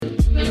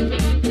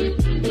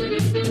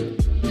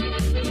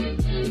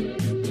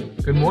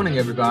morning,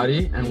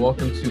 everybody, and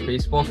welcome to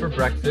Baseball for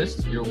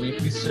Breakfast, your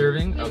weekly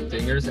serving of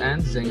dingers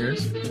and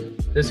zingers.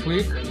 This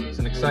week, it's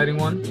an exciting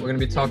one. We're going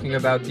to be talking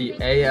about the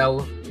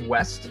AL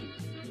West.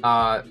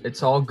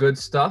 It's all good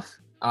stuff.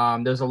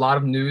 There's a lot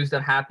of news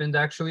that happened,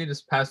 actually,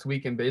 this past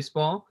week in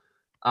baseball.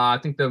 I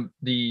think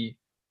the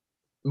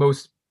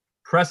most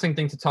pressing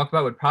thing to talk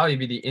about would probably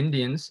be the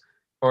Indians,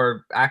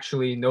 or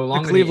actually no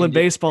longer the Cleveland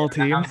Indians, baseball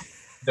team.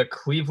 the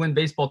Cleveland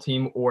baseball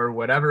team, or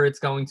whatever it's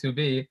going to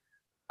be.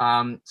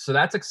 So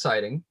that's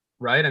exciting,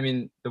 right? I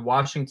mean, the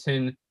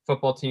Washington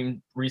football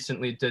team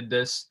recently did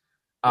this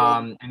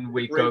in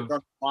wake Braves of are on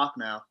the clock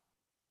now.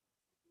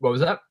 What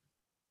was that?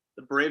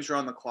 The Braves are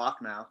on the clock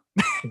now.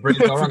 The Braves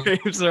are on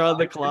Braves are on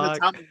the In clock. the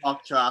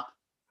tomahawk chop.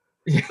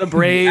 The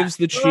Braves,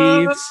 the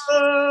Chiefs.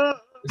 The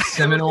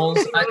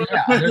Seminoles.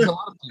 Yeah, there's a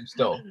lot of teams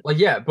still.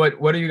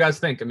 But what do you guys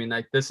think? I mean,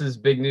 this is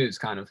big news,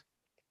 kind of.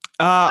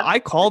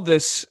 I called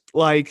this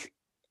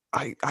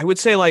I would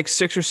say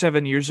 6 or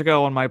 7 years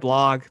ago on my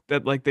blog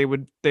that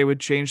they would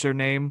change their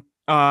name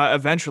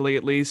eventually,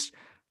 at least.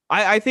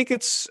 I think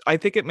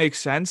it makes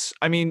sense.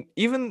 I mean,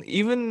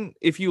 even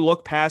if you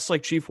look past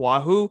Chief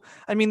Wahoo,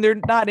 I mean,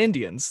 they're not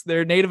Indians,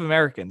 they're Native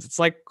Americans. It's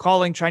like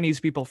calling Chinese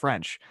people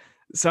French.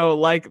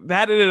 So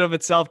that in and of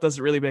itself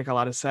doesn't really make a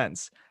lot of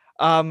sense.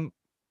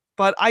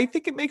 But I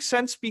think it makes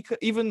sense because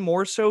even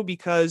more so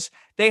because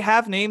they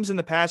have names in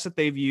the past that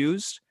they've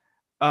used.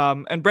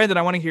 And Brandon,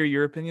 I want to hear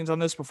your opinions on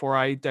this before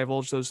I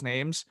divulge those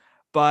names.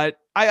 But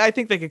I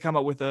think they could come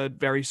up with a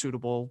very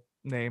suitable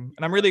name,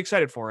 and I'm really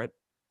excited for it.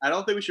 I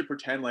don't think we should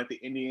pretend like the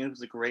Indians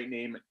was a great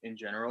name in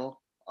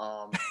general.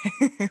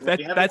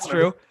 That's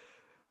true.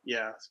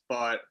 Yes,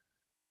 but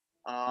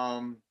I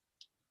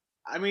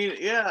mean,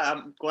 yeah,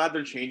 I'm glad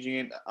they're changing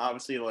it.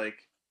 Obviously,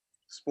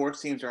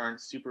 sports teams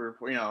aren't super.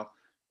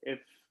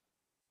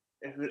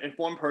 If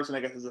one person, I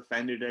guess, is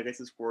offended, I guess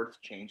it's worth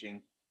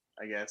changing.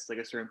 I guess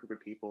a certain group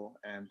of people,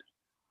 and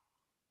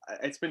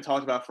it's been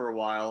talked about for a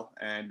while.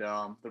 And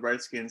the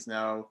Redskins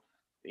now,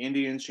 the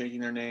Indians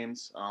changing their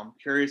names.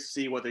 Curious to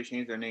see what they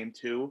change their name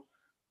to.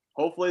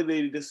 Hopefully,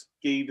 they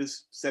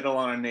just settle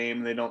on a name.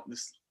 And they don't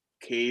just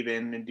cave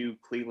in and do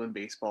Cleveland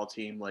baseball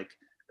team, because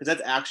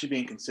that's actually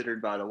being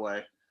considered, by the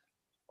way.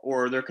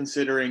 Or they're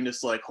considering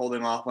just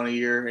holding off on a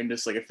year and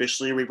just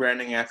officially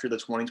rebranding after the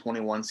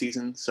 2021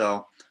 season.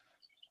 So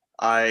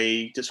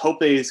I just hope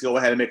they just go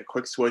ahead and make a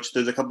quick switch.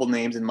 There's a couple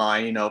names in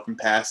mind, from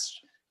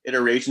past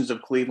iterations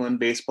of Cleveland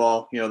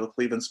baseball. The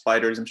Cleveland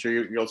Spiders. I'm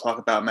sure you'll talk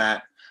about,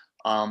 Matt.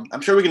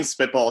 I'm sure we can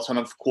spitball a ton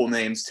of cool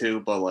names too.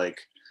 But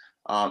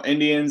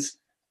Indians,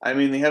 I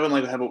mean, they haven't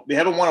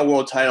won a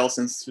world title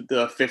since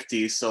the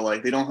 50s. So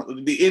they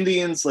don't. The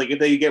Indians, if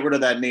they get rid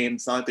of that name,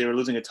 it's not like they were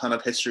losing a ton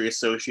of history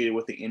associated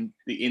with the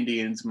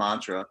Indians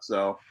mantra.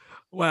 So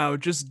wow,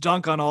 just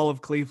dunk on all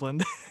of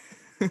Cleveland.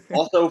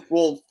 Also,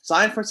 we'll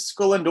San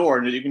Francisco Lindor,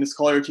 and you can just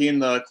call your team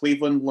the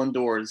Cleveland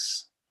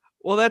Lindors.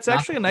 Well, that's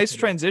actually a nice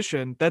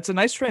transition. That's a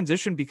nice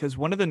transition because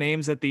one of the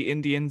names that the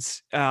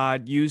Indians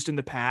used in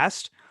the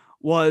past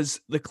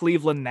was the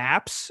Cleveland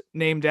Naps,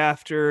 named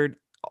after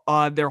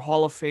their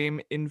Hall of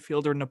Fame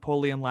infielder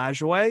Napoleon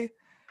Lajoie.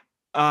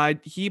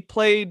 He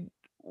played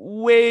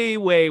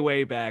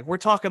way back. We're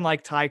talking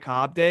Ty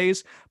Cobb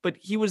days, but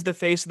he was the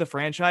face of the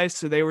franchise,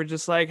 so they were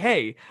just like,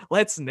 hey,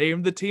 let's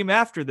name the team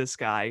after this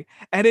guy.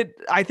 And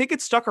I think it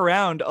stuck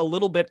around a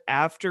little bit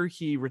after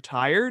he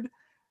retired,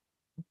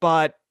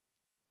 but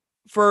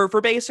for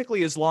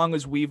basically as long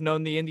as we've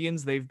known the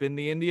Indians, they've been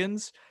the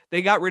Indians.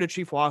 They got rid of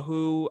Chief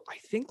Wahoo, I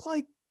think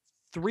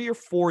 3 or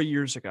 4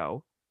 years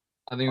ago.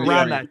 I think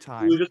around that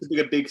time. He was just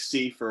a big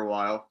C for a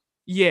while.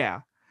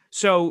 Yeah.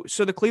 So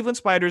the Cleveland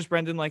Spiders,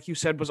 Brendan, like you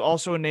said, was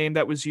also a name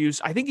that was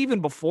used, I think, even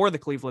before the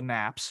Cleveland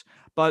Naps.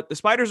 But the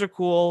Spiders are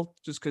cool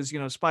just because,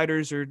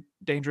 spiders are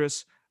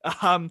dangerous.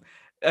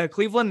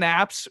 Cleveland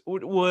Naps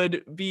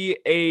would be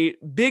a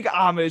big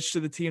homage to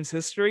the team's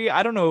history.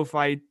 I don't know if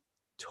I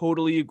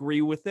totally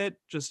agree with it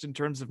just in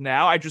terms of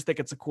now. I just think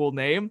it's a cool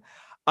name.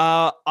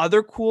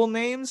 Other cool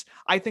names,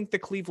 I think the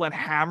Cleveland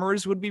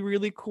Hammers would be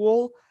really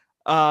cool.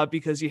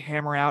 Because you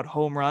hammer out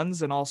home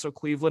runs, and also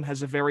Cleveland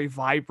has a very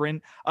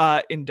vibrant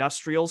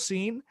industrial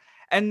scene.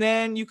 And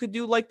then you could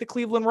do the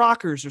Cleveland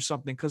Rockers or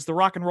something, because the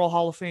Rock and Roll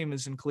Hall of Fame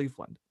is in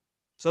Cleveland.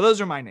 So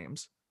those are my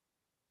names.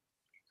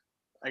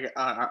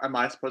 Am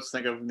I supposed to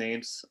think of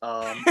names?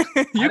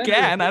 You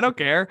can. I don't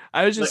care.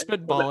 I was just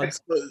spitballing.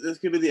 This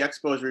could be the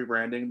Expos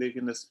rebranding. They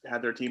can just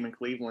have their team in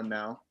Cleveland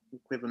now.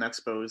 Cleveland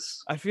Expos.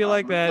 I feel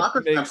like that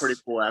Rockers makes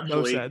pretty cool,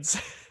 actually. No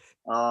sense.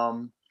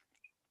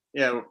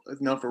 Yeah,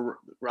 known for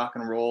rock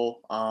and roll.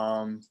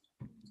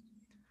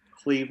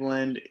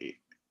 Cleveland.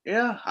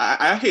 Yeah,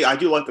 I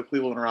do like the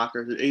Cleveland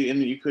Rockers,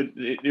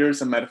 and there's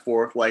some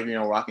metaphor with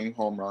rocking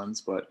home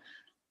runs, but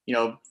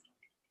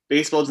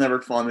baseball's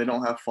never fun. They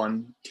don't have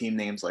fun team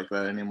names like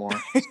that anymore.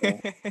 So.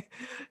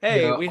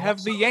 Hey, we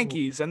have the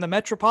Yankees and the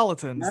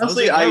Metropolitans.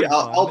 Honestly,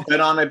 I'll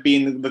bet on it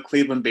being the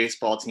Cleveland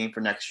baseball team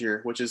for next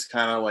year, which is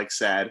kind of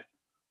sad.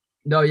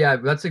 No, yeah,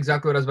 that's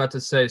exactly what I was about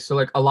to say.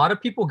 So a lot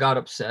of people got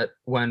upset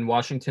when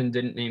Washington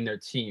didn't name their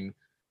team.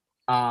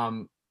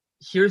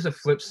 here's a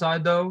flip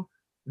side though.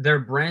 Their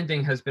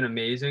branding has been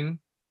amazing.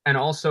 And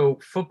also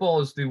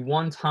football is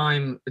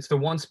it's the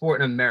one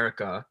sport in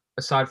America,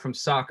 aside from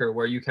soccer,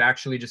 where you could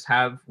actually just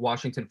have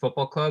Washington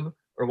Football Club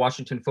or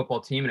Washington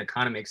Football Team, and it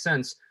kind of makes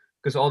sense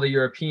because all the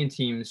European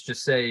teams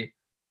just say,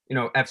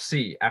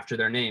 FC after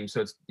their name.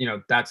 So it's,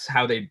 that's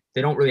how they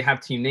don't really have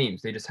team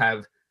names. They just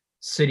have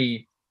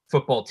city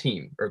football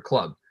team or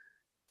club.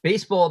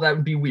 Baseball, that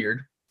would be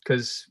weird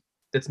because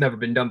it's never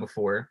been done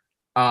before.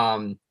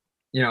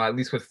 At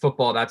least with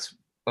football, that's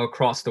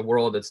across the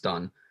world it's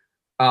done.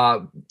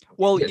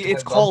 Well,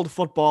 it's called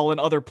football in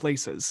other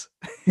places.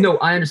 No,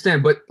 I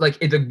understand, but like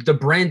the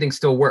branding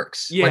still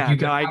works. Yeah,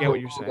 like, I get what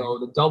you're saying.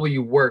 The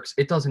W works.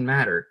 It doesn't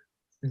matter.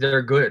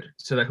 They're good,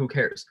 so that who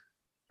cares?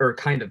 Or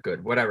kind of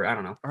good, whatever. I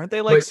don't know. Aren't they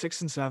like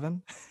 6 and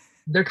 7?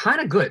 They're kind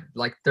of good.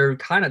 Like they're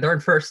in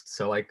first,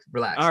 so like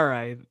relax. All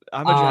right,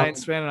 I'm a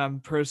Giants fan and I'm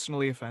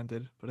personally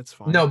offended, but it's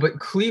fine. No, but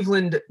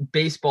Cleveland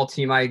baseball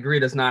team, I agree,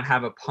 does not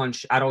have a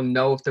punch. I don't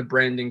know if the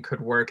branding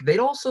could work. They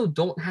also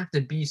don't have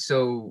to be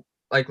so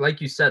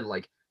like you said,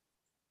 like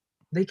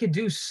they could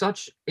do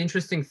such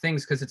interesting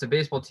things because it's a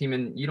baseball team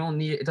and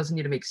it doesn't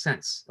need to make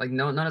sense. Like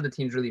none of the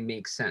teams really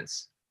make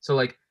sense. So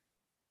like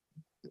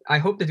I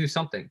hope they do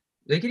something.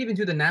 They could even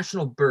do the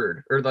national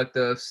bird or like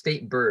the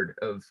state bird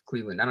of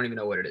Cleveland. I don't even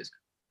know what it is.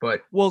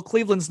 But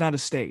Cleveland's not a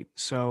state,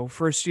 so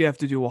first you have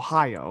to do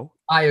Ohio.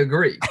 I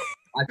agree.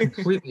 I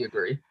completely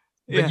agree.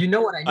 But you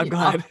know what I mean. I'm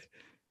glad.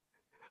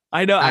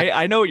 I know.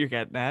 I know what you're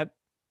getting at.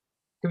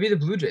 Could be the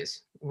Blue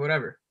Jays,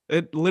 whatever.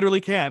 It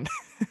literally can.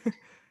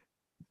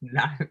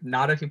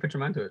 Not if you put your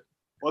mind to it.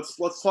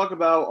 Let's talk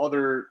about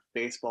other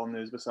baseball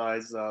news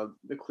besides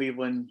the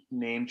Cleveland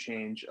name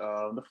change.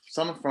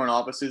 Some front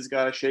offices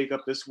got a shake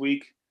up this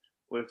week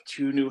with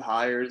 2 new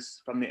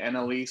hires from the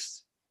NL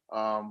East.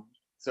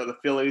 So the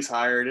Phillies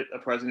hired a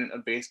president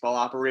of baseball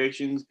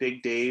operations,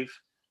 Big Dave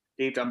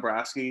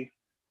Dombrowski.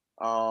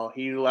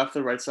 He left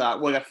the Red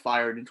Sox. Got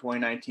fired in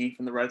 2019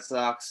 from the Red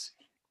Sox.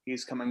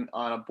 He's coming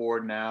on a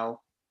board now.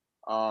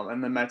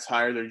 And the Mets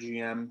hired their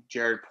GM,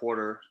 Jared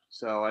Porter.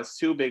 So as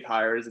 2 big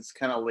hires, it's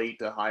kind of late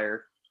to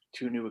hire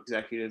 2 new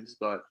executives,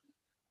 but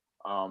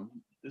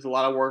there's a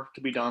lot of work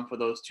to be done for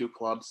those 2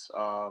 clubs.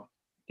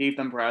 Dave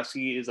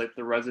Dombrowski is like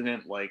the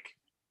resident, like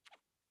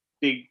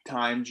big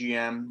time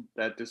GM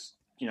that just,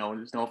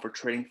 is known for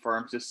trading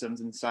farm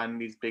systems and signing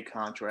these big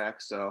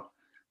contracts. So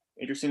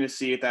interesting to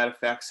see if that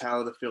affects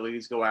how the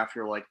Phillies go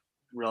after like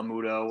Real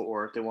Muto,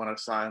 or if they want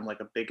to sign like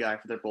a big guy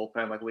for their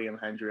bullpen like Liam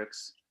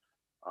Hendricks.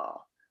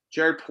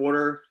 Jared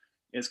Porter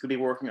is going to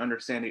be working under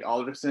Sandy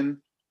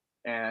Alderson,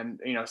 and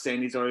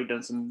Sandy's already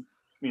done some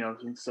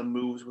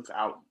moves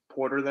without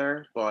Porter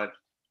there, but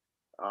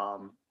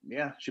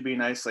should be a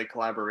nice like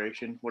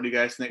collaboration. What do you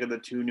guys think of the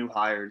 2 new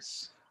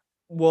hires?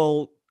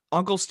 Well,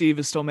 Uncle Steve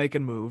is still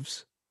making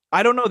moves.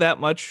 I don't know that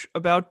much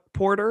about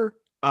Porter.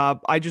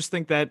 I just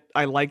think that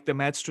I like the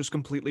Mets just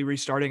completely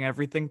restarting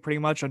everything pretty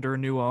much under a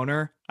new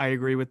owner. I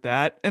agree with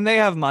that. And they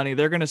have money.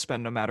 They're going to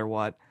spend no matter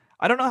what.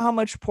 I don't know how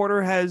much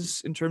Porter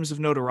has in terms of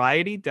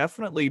notoriety.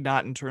 Definitely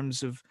not in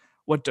terms of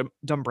what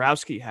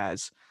Dombrowski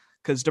has,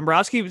 because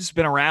Dombrowski has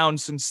been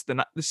around since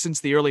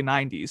the early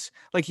 90s.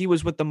 Like he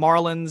was with the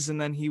Marlins, and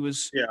then he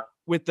was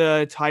with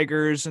the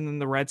Tigers, and then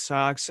the Red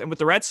Sox. And with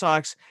the Red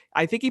Sox,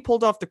 I think he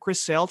pulled off the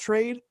Chris Sale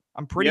trade.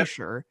 I'm pretty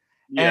sure.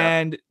 Yeah.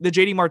 And the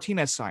JD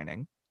Martinez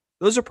signing.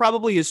 Those are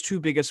probably his 2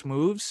 biggest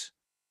moves.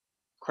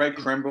 Craig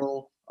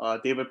Kimbrell,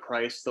 David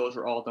Price, those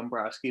are all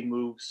Dombrowski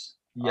moves.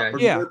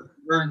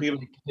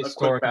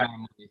 Historic.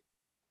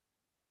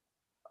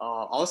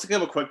 I'll also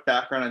give a quick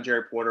background on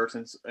Jared Porter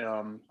since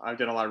I've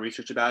done a lot of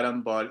research about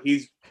him. But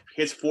he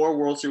has 4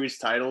 World Series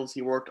titles.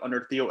 He worked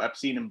under Theo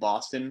Epstein in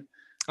Boston.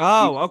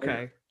 Oh,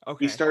 okay.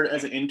 He started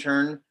as an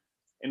intern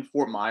in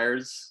Fort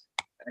Myers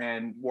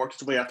and worked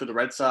his way up to the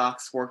Red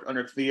Sox. Worked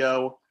under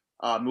Theo.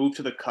 Moved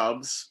to the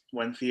Cubs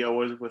when Theo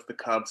was with the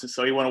Cubs.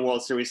 So he won a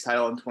World Series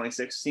title in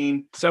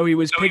 2016. So he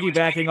was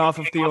piggybacking off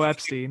of Theo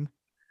Epstein.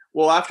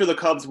 Well, after the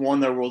Cubs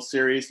won their World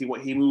Series,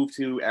 he moved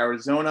to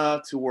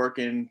Arizona to work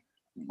in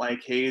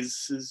Mike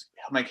Hazen's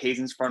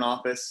front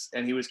office,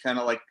 and he was kind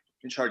of like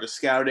in charge of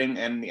scouting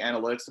and the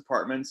analytics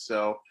department.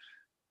 So,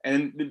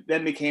 and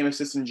then became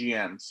assistant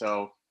GM.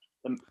 So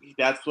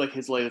that's like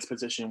his latest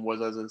position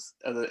was as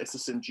an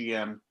assistant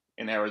GM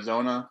in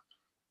Arizona.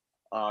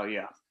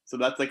 So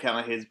that's like kind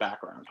of his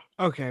background.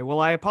 Okay,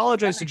 well, I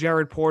apologize to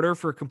Jared Porter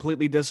for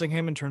completely dissing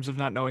him in terms of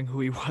not knowing who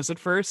he was at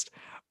first.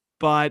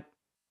 But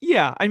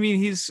yeah, I mean,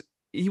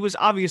 he was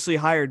obviously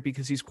hired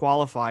because he's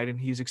qualified and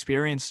he's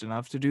experienced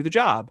enough to do the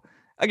job.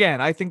 Again,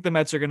 I think the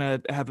Mets are going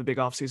to have a big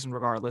offseason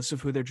regardless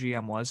of who their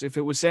GM was. If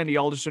it was Sandy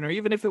Alderson or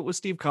even if it was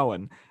Steve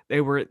Cohen, they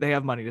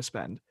have money to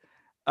spend.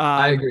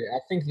 I agree. I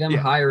think them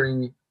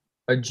hiring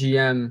a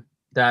GM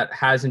that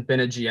hasn't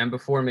been a GM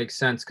before makes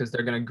sense because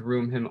they're going to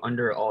groom him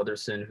under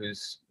Alderson,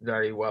 who's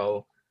very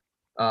well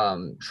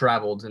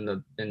traveled in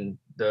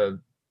the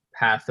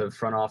path of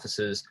front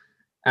offices.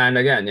 And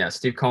again,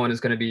 Steve Cohen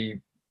is going to be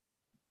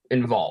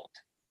involved.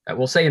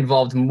 We'll say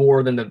involved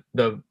more than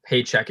the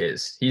paycheck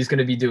is. He's going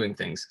to be doing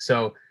things.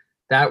 So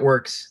That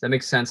works. That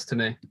makes sense to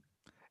me.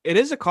 It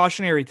is a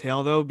cautionary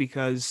tale though,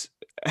 because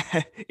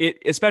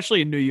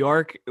especially in New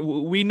York,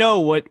 we know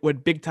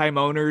what big time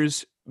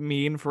owners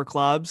mean for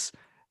clubs,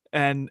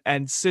 and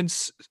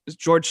since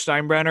George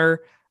Steinbrenner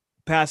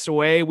passed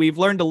away, we've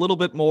learned a little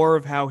bit more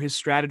of how his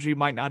strategy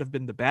might not have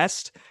been the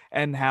best,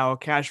 and how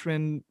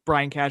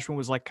Brian Cashman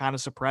was like kind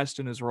of suppressed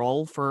in his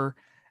role for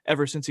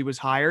ever since he was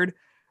hired.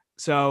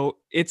 So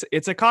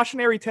it's a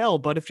cautionary tale,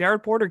 but if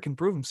Jared Porter can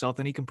prove himself,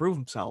 then he can prove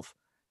himself.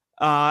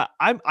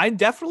 I'm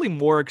definitely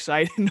more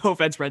excited. No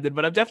offense, Brendan,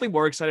 but I'm definitely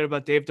more excited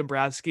about Dave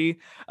Dombrowski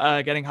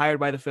getting hired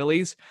by the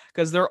Phillies,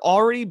 because they're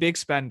already big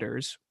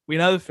spenders. We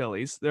know the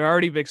Phillies; they're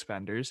already big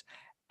spenders,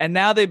 and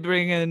now they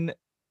bring in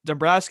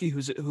Dombrowski,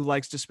 who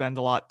likes to spend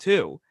a lot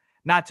too.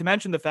 Not to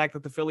mention the fact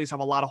that the Phillies have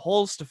a lot of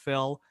holes to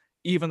fill,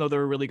 even though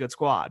they're a really good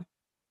squad.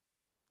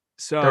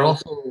 So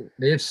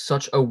They have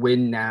such a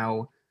win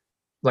now,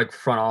 like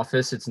front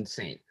office. It's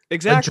insane. Like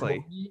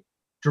exactly.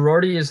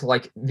 Girardi is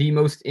like the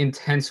most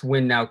intense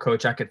win now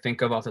coach I could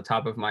think of off the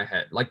top of my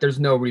head. Like there's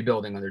no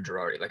rebuilding under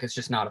Girardi. Like it's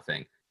just not a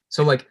thing.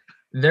 So like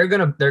they're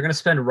gonna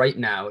spend right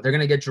now. They're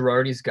gonna get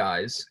Girardi's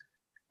guys,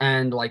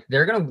 and like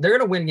they're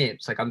gonna win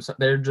games. Like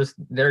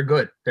they're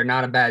good. They're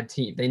not a bad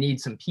team. They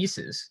need some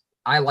pieces.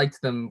 I liked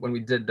them when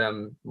we did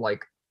them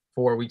like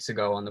 4 weeks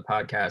ago on the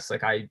podcast.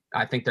 Like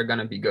I think they're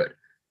gonna be good.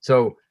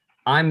 So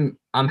I'm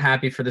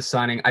happy for the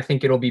signing. I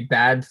think it'll be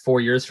bad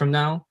 4 years from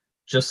now,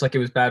 just like it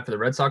was bad for the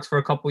Red Sox for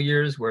a couple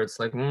years, where it's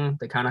like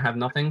they kind of have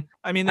nothing.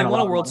 I mean, they won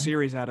a World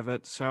Series out of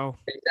it, so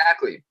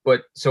exactly.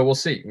 But so we'll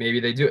see. Maybe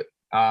they do it.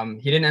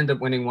 He didn't end up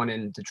winning one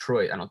in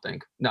Detroit, I don't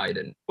think. No, he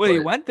didn't. Well, he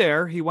went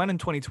there. He went in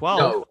 2012.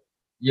 No.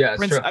 Yeah,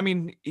 Prince. I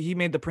mean, he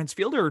made the Prince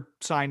Fielder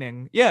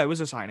signing. Yeah, it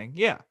was a signing.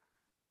 Yeah.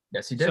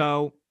 Yes, he did.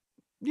 So,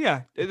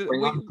 yeah,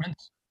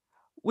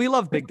 we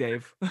love Big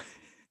Dave.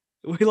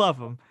 We love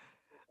him.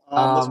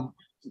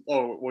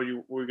 What were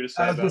you going to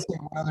say about?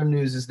 What other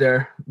news is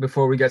there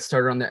before we get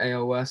started on the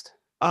AL West?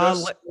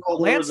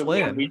 Lance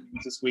Lynn.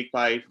 This week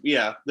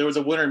there was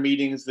a winter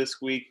meetings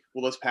this week.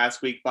 Well, this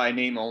past week by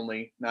name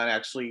only, not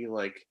actually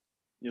like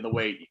the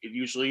way it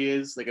usually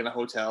is, like in a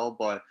hotel.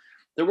 But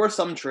there were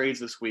some trades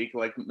this week,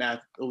 like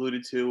Matt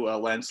alluded to.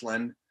 Lance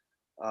Lynn,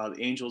 the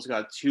Angels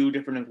got 2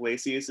 different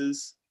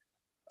Iglesiases.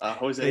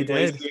 Jose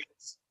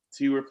Iglesias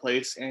to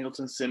replace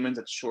Andrelton Simmons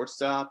at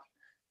shortstop,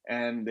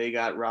 and they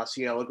got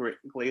Raciel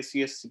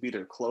Iglesias to be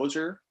their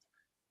closer.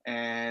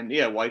 And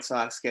White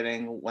Sox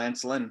getting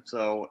Lance Lynn.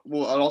 So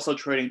also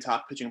trading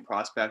top pitching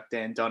prospect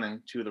Dan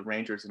Dunning to the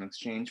Rangers in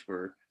exchange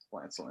for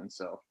Lance Lynn.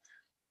 So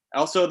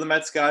also the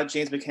Mets got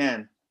James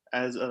McCann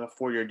as a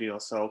 4-year deal.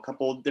 So a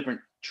couple of different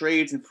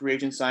trades and free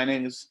agent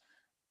signings.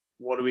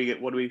 What do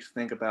we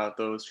think about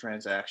those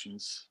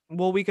transactions?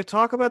 Well, we could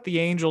talk about the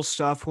Angels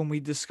stuff when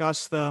we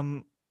discuss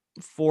them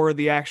for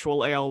the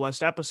actual AL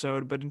West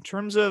episode. But in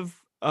terms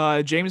of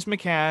James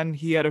McCann,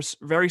 he had a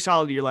very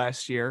solid year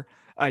last year.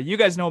 You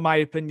guys know my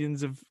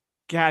opinions of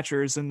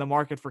catchers and the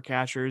market for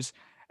catchers,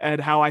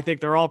 and how I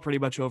think they're all pretty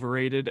much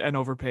overrated and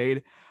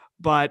overpaid.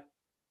 But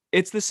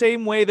it's the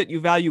same way that you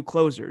value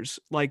closers.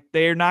 Like,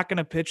 they're not going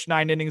to pitch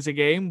 9 innings a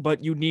game,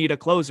 but you need a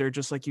closer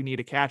just like you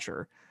need a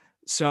catcher.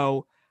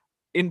 So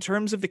in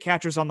terms of the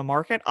catchers on the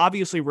market,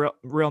 obviously Real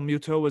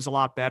Muto was a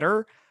lot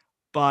better,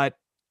 but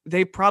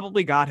they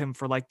probably got him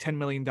for like $10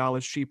 million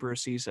cheaper a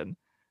season.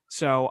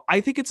 So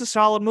I think it's a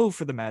solid move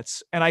for the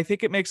Mets, and I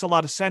think it makes a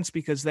lot of sense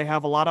because they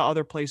have a lot of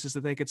other places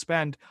that they could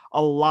spend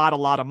a lot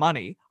of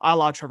money, a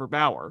la Trevor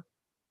Bauer.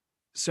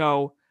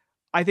 So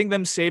I think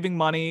them saving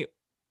money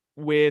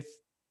with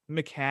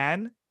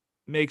McCann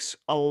makes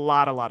a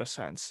lot of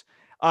sense.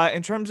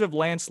 In terms of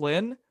Lance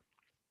Lynn,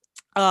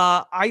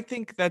 I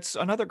think that's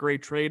another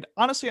great trade,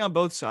 honestly, on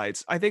both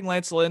sides. I think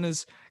Lance Lynn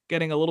is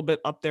getting a little bit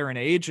up there in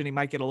age, and he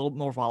might get a little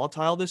more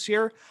volatile this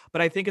year,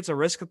 but I think it's a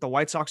risk that the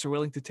White Sox are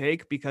willing to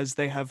take because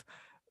they have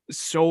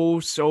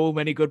so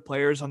many good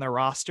players on their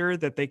roster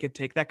that they could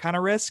take that kind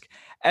of risk.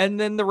 And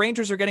then the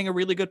Rangers are getting a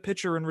really good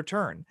pitcher in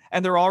return,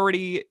 and they're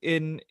already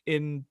in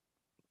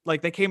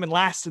like, they came in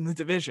last in the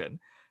division.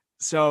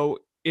 So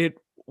it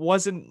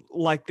wasn't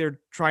like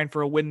they're trying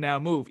for a win now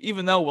move,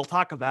 even though we'll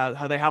talk about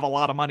how they have a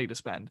lot of money to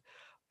spend.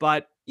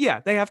 But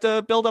yeah, they have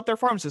to build up their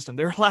farm system.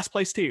 They're a last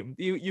place team.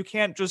 You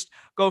can't just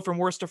go from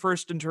worst to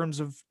first in terms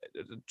of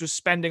just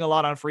spending a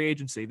lot on free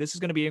agency. This is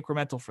going to be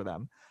incremental for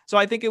them. So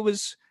I think it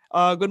was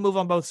a good move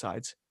on both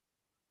sides.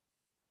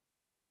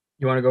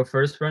 You want to go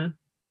first, Brennan?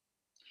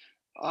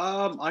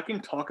 I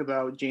can talk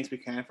about James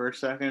McCann for a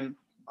second.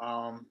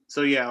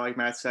 So yeah, like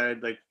Matt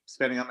said, like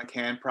spending on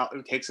McCann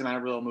probably takes him out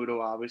of Real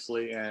Muto,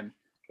 obviously, and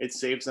it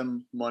saves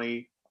them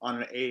money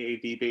on an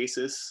AAV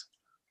basis.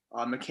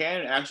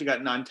 McCann actually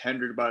got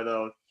non-tendered by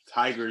the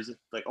Tigers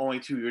like only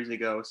 2 years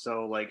ago,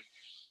 so like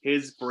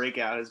his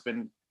breakout has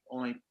been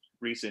only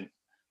recent.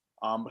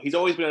 But he's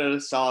always been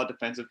a solid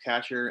defensive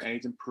catcher, and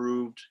he's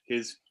improved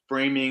his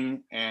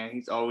framing, and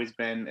he's always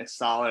been as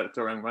solid at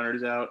throwing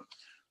runners out.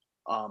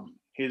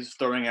 His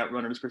throwing out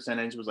runners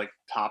percentage was like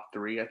top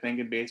 3, I think,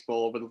 in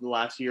baseball over the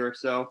last year or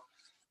so.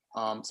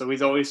 So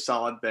he's always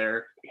solid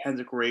there. He has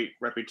a great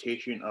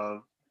reputation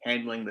of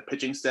handling the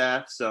pitching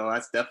staff. So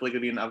that's definitely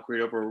going to be an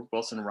upgrade over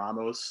Wilson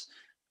Ramos,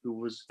 who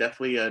was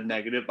definitely a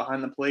negative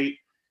behind the plate.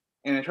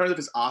 And in terms of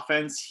his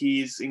offense,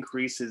 he's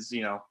increased his,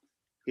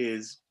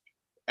 his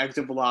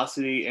exit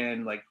velocity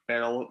and like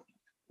barrel,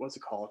 what's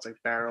it called? It's like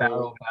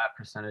Barrel bat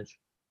percentage.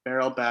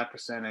 Barrel bat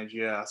percentage,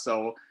 yeah.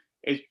 So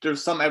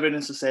there's some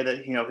evidence to say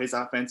that his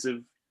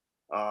offensive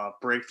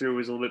breakthrough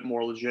is a little bit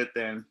more legit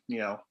than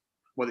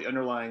what the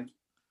underlying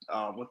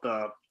what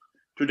the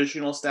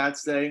traditional stats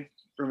say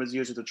from his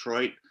years at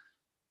Detroit.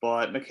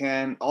 But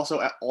McCann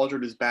also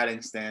altered his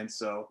batting stance,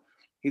 so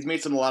he's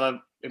made a lot of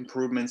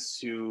improvements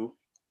to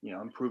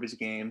improve his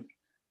game.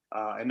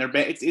 And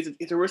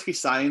it's a risky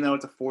signing though.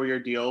 It's a 4-year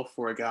deal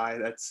for a guy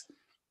that's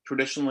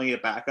traditionally a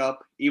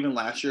backup. Even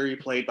last year, he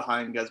played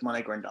behind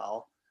Yasmani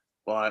Grandal,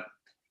 but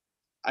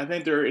I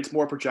think it's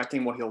more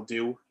projecting what he'll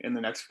do in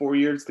the next 4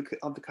 years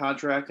of the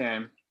contract.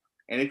 And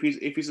if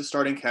he's a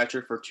starting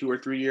catcher for 2 or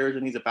 3 years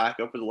and he's a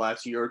backup for the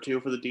last year or two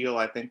for the deal,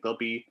 I think they'll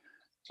be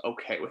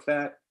okay with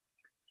that.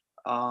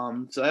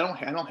 So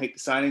I don't hate the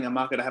signing. I'm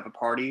not gonna have a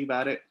party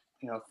about it.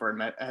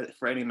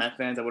 For any Met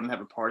fans, I wouldn't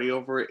have a party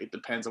over it. It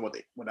depends on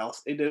what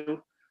else they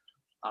do.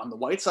 The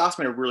White Sox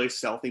made a really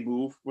stealthy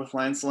move with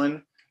Lance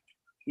Lynn.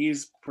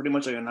 He's pretty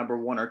much like a number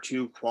 1 or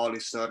 2 quality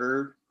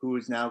starter who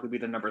is now going to be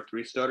the number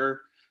 3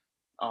 starter.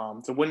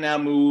 It's a win now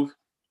move.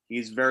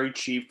 He's very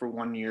cheap for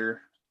 1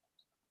 year.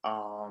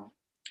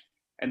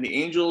 And the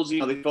Angels,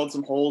 they filled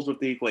some holes with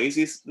the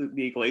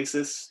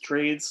Iglesias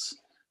trades,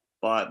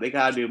 but they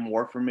got to do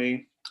more for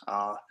me.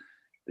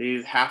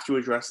 They have to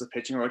address the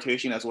pitching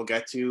rotation, as we'll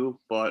get to.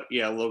 But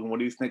yeah, Logan, what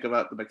do you think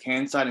about the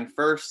McCann signing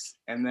first,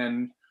 and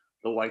then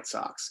the White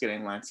Sox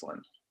getting Lance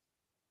Lynn?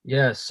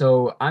 Yeah,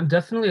 so I'm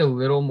definitely a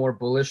little more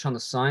bullish on the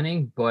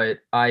signing, but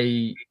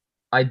I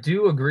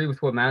do agree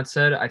with what Matt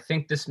said. I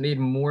think this made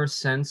more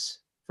sense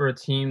for a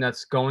team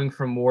that's going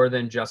for more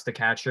than just a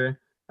catcher.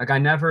 Like, I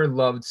never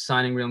loved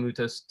signing Real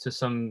Mutos to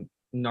some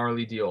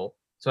gnarly deal.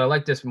 So I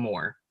like this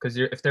more because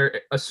if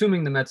they're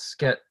assuming the Mets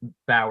get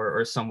Bauer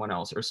or someone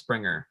else or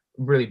Springer,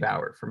 really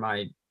Bauer for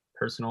my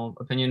personal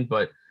opinion,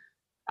 but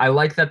I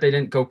like that they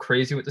didn't go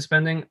crazy with the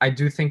spending. I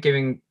do think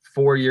giving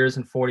 4 years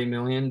and $40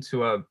 million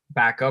to a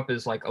backup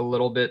is like a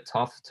little bit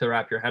tough to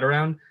wrap your head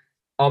around.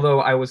 Although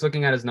I was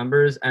looking at his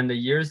numbers, and the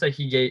years that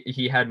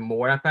he had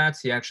more at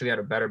bats, he actually had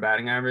a better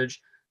batting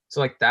average.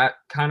 So like that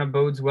kind of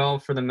bodes well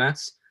for the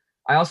Mets.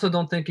 I also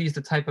don't think he's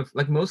the type of,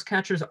 like, most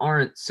catchers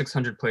aren't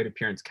 600 plate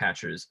appearance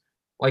catchers.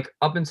 Like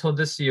up until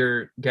this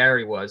year,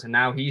 Gary was, and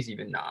now he's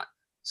even not.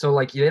 So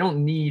like they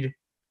don't need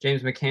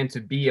James McCann to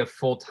be a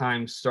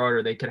full-time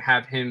starter. They could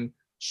have him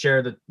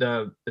share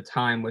the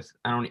time with,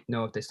 I don't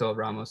know if they still have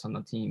Ramos on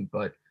the team,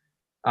 but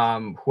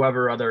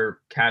whoever other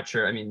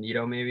catcher, I mean,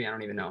 Nito maybe, I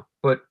don't even know.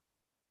 But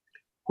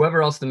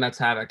whoever else the Mets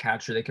have at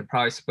catcher, they could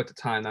probably split the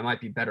time. That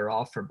might be better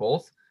off for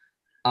both.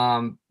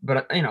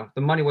 But the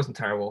money wasn't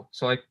terrible.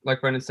 So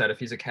like Brendan said, if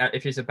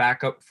he's a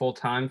backup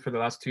full-time for the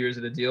last 2 years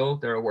of the deal,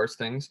 there are worse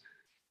things.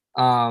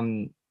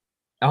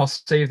 I'll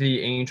save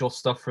the Angel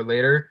stuff for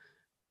later.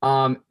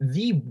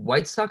 The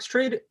White Sox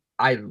trade,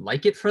 I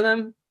like it for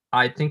them.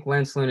 I think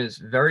Lance Lynn is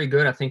very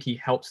good. I think he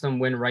helps them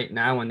win right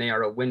now, and they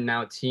are a win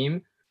now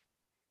team.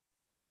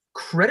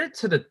 Credit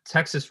to the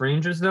Texas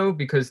Rangers, though,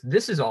 because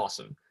this is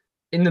awesome.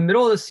 In the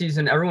middle of the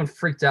season, everyone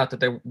freaked out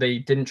that they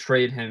didn't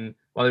trade him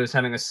while he was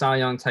having a Cy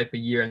Young type of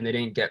year, and they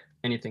didn't get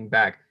anything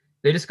back.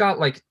 They just got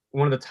like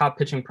one of the top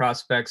pitching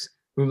prospects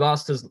who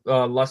lost his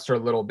luster a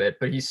little bit,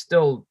 but he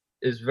still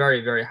is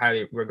very, very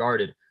highly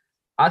regarded.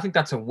 I think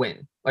that's a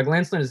win. Like,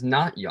 Lance Lynn is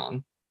not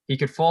young. He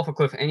could fall off a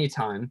cliff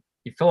anytime.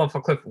 He fell off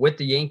a cliff with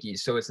the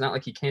Yankees, so it's not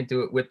like he can't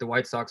do it with the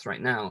White Sox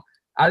right now.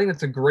 I think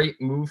that's a great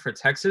move for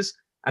Texas.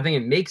 I think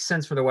it makes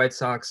sense for the White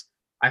Sox.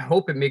 I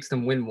hope it makes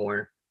them win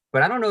more,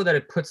 but I don't know that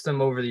it puts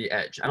them over the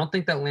edge. I don't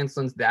think that Lance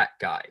Lynn's that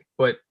guy,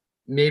 but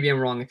maybe I'm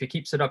wrong. If he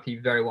keeps it up, he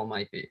very well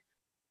might be.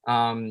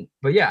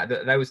 But yeah,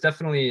 that was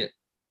definitely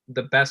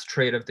the best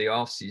trade of the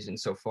offseason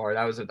so far.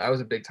 That was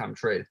a big time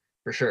trade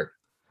for sure.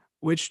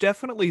 Which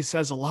definitely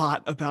says a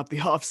lot about the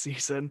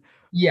offseason.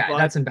 Yeah,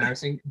 that's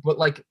embarrassing. But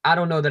like, I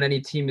don't know that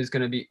any team is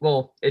going to be.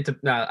 Well,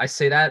 I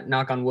say that,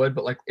 knock on wood.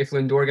 But like, if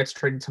Lindor gets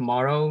traded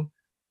tomorrow,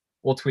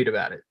 we'll tweet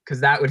about it because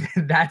that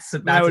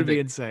would be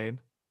insane.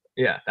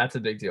 Yeah, that's a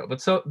big deal.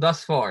 But so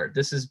thus far,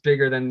 this is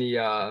bigger than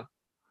the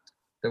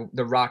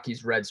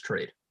Rockies Reds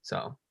trade.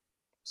 So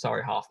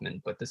sorry,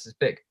 Hoffman, but this is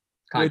big.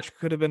 Which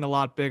could have been a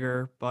lot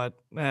bigger, but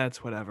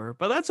that's whatever.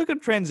 But that's a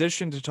good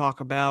transition to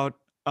talk about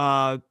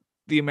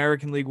the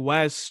American League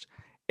West,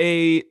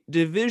 a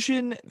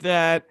division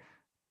that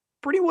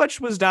pretty much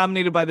was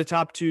dominated by the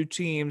top 2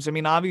 teams. I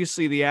mean,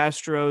 obviously the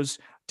Astros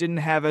didn't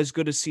have as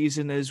good a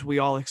season as we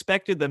all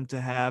expected them to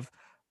have,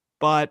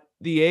 but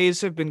the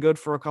A's have been good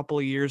for a couple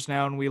of years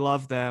now, and we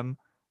love them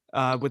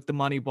with the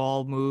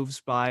Moneyball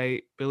moves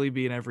by Billy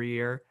Beane every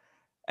year.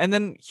 And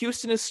then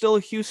Houston is still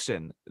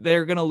Houston.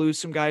 They're going to lose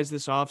some guys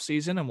this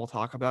offseason, and we'll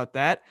talk about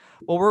that.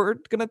 Well, we're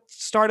going to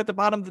start at the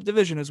bottom of the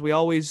division, as we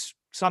always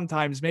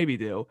sometimes maybe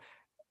do.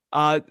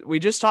 We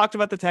just talked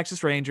about the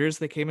Texas Rangers.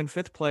 They came in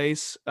 5th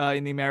place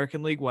in the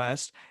American League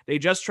West. They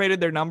just traded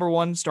their number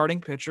 1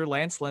 starting pitcher,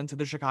 Lance Lynn, to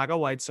the Chicago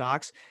White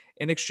Sox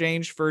in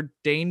exchange for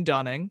Dane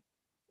Dunning,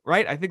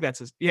 right? I think that's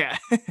his. Yeah,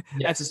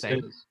 that's his Yes, it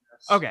name. is.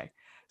 Okay,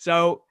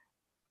 so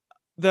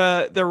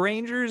the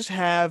Rangers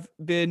have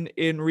been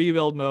in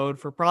rebuild mode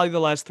for probably the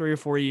last 3 or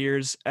 4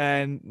 years,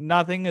 and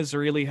nothing has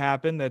really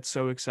happened that's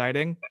so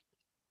exciting.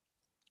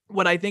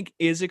 What I think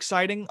is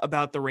exciting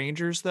about the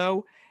Rangers,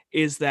 though,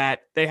 is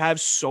that they have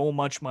so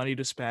much money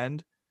to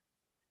spend.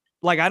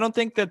 Like, I don't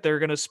think that they're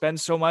going to spend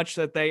so much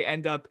that they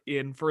end up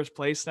in first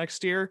place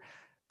next year,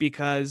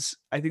 because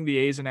I think the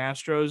A's and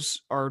Astros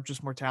are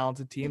just more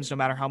talented teams, no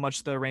matter how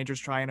much the Rangers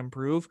try and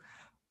improve.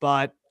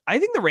 But I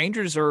think the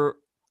Rangers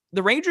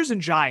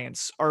and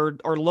Giants are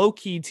low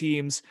key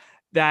teams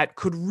that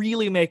could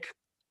really make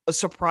a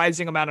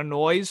surprising amount of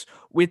noise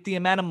with the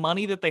amount of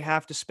money that they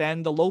have to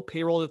spend, the low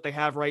payroll that they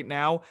have right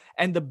now,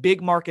 and the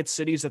big market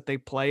cities that they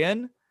play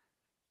in.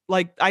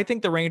 Like, I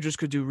think the Rangers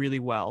could do really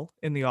well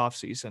in the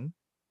offseason.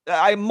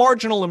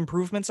 Marginal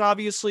improvements,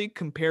 obviously,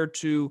 compared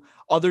to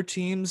other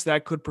teams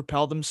that could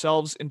propel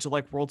themselves into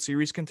like World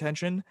Series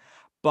contention.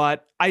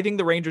 But I think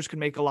the Rangers could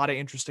make a lot of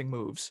interesting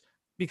moves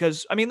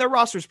because, I mean, their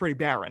roster is pretty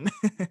barren.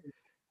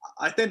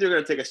 I think they're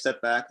going to take a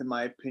step back, in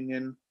my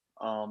opinion.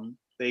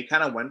 They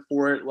kind of went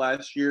for it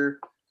last year,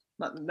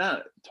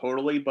 not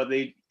totally, but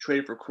they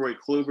traded for Corey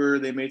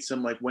Kluber. They made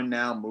some like win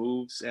now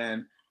moves,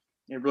 and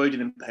it really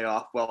didn't pay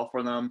off well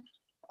for them.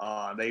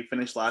 They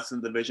finished last in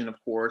the division, of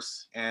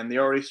course, and they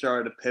already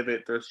started to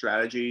pivot their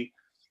strategy.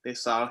 They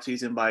saw a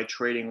season by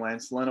trading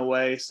Lance Lynn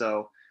away,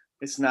 so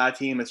it's not a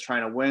team that's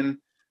trying to win.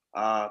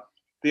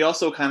 They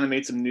also kind of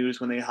made some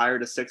news when they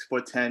hired a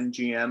 6'10"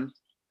 GM,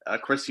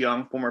 Chris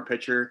Young, former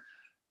pitcher,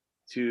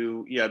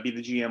 to be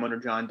the GM under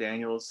John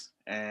Daniels,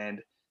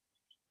 and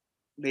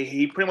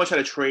he pretty much had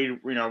a trade,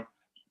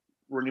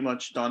 pretty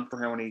much done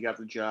for him when he got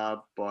the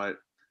job, but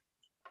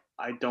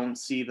I don't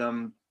see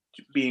them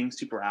being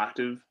super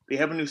active. They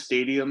have a new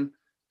stadium,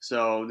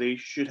 so they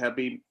should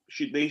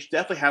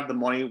definitely have the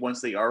money once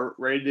they are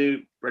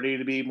ready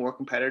to be more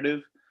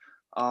competitive.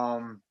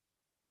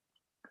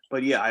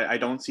 But yeah, I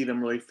don't see them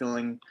really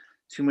filling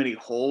too many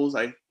holes.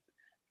 I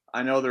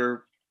know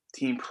their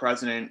team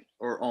president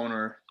or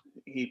owner,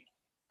 he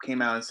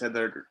came out and said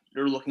they're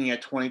looking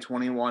at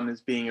 2021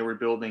 as being a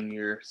rebuilding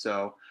year.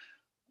 So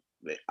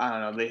I don't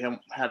know. They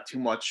don't have too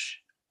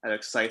much that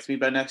excites me.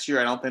 But next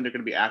year, I don't think they're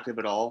going to be active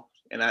at all.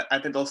 And I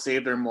think they'll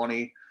save their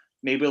money.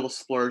 Maybe they'll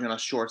splurge on a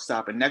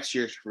shortstop in next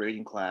year's free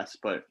agent class.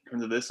 But in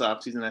terms of this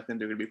offseason, I think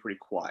they're going to be pretty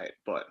quiet.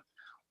 But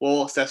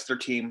we'll assess their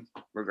team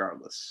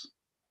regardless.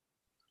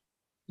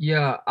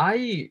 Yeah,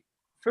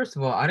 first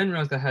of all, I didn't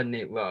realize they had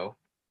Nate Lowe.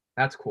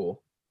 That's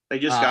cool. They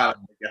just got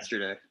him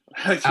yesterday.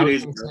 I was gonna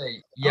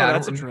say, yeah,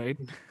 that's a trade.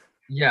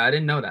 Yeah, I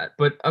didn't know that.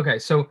 But okay,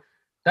 so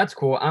that's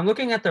cool. I'm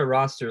looking at their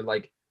roster.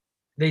 Like,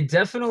 they're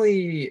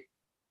definitely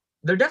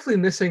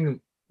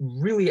missing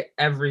really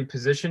every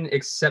position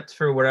except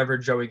for whatever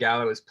Joey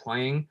Gallo is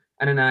playing.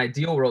 And in an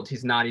ideal world,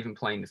 he's not even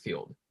playing the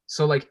field.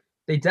 So like,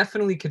 they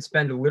definitely could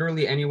spend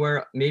literally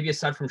anywhere, maybe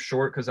aside from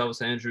short, because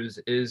Elvis Andrews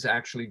is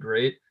actually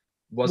great.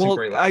 Wasn't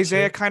great last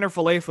Isaiah year.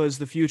 Kiner-Falefa is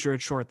the future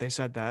at short. They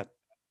said that.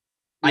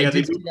 Yeah,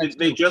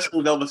 they just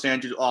moved Elvis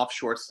Andrews off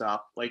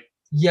shortstop. Like,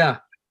 yeah,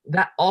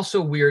 that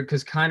also weird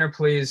because Kiner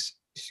plays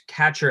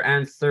catcher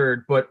and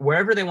third, but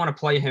wherever they want to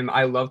play him,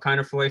 I love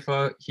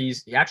Kiner-Falefa. He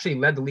actually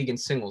led the league in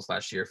singles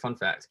last year. Fun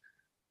fact,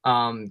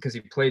 because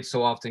he played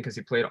so often, because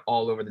he played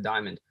all over the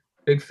diamond.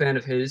 Big fan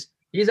of his.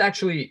 He's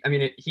actually, I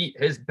mean,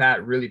 his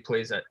bat really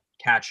plays at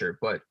catcher,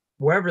 but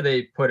wherever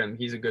they put him,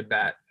 he's a good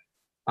bat.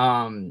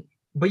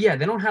 But yeah,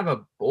 they don't have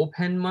a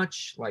bullpen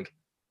much. Like,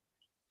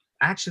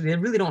 actually, they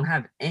really don't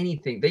have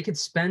anything. They could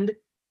spend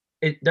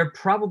it. They're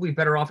probably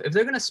better off if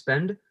they're going to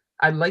spend.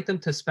 I'd like them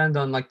to spend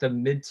on like the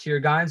mid-tier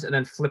guys and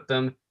then flip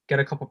them, get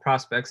a couple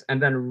prospects,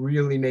 and then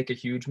really make a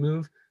huge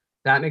move.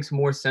 That makes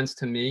more sense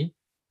to me,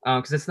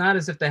 because it's not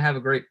as if they have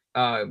a great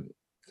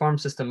farm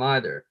system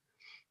either.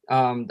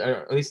 Or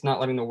at least not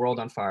letting the world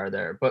on fire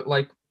there. But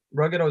like,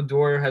 Rugged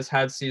Odor has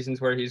had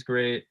seasons where he's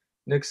great.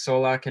 Nick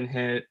Solak can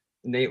hit.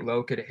 Nate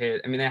Lowe could hit.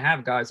 I mean, they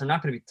have guys. They're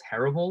not going to be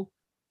terrible.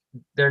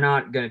 They're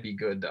not going to be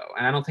good, though.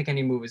 And I don't think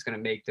any move is going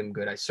to make them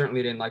good. I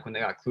certainly didn't like when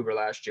they got Kluber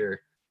last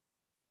year.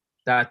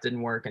 That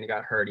didn't work, and he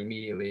got hurt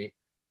immediately.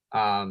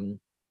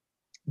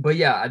 But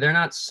yeah, they're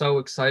not so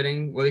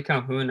exciting. Willie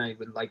Calhoun, I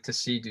would like to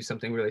see do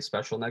something really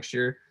special next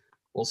year.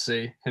 We'll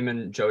see. Him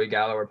and Joey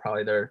Gallo are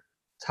probably their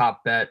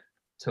top bet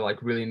to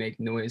like really make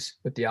noise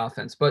with the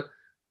offense. But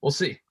we'll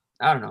see.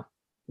 I don't know.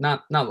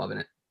 Not loving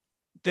it.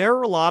 There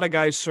are a lot of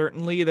guys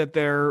certainly that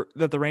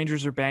the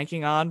Rangers are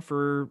banking on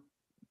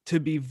to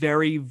be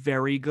very,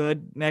 very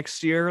good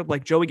next year.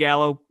 Like Joey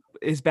Gallo,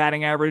 his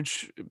batting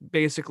average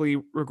basically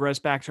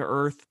regressed back to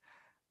earth.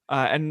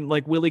 And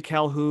like Willie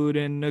Calhoun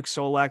and Nick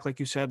Solak, like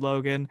you said,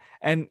 Logan,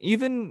 and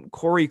even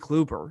Corey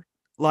Kluber,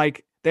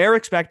 like they're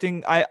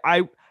expecting,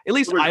 I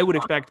would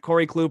expect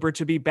Corey Kluber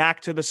to be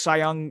back to the Cy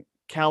Young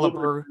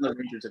caliber. Not the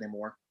Rangers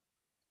anymore.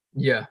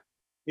 Yeah.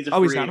 He's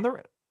he's not in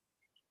the.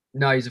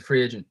 No, he's a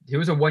free agent. He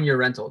was a 1-year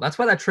rental. That's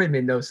why that trade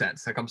made no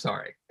sense. Like, I'm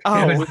sorry.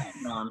 Oh,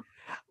 Um,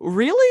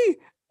 really?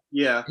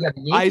 yeah. Yeah,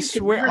 the I Yankees could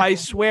swear, never- I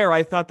swear,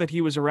 I thought that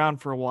he was around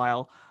for a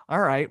while. All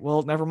right,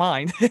 well, never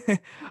mind.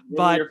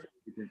 But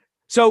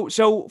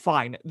so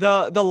fine.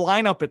 The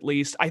lineup, at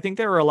least, I think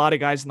there are a lot of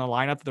guys in the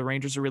lineup that the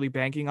Rangers are really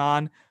banking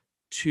on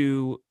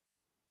to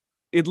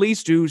at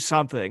least do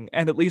something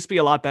and at least be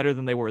a lot better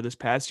than they were this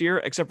past year,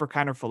 except for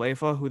Kiner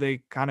Falefa, who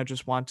they kind of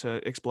just want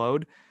to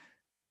explode.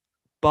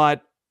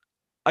 But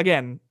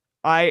again,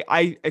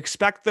 I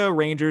expect the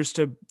Rangers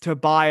to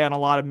buy on a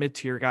lot of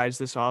mid-tier guys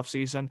this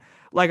offseason.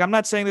 Like, I'm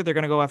not saying that they're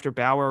going to go after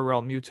Bauer or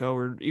El Muto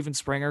or even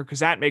Springer, because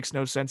that makes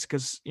no sense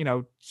because,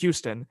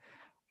 Houston.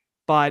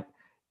 But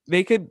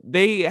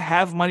they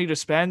have money to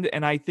spend,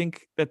 and I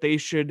think that they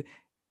should,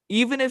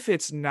 even if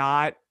it's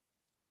not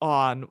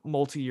on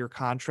multi-year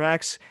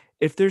contracts,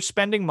 if they're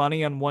spending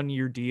money on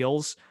 1-year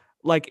deals,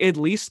 like, at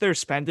least they're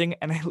spending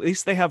and at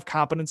least they have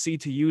competency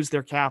to use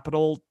their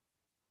capital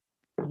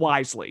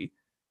wisely,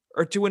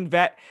 or to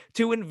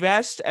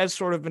invest as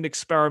sort of an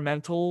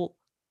experimental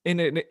in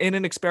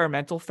an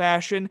experimental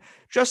fashion,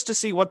 just to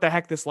see what the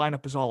heck this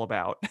lineup is all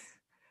about.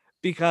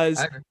 Because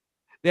I agree.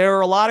 there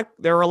are a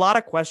lot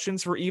of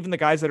questions for even the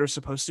guys that are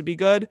supposed to be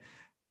good.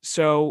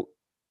 So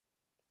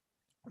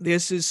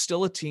this is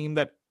still a team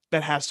that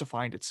has to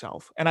find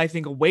itself. And I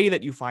think a way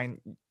that you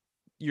find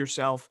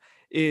yourself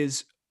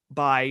is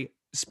by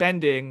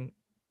spending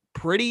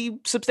pretty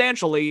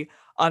substantially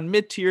on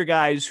mid-tier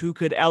guys who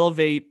could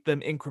elevate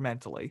them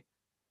incrementally.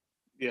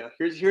 Yeah,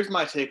 here's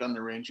my take on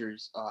the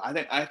Rangers.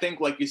 I think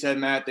like you said,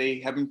 Matt, they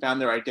haven't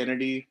found their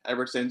identity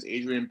ever since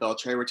Adrian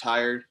Beltre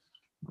retired,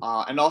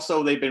 and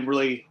also they've been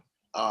really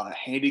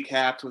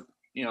handicapped with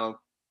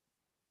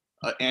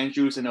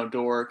Andrews and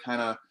Odor kind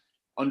of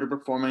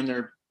underperforming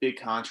their big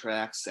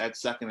contracts at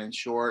second and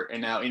short,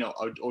 and now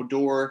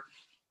Odor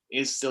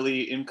is still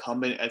the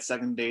incumbent at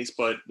second base,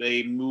 but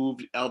they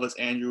moved Elvis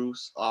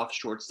Andrews off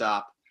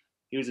shortstop.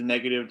 He was a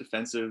negative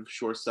defensive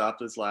shortstop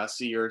this last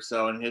year or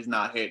so, and has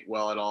not hit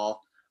well at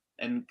all.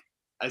 And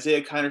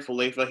Isaiah Kiner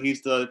Falefa,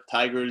 he's the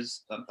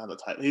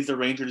he's the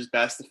Rangers'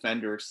 best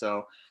defender.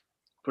 So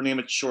putting him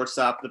at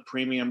shortstop, the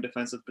premium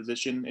defensive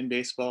position in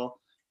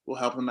baseball, will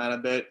help him out a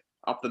bit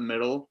up the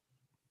middle.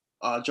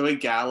 Joey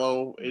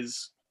Gallo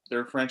is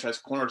their franchise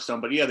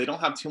cornerstone, but yeah, they don't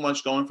have too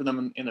much going for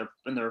them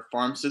in their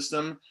farm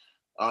system.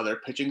 Their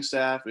pitching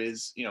staff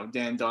is,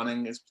 Dan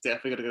Dunning is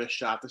definitely going to get a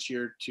shot this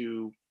year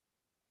to,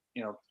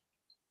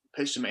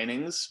 pitch some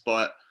innings.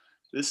 But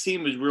this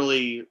team is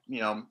really,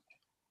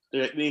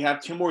 they have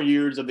 2 more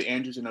years of the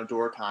Andrews and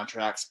Odor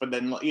contracts. But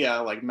then, yeah,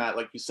 like Matt,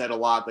 like you said a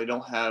lot, they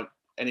don't have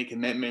any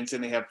commitments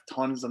and they have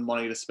tons of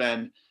money to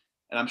spend.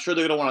 And I'm sure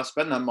they're going to want to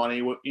spend that money,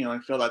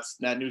 and fill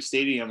that new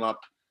stadium up.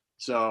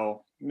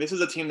 So this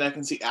is a team that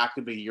can see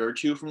active a year or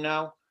two from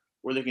now,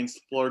 where they can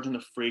splurge in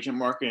the free agent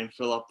market and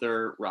fill up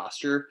their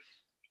roster.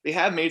 They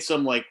have made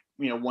some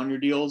 1-year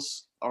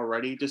deals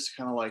already, just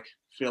kind of like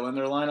fill in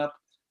their lineup.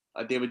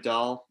 David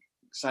Dahl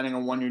signing a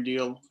 1-year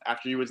deal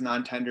after he was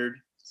non-tendered,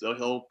 so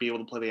he'll be able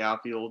to play the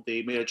outfield.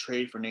 They made a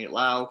trade for Nate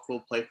Lau,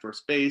 who'll play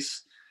first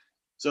base.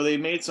 So they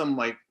made some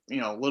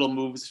little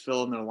moves to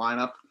fill in their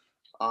lineup.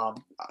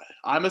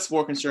 I'm just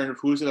more concerned of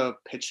who's going to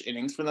pitch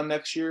innings for them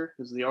next year,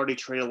 because they already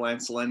traded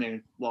Lance Lynn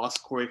and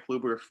lost Corey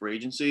Kluber for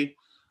agency.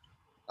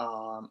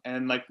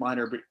 And Mike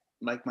Minor,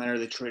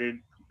 they traded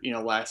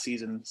last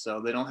season, so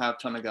they don't have a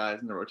ton of guys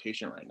in the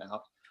rotation right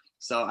now.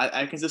 So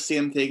I can just see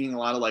them taking a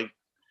lot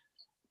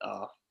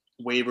of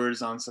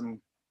waivers on some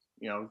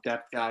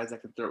depth guys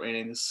that can throw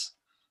innings.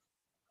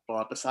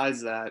 But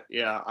besides that,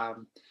 yeah,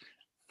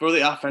 for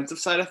the offensive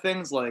side of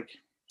things,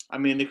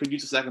 they could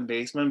use a second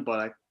baseman,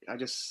 but I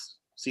just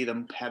see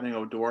them having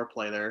Odor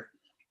play there.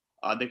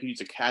 They could use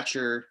a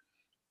catcher,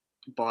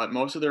 but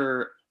most of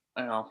their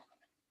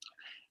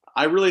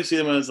I really see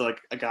them as a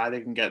guy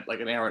they can get, an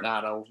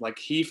Arenado.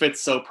 He fits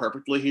so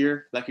perfectly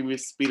here. That can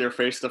be their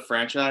face of the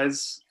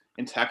franchise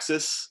in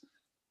Texas.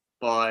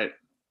 But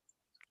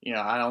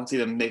I don't see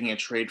them making a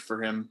trade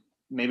for him.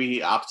 Maybe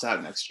he opts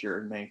out next year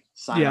and they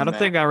sign him. Yeah, I don't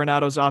think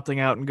Arenado's opting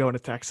out and going to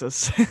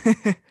Texas.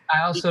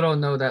 I also don't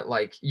know that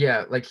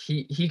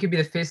he could be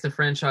the face of the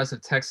franchise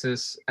of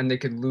Texas and they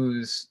could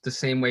lose the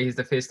same way he's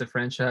the face of the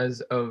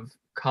franchise of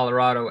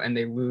Colorado and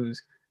they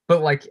lose.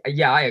 But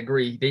I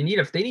agree. They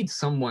need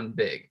someone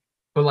big.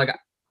 But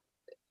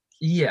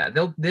they're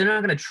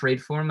not gonna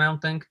trade for him, I don't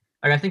think.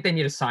 I think they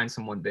need to sign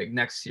someone big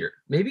next year.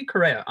 Maybe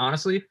Correa,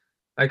 honestly.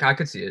 I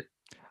could see it.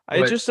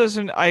 It just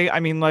doesn't.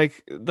 I mean,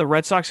 the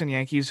Red Sox and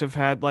Yankees have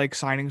had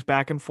signings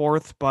back and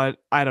forth, but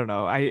I don't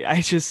know. I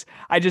just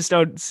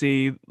don't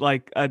see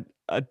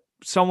a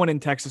someone in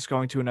Texas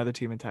going to another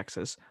team in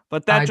Texas.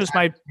 But that just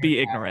might be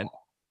ignorant.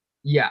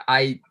 Yeah,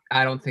 I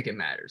don't think it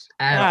matters.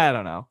 I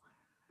don't know.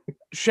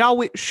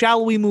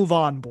 Shall we move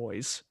on,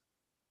 boys?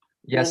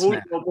 Yes, well,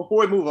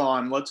 before we move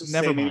on, let's just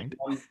Never say mind.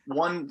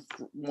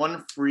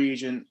 one free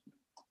agent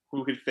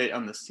who could fit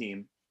on this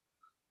team.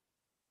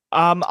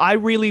 I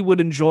really would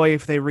enjoy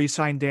if they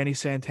re-signed Danny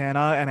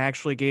Santana and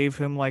actually gave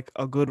him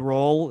a good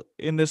role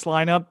in this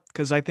lineup,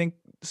 because I think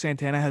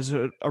Santana has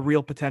a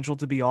real potential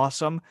to be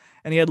awesome.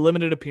 And he had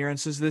limited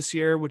appearances this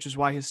year, which is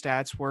why his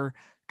stats were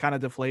kind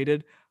of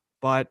deflated.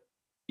 But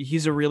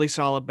he's a really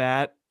solid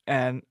bat.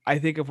 And I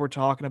think if we're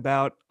talking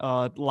about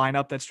a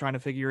lineup that's trying to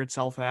figure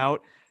itself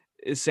out,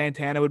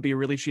 Santana would be a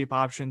really cheap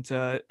option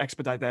to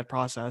expedite that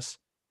process.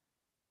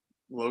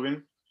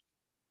 Logan?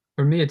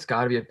 For me, it's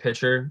got to be a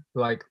pitcher.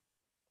 Like,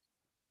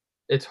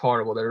 it's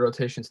horrible. Their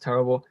rotation's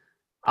terrible.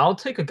 I'll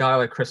take a guy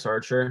like Chris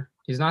Archer.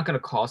 He's not going to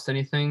cost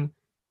anything.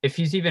 If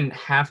he's even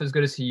half as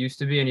good as he used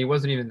to be, and he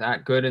wasn't even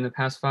that good in the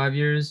past 5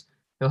 years,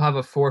 he'll have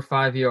a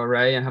 4.5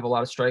 ERA and have a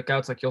lot of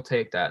strikeouts. Like, you'll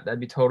take that. That'd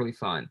be totally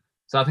fine.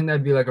 So I think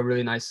that'd be like a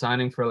really nice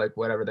signing for like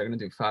whatever they're going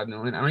to do, $5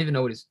 million. I don't even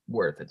know what he's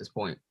worth at this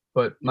point,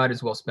 but might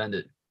as well spend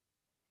it.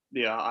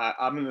 Yeah,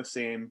 I'm in the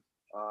same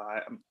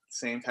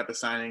type of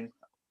signing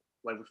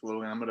like with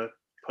Logan. I'm gonna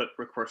put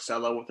Rick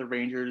Porcello with the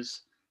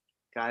Rangers,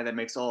 guy that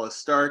makes all his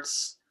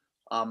starts.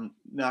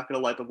 Not gonna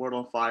light the world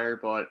on fire,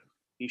 but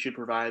he should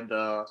provide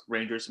the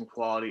Rangers some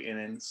quality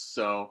innings.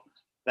 So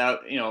that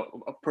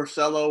a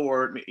Porcello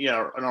or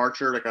an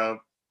Archer, like a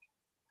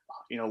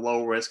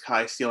low risk,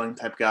 high ceiling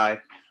type guy,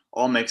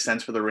 all makes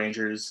sense for the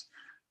Rangers.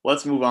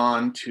 Let's move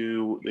on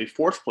to the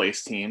fourth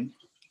place team,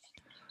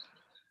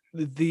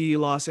 the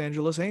Los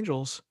Angeles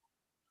Angels.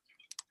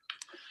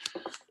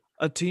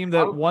 A team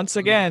that once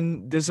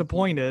again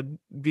disappointed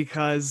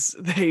because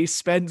they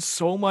spend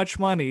so much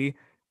money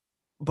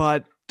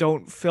but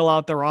don't fill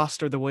out the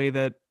roster the way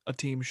that a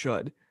team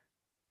should.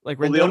 Like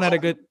Rendon had a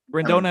good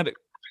Brendan,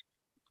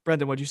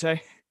 what'd you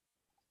say?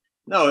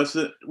 No, I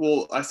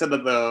said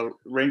that the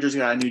Rangers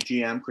got a new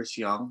GM, Chris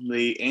Young.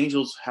 The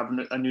Angels have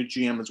a new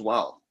GM as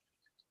well,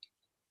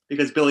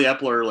 because Billy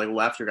Epler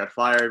left or got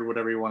fired,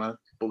 whatever you want to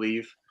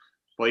believe.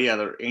 But yeah,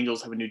 the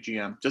Angels have a new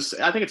GM.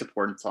 I think it's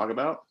important to talk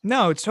about.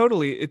 No, it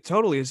totally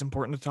is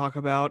important to talk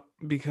about,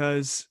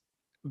 because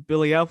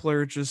Billy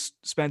Epler just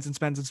spends and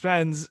spends and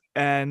spends,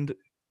 and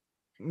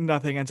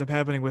nothing ends up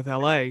happening with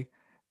LA.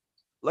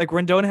 Like,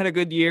 Rendon had a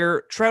good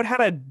year. Trout had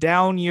a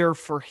down year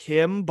for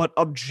him, but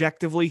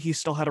objectively, he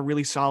still had a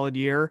really solid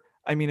year.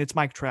 I mean, it's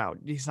Mike Trout.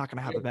 He's not going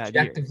to have a bad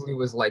year. Objectively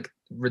was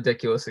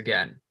ridiculous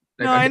again.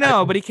 No, I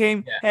know, but he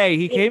came. Yeah. Hey,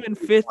 he came in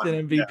 5th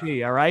in MVP.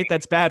 Yeah. All right,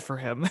 that's bad for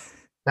him.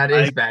 That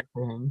is bad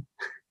for him.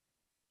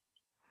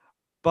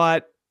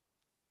 But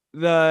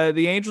the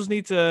Angels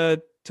need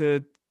to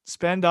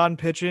spend on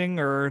pitching,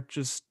 or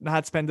just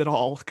not spend at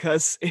all,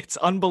 because it's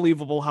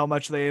unbelievable how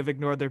much they have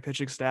ignored their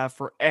pitching staff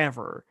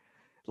forever.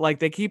 Like,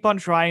 they keep on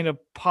trying to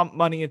pump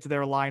money into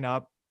their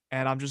lineup,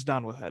 and I'm just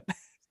done with it.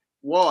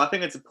 Well, I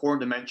think it's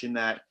important to mention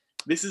that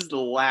this is the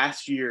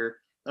last year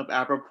of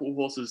Albert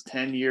Pujols'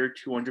 10-year,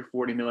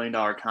 $240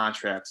 million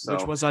contract.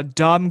 Which was a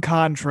dumb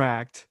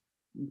contract.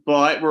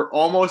 But we're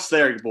almost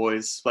there,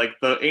 boys. Like,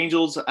 the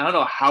Angels, I don't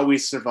know how we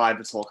survived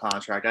this whole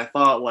contract. I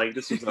thought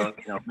this was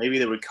maybe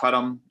they would cut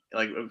him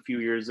a few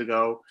years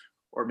ago,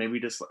 or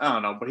maybe just, I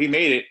don't know. But he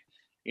made it.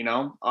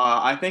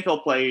 I think he'll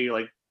play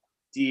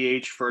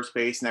DH first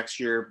base next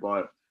year,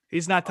 but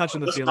he's not touching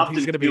the field.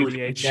 He's going to be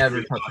a DH.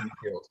 Never touching the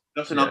field.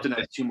 Justin Upton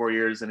has 2 more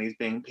years, and he's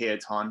being paid a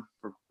ton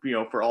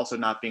for also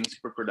not being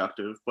super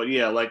productive. But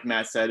yeah, like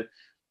Matt said,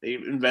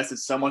 they've invested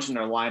so much in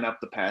their lineup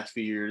the past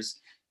few years,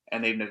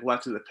 and they've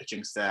neglected the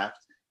pitching staff.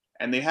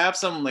 And they have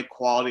some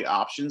quality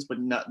options, but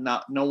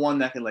no one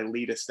that can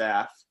lead a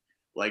staff.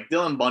 Like,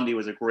 Dylan Bundy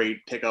was a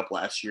great pickup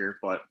last year,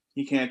 but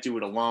he can't do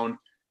it alone.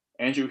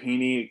 Andrew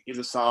Heaney is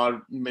a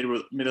solid middle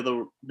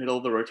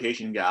of the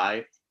rotation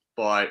guy,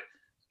 but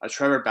a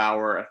Trevor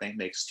Bauer, I think,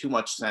 makes too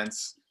much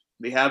sense.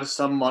 They have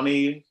some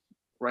money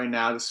right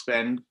now to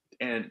spend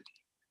and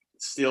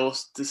still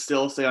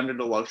stay under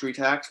the luxury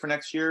tax for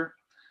next year.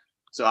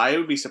 So I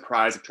would be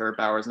surprised if Trevor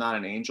Bauer is not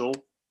an Angel,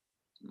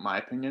 in my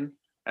opinion.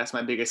 That's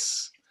my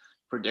biggest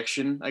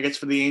prediction, I guess,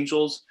 for the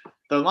Angels.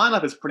 The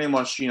lineup is pretty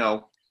much,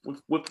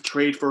 with the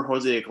trade for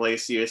Jose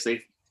Iglesias,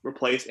 they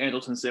replaced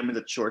Andrelton Simmons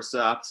at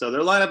shortstop. So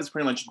their lineup is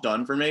pretty much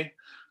done for me.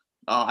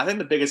 I think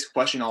the biggest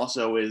question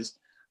also is,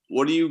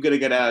 what are you going to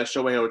get out of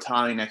Shohei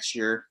Ohtani next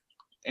year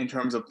in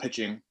terms of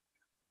pitching?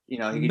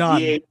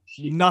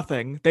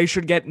 Nothing. They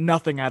should get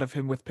nothing out of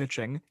him with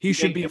pitching. He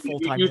should be a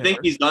full-time hitter. You think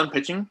he's done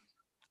pitching?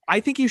 I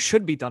think he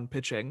should be done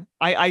pitching.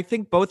 I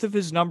think both of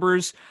his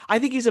numbers, I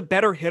think he's a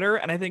better hitter,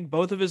 and I think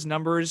both of his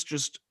numbers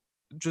just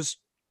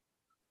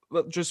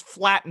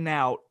flatten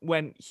out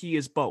when he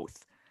is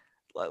both.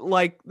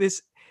 Like,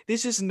 this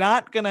is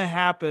not going to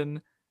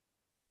happen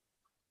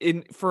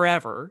in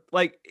forever.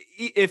 Like,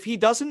 if he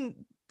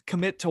doesn't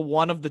commit to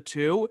one of the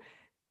two,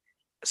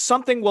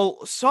 some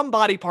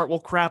body part will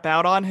crap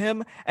out on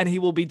him, and he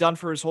will be done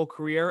for his whole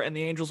career, and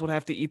the Angels would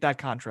have to eat that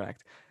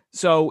contract.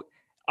 So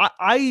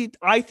I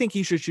think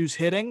he should choose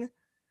hitting,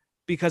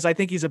 because I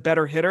think he's a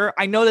better hitter.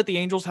 I know that the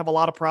Angels have a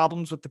lot of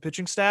problems with the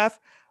pitching staff,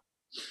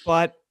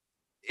 but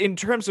in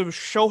terms of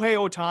Shohei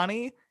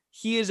Ohtani,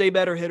 he is a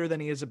better hitter than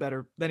he is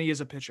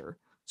a pitcher.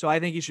 So I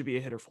think he should be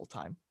a hitter full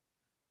time.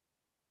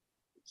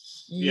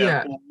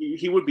 Yeah, well,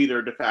 he would be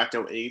their de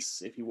facto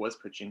ace if he was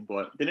pitching,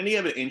 but didn't he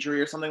have an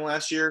injury or something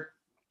last year?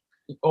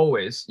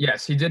 Always.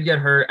 Yes, he did get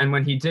hurt. And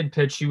when he did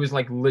pitch, he was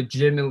like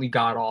legitimately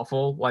god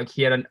awful. Like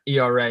he had an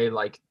ERA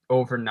like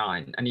over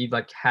 9 and he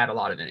like had a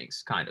lot of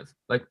innings, kind of.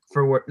 Like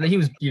for what he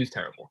was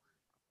terrible.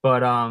 But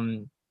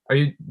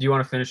do you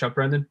want to finish up,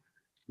 Brendan?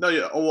 No,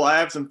 yeah. Well, I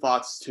have some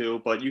thoughts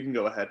too, but you can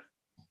go ahead.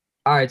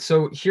 All right,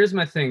 so here's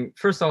my thing.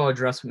 First, I'll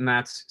address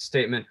Matt's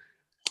statement.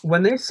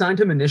 When they signed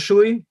him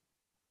initially,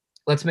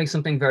 let's make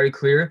something very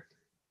clear.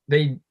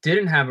 They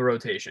didn't have a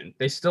rotation.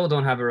 They still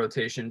don't have a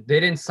rotation. They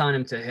didn't sign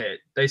him to hit.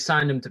 They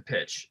signed him to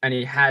pitch, and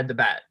he had the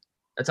bat.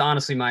 That's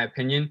honestly my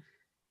opinion.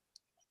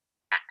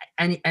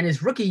 And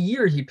his rookie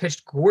year, he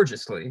pitched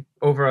gorgeously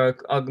over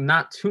a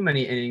not too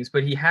many innings,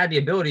 but he had the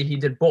ability. He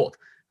did both.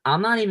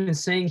 I'm not even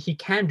saying he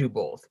can do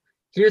both.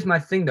 Here's my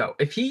thing, though.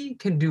 If he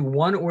can do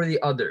one or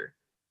the other,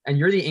 and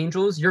you're the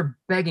Angels, you're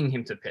begging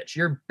him to pitch.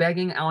 You're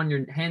begging on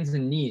your hands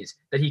and knees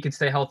that he could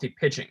stay healthy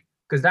pitching,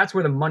 because that's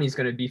where the money's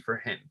going to be for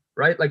him,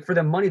 right? Like for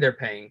the money they're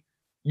paying,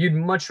 you'd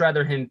much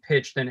rather him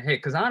pitch than hit,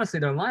 because honestly,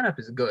 their lineup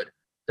is good.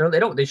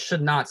 They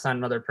should not sign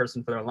another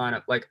person for their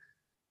lineup. Like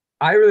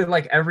I really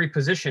like every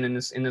position in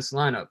this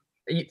lineup.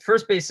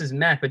 First base is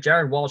Matt, but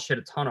Jared Walsh hit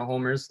a ton of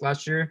homers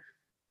last year.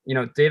 You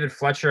know, David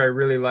Fletcher I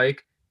really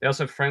like. They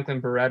also have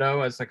Franklin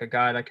Barreto as like a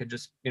guy that could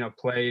just,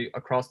 play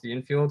across the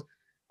infield.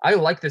 I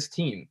like this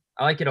team.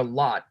 I like it a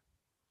lot.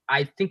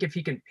 I think if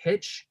he can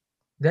pitch,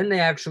 then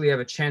they actually have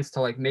a chance to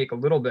like make a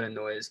little bit of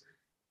noise.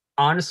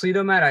 Honestly,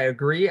 though, Matt, I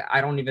agree.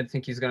 I don't even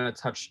think he's going to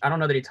touch. I don't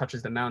know that he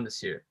touches the mound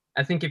this year.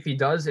 I think if he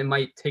does, it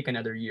might take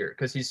another year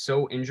because he's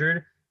so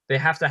injured. They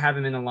have to have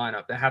him in the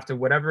lineup. They have to,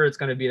 whatever it's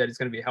going to be, that he's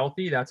going to be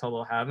healthy. That's how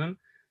they'll have him.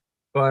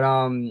 But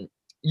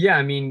yeah,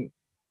 I mean,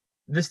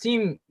 this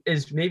team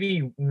is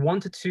maybe 1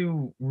 to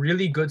 2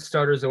 really good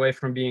starters away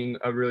from being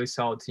a really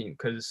solid team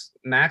because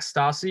Max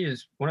Stassi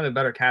is one of the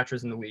better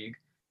catchers in the league.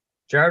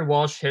 Jared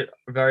Walsh hit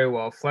very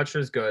well.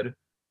 Fletcher's good.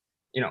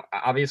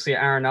 Obviously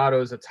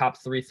Arenado is a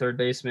top 3 third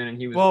baseman, and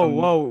he was.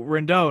 Whoa,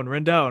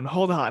 Rendon,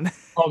 hold on.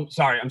 Oh,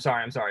 sorry,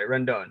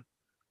 Rendon.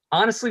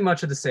 Honestly,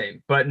 much of the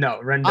same, but no,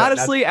 Rendon.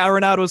 Honestly,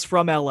 Arenado's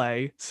from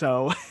LA,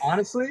 so.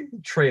 Honestly,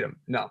 trade him.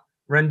 No.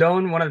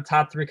 Rendon, one of the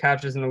top 3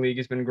 catchers in the league,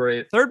 has been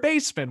great. Third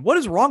baseman, what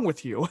is wrong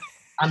with you?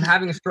 I'm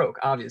having a stroke,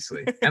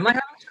 obviously. Am I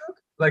having a stroke?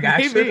 Like,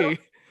 maybe. Actually?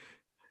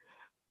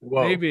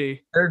 Whoa.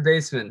 Maybe. Third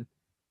baseman.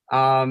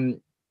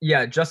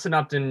 Yeah, Justin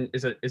Upton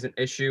is an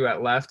issue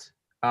at left.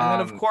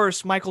 And then, of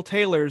course, Michael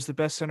Taylor is the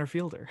best center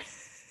fielder.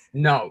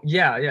 No,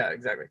 yeah,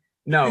 exactly.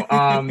 No,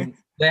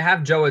 they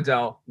have Joe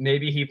Adell.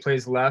 Maybe he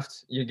plays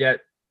left. You get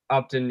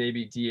Upton,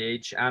 maybe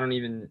DH. I don't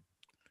even.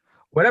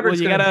 Whatever. Well,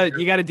 you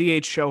gotta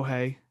DH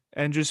Shohei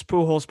and just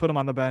Pujols put him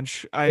on the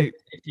bench. If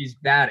he's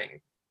batting,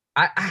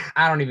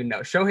 I don't even know.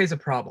 Shohei's a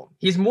problem.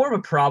 He's more of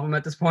a problem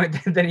at this point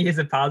than he is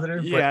a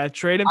positive. Yeah,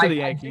 trade him to the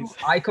Yankees.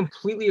 I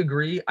completely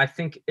agree. I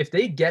think if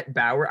they get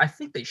Bauer, I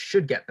think they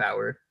should get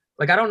Bauer.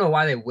 Like, I don't know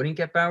why they wouldn't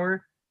get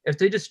Bauer. If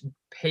they just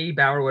pay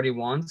Bauer what he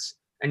wants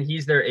and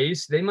he's their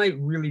ace, they might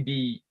really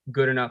be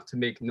good enough to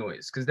make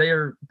noise because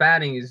their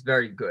batting is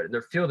very good.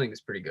 Their fielding is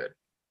pretty good.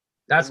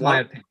 That's my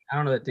opinion. I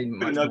don't know that they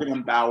much. Nugget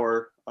on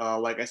Bauer,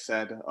 like I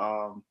said.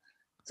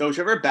 So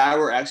Trevor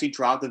Bauer actually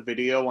dropped a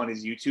video on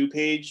his YouTube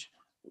page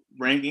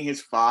ranking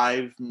his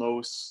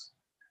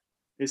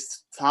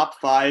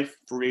top 5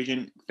 free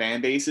agent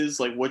fan bases,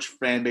 like which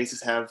fan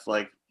bases have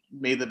like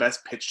made the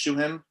best pitch to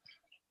him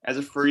as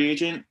a free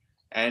agent.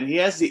 And he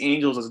has the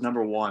Angels as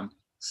number 1.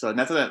 So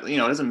that's that, it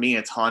doesn't mean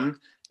a ton.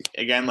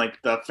 Again,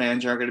 like the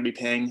fans aren't going to be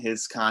paying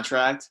his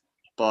contract,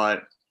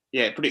 but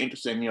yeah, pretty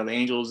interesting. The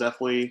Angels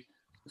definitely,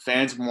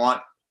 fans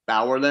want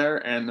Bauer there,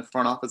 and the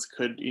front office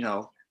could,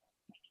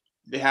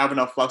 they have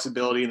enough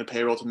flexibility in the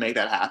payroll to make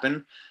that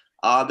happen.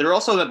 They're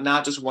also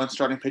not just one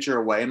starting pitcher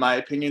away, in my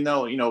opinion,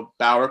 though.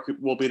 Bauer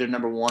will be their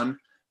number 1.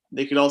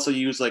 They could also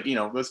use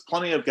there's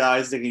plenty of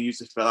guys they can use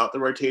to fill out the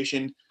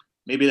rotation.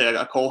 Maybe like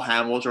a Cole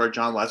Hamels or a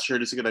John Lester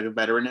just to get like a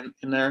veteran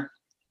in there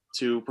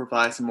to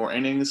provide some more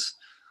innings.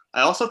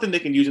 I also think they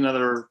can use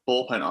another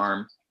bullpen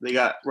arm. They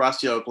got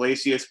Rocio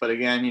Iglesias, but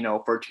again,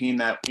 for a team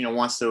that,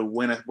 wants to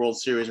win a World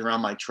Series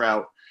around Mike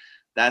Trout,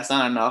 that's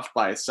not enough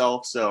by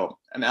itself. So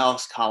an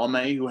Alex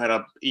Colomé, who had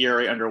a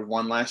ERA under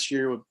 1 last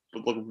year, would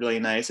look really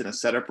nice in a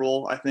setup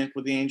role, I think,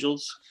 with the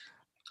Angels.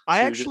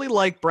 I actually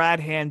like Brad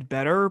Hand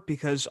better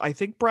because I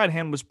think Brad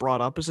Hand was brought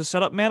up as a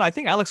setup man. I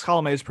think Alex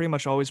Colomé has pretty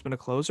much always been a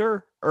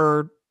closer,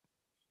 or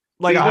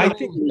like I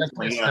think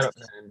definitely setup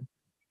man.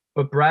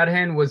 But Brad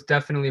Hand was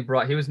definitely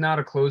brought. He was not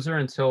a closer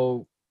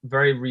until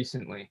very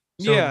recently.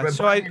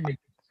 So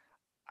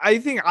I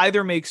think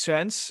either makes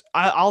sense.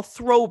 I'll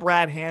throw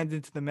Brad Hand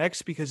into the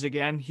mix because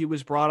again, he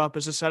was brought up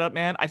as a setup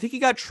man. I think he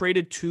got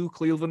traded to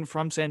Cleveland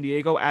from San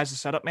Diego as a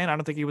setup man. I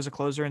don't think he was a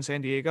closer in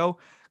San Diego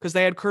because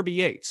they had Kirby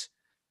Yates.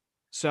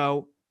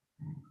 So,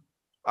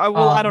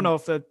 I don't know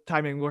if the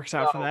timing works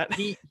out for that.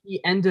 He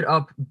ended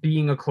up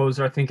being a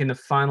closer, I think, in the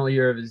final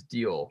year of his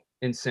deal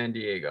in San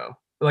Diego,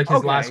 like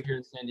his last year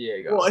in San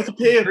Diego. Well, if you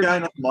pay a guy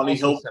enough money,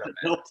 he'll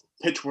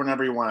pitch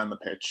whenever you want on the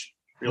pitch.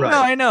 Right.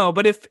 No, I know,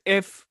 but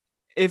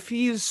if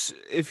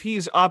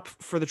he's up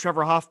for the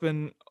Trevor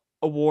Hoffman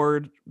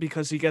award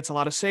because he gets a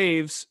lot of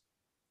saves,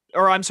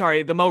 or I'm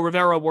sorry, the Mo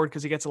Rivera award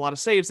because he gets a lot of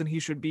saves, then he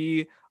should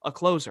be a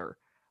closer.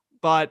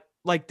 But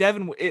like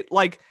Devin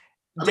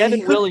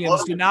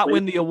Williams did not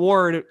win the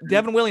award.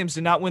 Devin Williams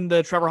did not win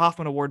the Trevor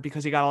Hoffman Award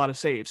because he got a lot of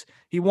saves.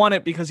 He won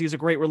it because he's a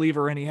great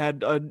reliever and he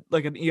had an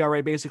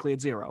ERA basically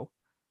at 0.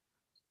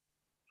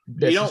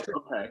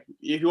 Okay.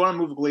 If you want to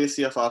move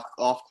Iglesias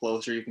off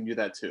closer, you can do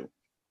that too.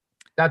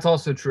 That's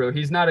also true.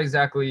 He's not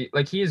exactly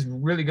like he has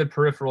really good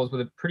peripherals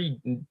with a pretty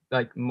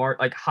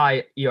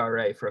high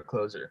ERA for a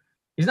closer.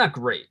 He's not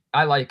great.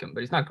 I like him,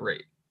 but he's not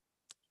great.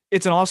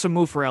 It's an awesome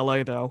move for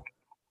LA though.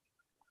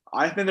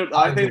 I think they're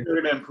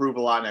going to improve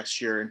a lot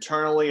next year.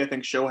 Internally, I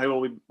think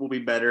Shohei will be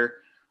better.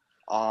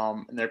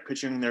 And they're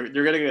pitching. They're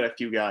going to get a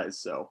few guys,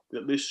 so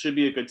this should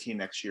be a good team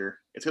next year.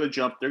 It's going to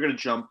jump. They're going to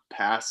jump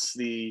past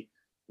the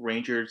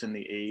Rangers and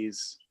the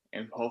A's,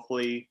 and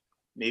hopefully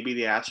maybe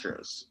the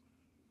Astros.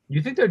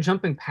 You think they're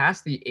jumping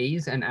past the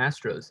A's and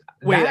Astros?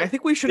 Wait, I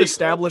think we should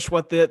establish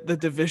what the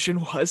division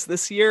was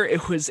this year.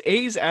 It was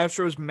A's,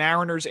 Astros,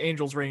 Mariners,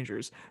 Angels,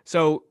 Rangers.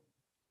 So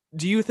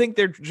do you think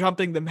they're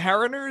jumping the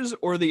Mariners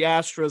or the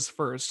Astros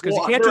first? Because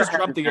you can't just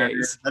jump the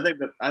A's. I think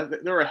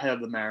they're ahead of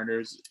the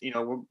Mariners. You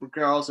know,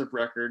 regardless of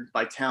record,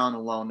 by talent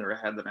alone, they're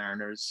ahead of the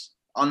Mariners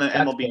on the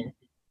MLB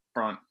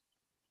front.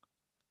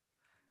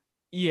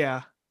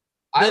 Yeah.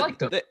 I like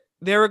them.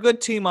 They're a good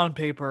team on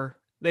paper.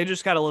 They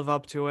just got to live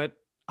up to it.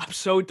 I'm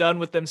so done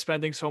with them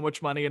spending so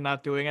much money and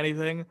not doing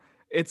anything.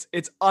 It's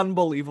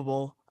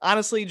unbelievable.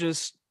 Honestly,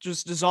 just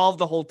dissolve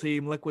the whole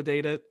team,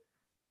 liquidate it.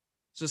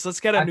 Just let's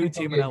get a new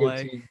team in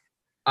LA.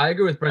 I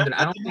agree with Brendan.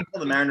 I don't think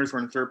the Mariners were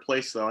in third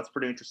place though. That's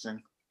pretty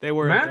interesting. They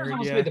were. Mariners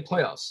almost made the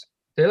playoffs.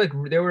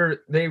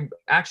 They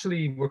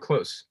actually were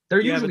close.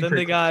 They're usually but then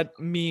they close. got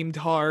memed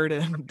hard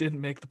and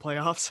didn't make the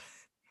playoffs.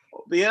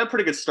 They had a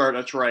pretty good start.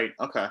 That's right.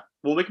 Okay.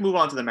 Well, we can move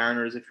on to the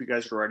Mariners if you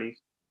guys are ready.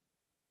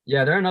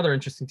 Yeah, they're another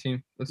interesting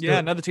team.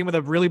 Another team with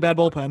a really bad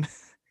bullpen.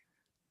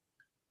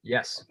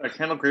 Yes.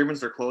 Kendall Graveman's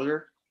their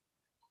closer.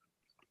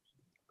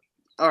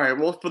 All right.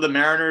 Well, for the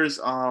Mariners,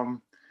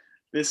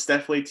 this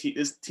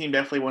team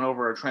definitely went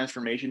over a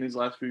transformation these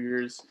last few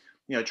years.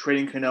 You know,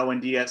 trading Cano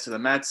and Diaz to the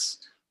Mets,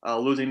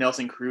 losing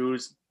Nelson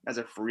Cruz as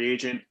a free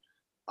agent.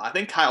 I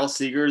think Kyle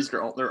Seager's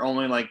their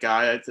only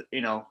guy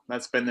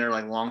that's been there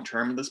long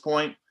term at this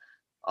point.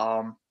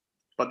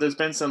 But there's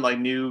been some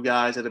new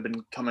guys that have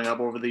been coming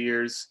up over the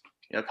years.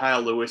 You know,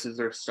 Kyle Lewis is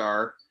their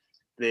star.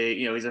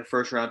 He's a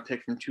first round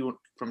pick from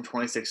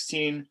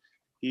 2016.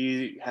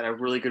 He had a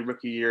really good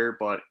rookie year,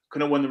 but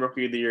couldn't win the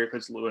rookie of the year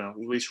because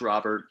Luis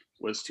Robert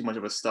was too much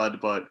of a stud.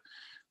 But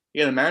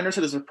yeah, the Mariners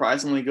had a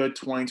surprisingly good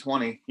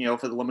 2020,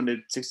 for the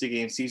limited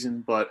 60-game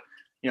season. But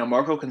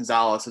Marco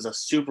Gonzalez is a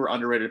super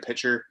underrated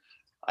pitcher.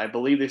 I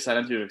believe they signed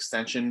him to an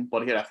extension,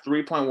 but he had a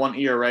 3.1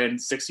 ERA in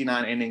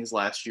 69 innings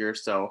last year.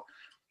 So,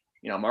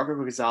 Marco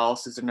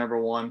Gonzalez is their number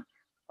one.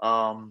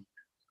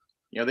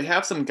 They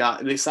have some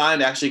guys. They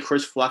signed actually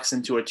Chris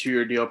Flexen to a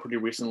 2-year deal pretty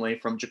recently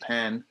from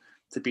Japan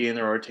to be in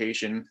their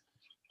rotation.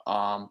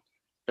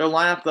 Their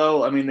lineup,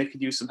 though, they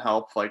could use some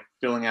help,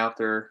 filling out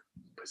their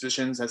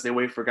positions as they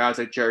wait for guys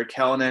like Jared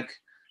Kelenic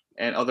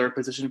and other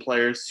position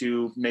players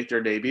to make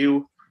their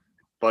debut.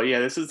 But yeah,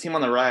 this is a team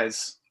on the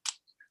rise.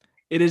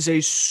 It is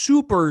a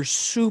super,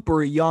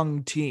 super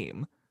young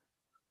team.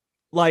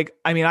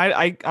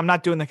 I'm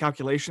not doing the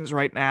calculations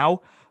right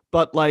now,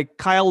 but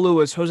Kyle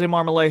Lewis, Jose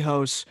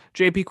Marmolejos,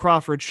 JP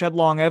Crawford, Shed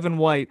Long, Evan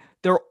White,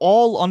 they're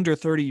all under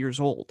 30 years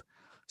old.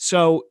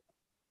 So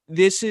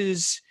this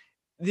is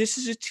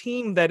a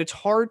team that it's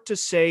hard to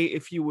say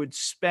if you would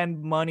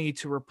spend money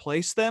to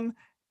replace them,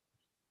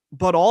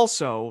 but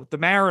also the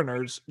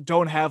Mariners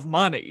don't have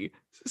money.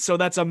 So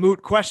that's a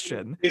moot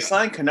question. They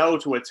signed Cano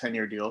to a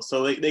 10-year deal,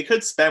 so they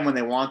could spend when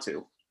they want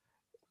to.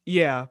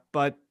 Yeah,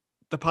 but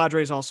the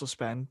Padres also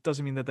spend.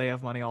 Doesn't mean that they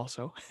have money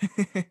also.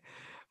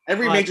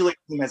 Every major league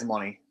team has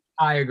money.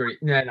 I agree.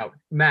 No,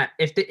 Matt,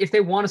 if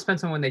they want to spend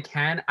some when they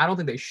can, I don't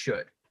think they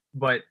should.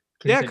 But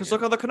yeah, because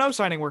look how the Cano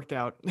signing worked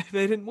out.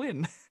 They didn't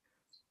win.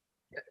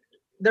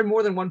 They're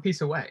more than one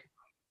piece away.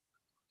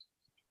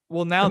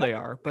 Well, now they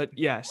are, but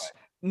yes.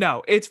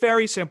 No, it's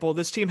very simple.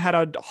 This team had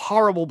a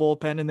horrible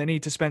bullpen, and they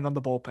need to spend on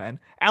the bullpen.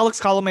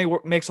 Alex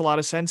Colomé makes a lot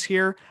of sense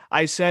here.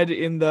 I said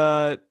in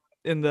the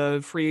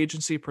free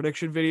agency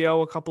prediction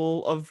video a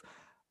couple of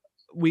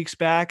weeks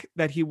back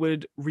that he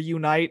would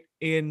reunite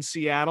in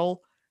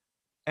Seattle,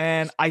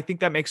 and I think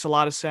that makes a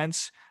lot of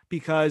sense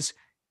because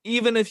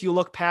even if you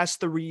look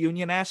past the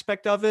reunion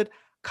aspect of it,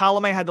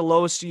 Colomé had the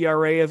lowest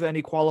ERA of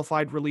any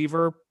qualified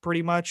reliever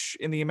pretty much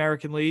in the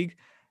American League.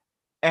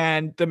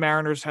 And the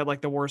Mariners had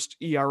the worst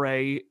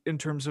ERA in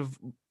terms of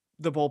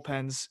the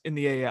bullpens in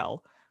the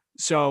AL.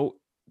 So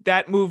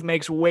that move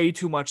makes way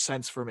too much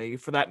sense for me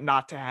for that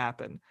not to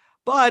happen.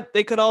 But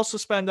they could also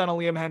spend on a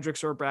Liam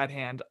Hendricks or a Brad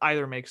Hand.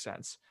 Either makes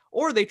sense.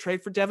 Or they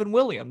trade for Devin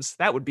Williams.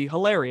 That would be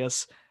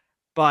hilarious.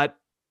 But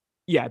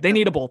yeah, they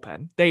need a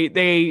bullpen.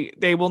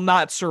 They will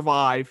not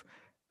survive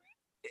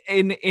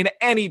in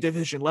any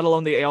division, let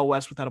alone the AL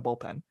West, without a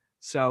bullpen.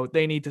 So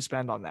they need to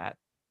spend on that.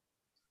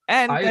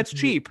 And that's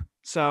cheap.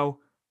 So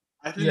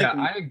I think they Yeah, can.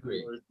 I agree.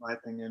 In my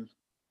opinion,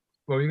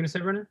 What were you gonna say,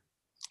 Brendan?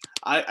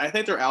 I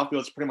think their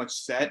outfield is pretty much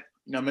set.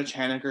 Mitch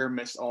Haniger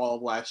missed all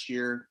of last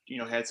year.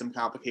 Had some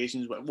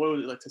complications, but what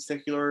was it, like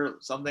testicular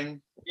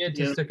something? Yeah,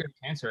 testicular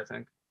cancer, I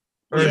think.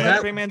 Or Wasn't is that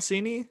that Trey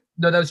Mancini?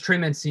 no? That was Trey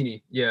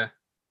Mancini. Yeah.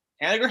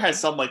 Haniger has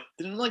some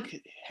didn't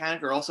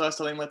Haniger also have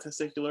something like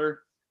testicular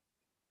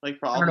I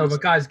problems? don't know,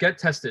 but guys, get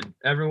tested.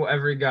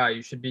 Every guy,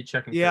 you should be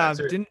checking. Yeah,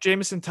 for that. didn't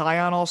Jameson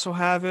Tyon also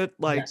have it?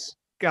 Yes.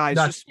 Guys,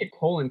 No, just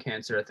colon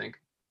cancer, I think.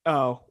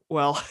 oh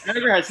well.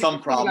 Haniger has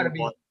some problem,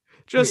 but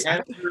Just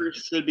Haniger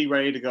should be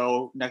ready to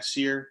go next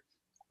year.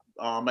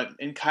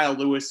 And Kyle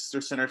Lewis is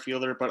their center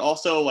fielder, but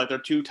also their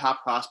two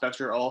top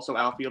prospects are also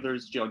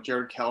outfielders.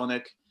 Jared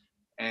Kelenic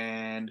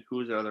and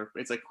who's the other?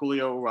 It's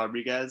Julio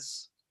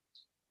Rodriguez.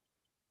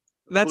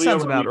 that Julio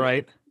sounds about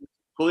Rodriguez. right.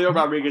 Julio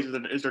Rodriguez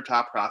is their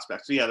top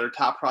prospect. So yeah, their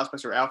top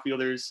prospects are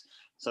outfielders,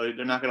 so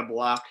they're not going to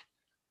block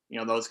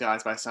those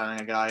guys by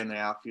signing a guy in the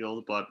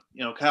outfield. But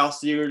Kyle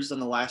Seager's in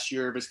the last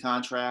year of his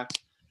contract.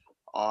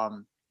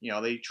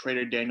 They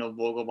traded Daniel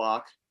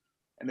Vogelbach,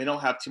 and they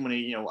don't have too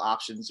many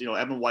options.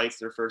 Evan White's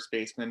their first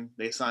baseman.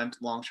 They signed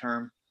long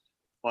term,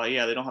 but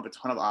yeah, they don't have a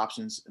ton of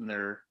options in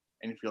their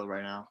infield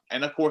right now.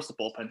 And of course, the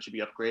bullpen should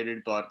be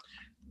upgraded, but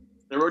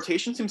the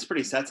rotation seems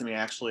pretty set to me.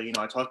 Actually,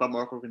 I talked about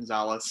Marco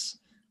Gonzalez.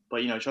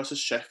 But Justice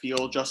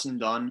Sheffield, Justin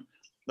Dunn,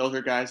 those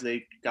are guys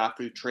they got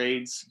through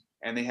trades,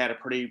 and they had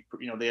pretty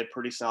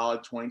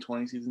solid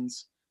 2020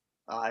 seasons.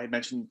 I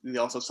mentioned they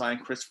also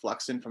signed Chris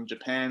Flexen from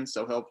Japan,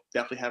 so he'll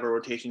definitely have a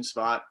rotation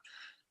spot.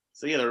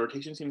 So yeah, the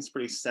rotation seems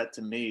pretty set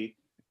to me.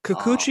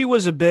 Kikuchi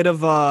was a bit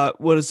of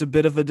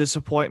a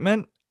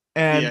disappointment,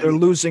 and they're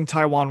losing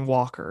Taijuan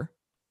Walker.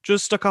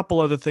 Just a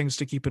couple other things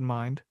to keep in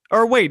mind.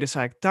 Or wait a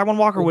sec, Taijuan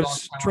Walker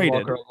was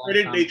traded.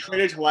 They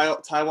traded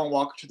Taijuan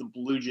Walker to the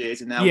Blue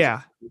Jays, and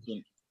now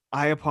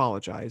I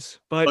apologize,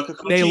 but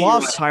they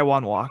lost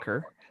Taijuan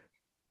Walker.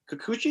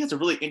 Kikuchi has a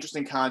really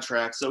interesting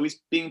contract, so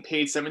he's being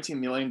paid $17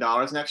 million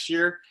next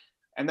year,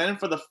 and then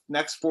for the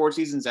next 4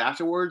 seasons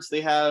afterwards,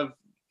 they have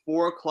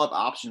 4 club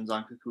options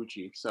on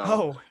Kikuchi.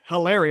 So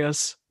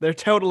hilarious! They're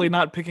totally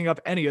not picking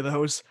up any of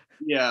those.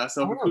 Yeah,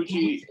 so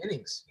Kikuchi.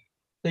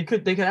 They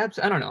could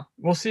I don't know.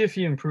 We'll see if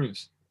he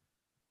improves.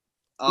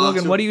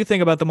 Logan, what do you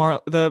think about the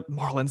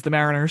Marlins, the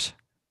Mariners?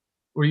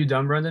 Were you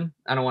done, Brendan?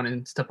 I don't want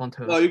to step on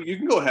toes. No, you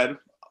can go ahead.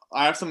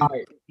 I have some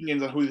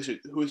opinions on who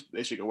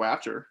they should go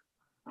after.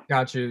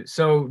 Got you.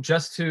 So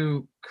just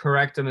to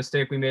correct a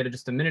mistake we made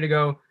just a minute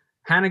ago,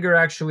 Haniger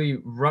actually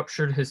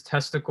ruptured his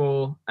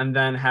testicle and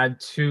then had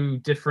 2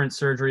 different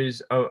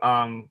surgeries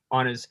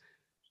on his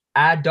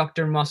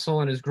adductor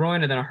muscle and his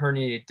groin, and then a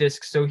herniated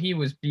disc. So he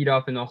was beat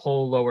up in the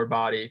whole lower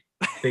body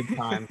big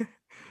time.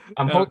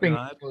 I'm hoping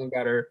he's feeling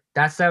better.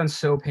 That sounds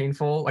so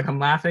painful. I'm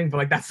laughing,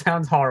 but that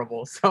sounds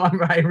horrible. So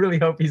I really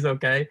hope he's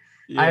okay.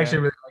 Yeah. I actually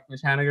really like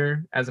Mitch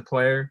Haniger as a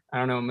player. I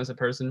don't know him as a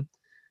person.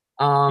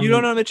 You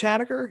don't know Mitch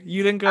Haniger?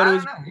 You didn't go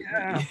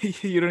to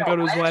his you didn't go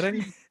to his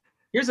wedding?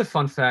 Here's a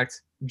fun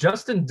fact.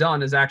 Justin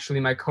Dunn is actually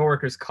my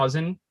coworker's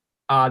cousin.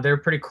 They're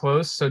pretty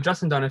close. So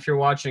Justin Dunn, if you're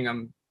watching,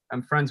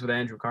 I'm friends with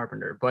Andrew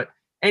Carpenter. But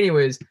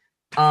anyways,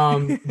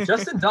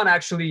 Justin Dunn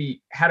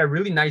actually had a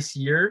really nice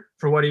year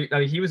for what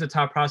he was a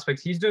top prospect.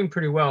 He's doing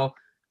pretty well.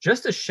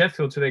 Justice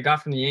Sheffield, who they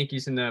got from the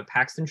Yankees in the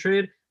Paxton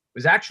trade,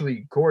 was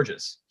actually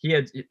gorgeous.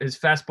 His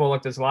fastball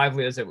looked as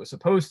lively as it was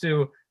supposed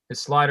to.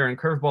 His slider and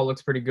curveball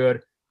looks pretty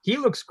good. He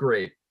looks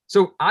great.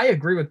 So I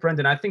agree with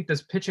Brendan. I think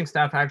this pitching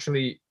staff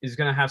actually is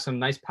going to have some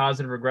nice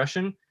positive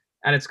regression,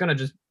 and it's going to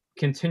just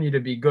continue to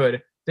be good.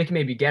 They can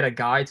maybe get a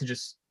guy to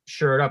just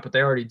shore it up, but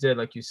they already did,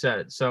 like you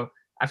said. So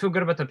I feel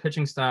good about the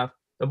pitching staff.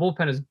 The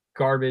bullpen is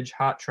garbage,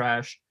 hot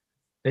trash.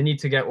 They need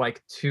to get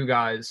 2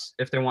 guys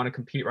if they want to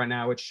compete right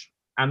now, which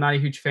I'm not a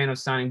huge fan of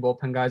signing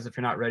bullpen guys if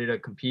you're not ready to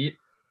compete.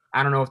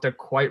 I don't know if they're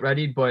quite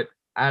ready, but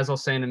as I'll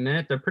say in a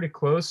minute, they're pretty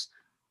close.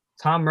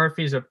 Tom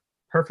Murphy's a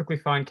perfectly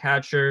fine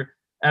catcher.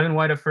 Evan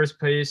White at first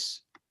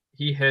base,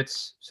 he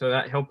hits, so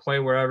that he'll play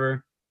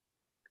wherever.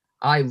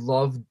 I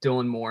love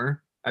Dylan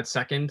Moore at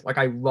second.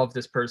 I love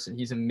this person.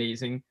 He's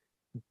amazing.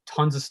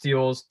 Tons of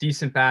steals,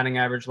 decent batting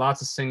average,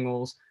 lots of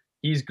singles.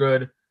 He's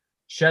good.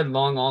 Shed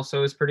Long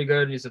also is pretty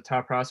good. He's a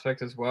top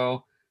prospect as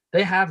well.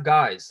 They have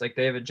guys.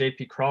 They have a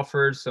JP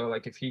Crawford, so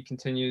if he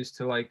continues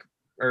to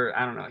or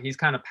I don't know, he's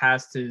kind of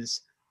past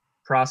his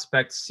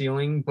prospect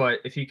ceiling, but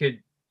if he could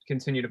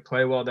continue to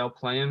play well, they'll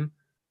play him.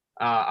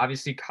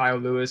 Obviously, Kyle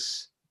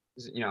Lewis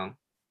is,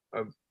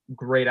 a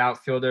great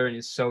outfielder, and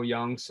he's so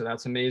young, so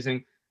that's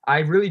amazing. I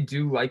really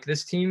do like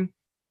this team.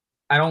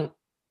 I don't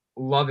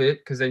love it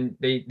because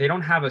they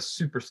don't have a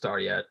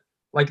superstar yet.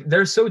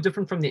 They're so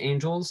different from the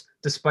Angels,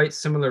 despite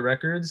similar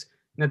records,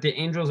 that the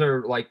Angels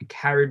are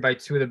carried by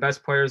 2 of the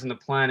best players on the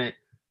planet,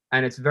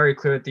 and it's very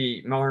clear that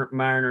the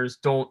Mariners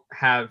don't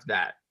have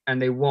that,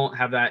 and they won't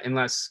have that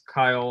unless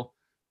Kyle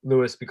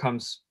Lewis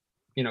becomes,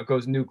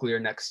 goes nuclear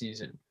next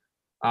season.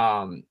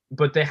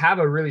 But they have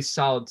a really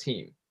solid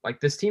team.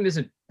 This team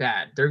isn't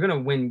bad. They're going to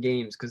win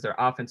games because their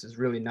offense is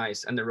really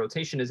nice and their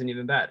rotation isn't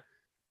even bad.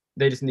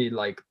 They just need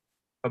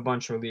a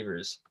bunch of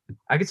relievers.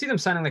 I could see them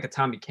signing like a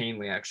Tommy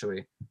Kahnle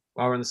actually.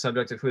 While we're on the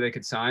subject of who they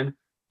could sign,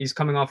 he's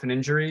coming off an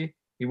injury.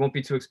 He won't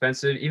be too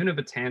expensive. Even a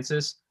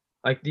Betances,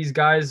 like these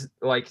guys,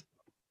 like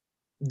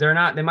they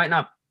might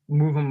not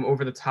move them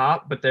over the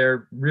top, but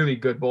they're really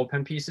good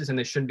bullpen pieces and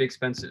they shouldn't be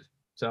expensive.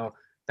 So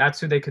that's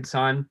who they could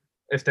sign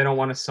if they don't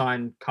want to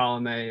sign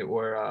Colome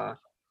or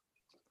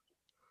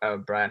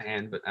Brad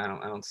Hand, but I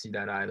don't see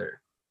that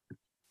either.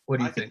 What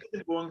do you think? I think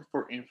they're going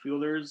for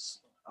infielders.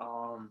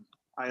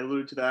 I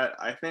alluded to that.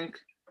 I think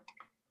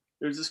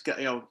there's this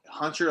guy,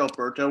 Hunter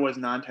Alberto was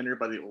non-tendered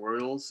by the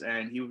Orioles,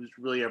 and he was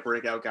really a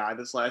breakout guy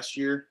this last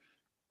year.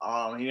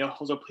 He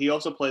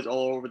also plays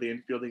all over the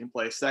infield. He can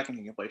play second,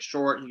 he can play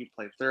short, he can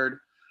play third,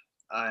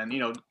 and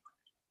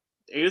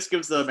it just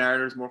gives the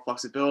Mariners more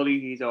flexibility.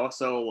 He's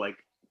also like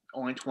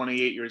only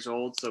 28 years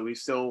old, so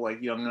he's still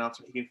like young enough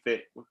so he can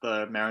fit with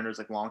the Mariners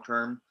like long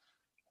term.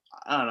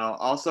 I don't know.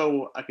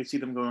 Also, I could see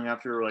them going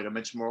after like a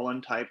Mitch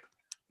Moreland type,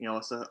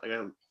 so like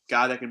a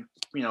guy that can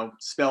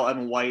spell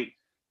Evan White.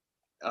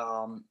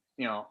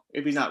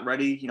 If he's not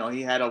ready, he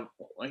only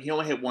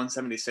hit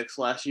 176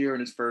 last year in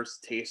his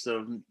first taste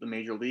of the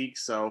major league.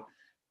 So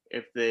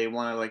if they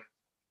want to like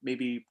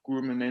maybe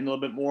groom him in a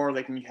little bit more,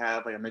 they can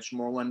have like a Mitch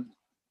Moreland,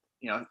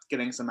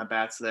 getting some at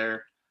bats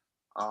there.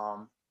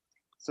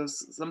 So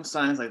some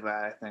signs like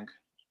that, I think.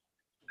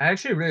 I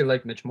actually really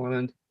like Mitch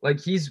Moreland. Like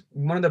he's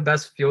one of the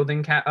best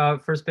fielding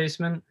first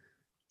basemen.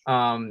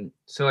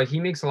 So like he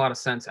makes a lot of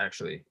sense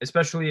actually,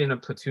 especially in a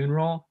platoon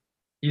role.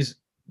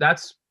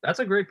 That's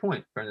a great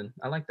point, Brendan.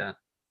 I like that.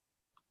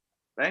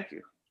 Thank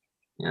you.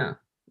 Yeah.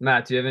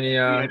 Matt, do you have any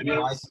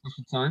advice you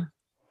should sign?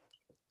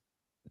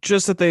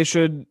 Just that they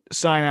should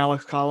sign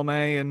Alex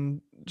Colome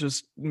and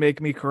just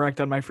make me correct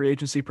on my free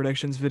agency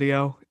predictions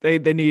video.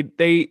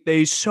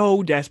 They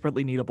so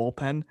desperately need a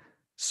bullpen.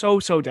 So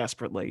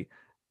desperately.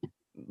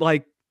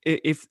 Like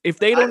if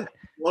they don't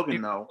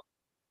Logan though.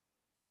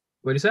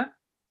 What do you say?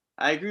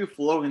 I agree with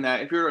Logan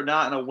that if you're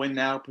not in a win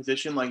now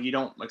position, like you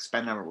don't like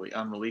spend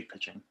on relief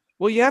pitching.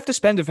 Well, you have to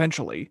spend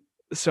eventually.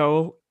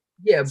 So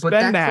yeah, but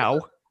spend now.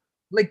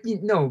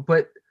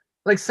 But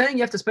like saying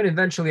you have to spend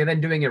eventually and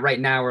then doing it right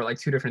now are like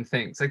two different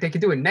things. Like they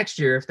could do it next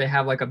year if they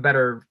have like a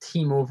better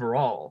team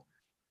overall.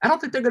 I don't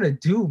think they're gonna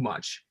do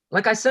much.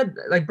 Like I said,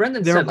 like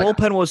Brendan said, their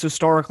bullpen was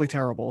historically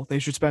terrible. They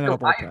should spend on a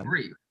bullpen. I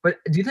agree. But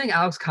do you think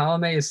Alex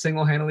Colome is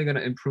single-handedly going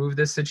to improve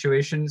this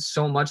situation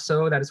so much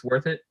so that it's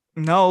worth it?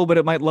 No, but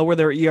it might lower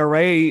their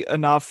ERA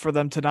enough for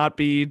them to not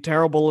be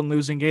terrible in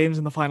losing games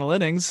in the final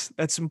innings.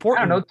 That's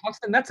important. I don't know. Talk to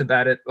the Mets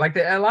about it. Like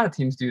a lot of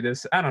teams do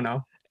this. I don't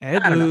know.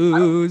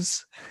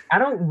 Lose. I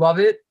don't love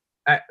it.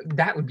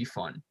 That would be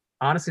fun.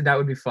 Honestly, that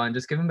would be fun.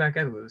 Just give them back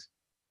Ed Lose.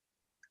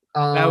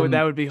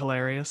 That would be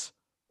hilarious.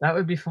 That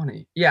would be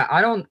funny. Yeah,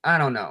 I don't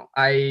know.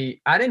 I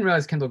didn't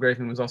realize Kendall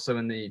Graveman was also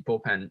in the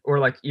bullpen or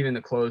like even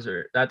the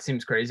closer. That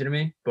seems crazy to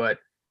me, but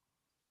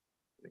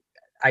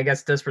I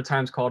guess desperate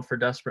times called for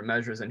desperate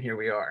measures, and here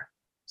we are.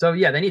 So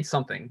yeah, they need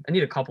something. I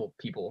need a couple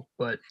people,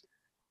 but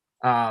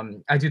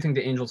I do think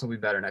the Angels will be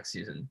better next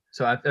season.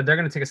 So they're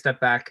going to take a step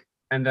back,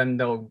 and then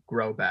they'll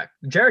grow back.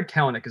 Jared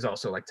Kelenic is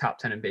also like top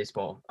 10 in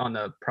baseball on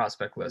the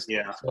prospect list.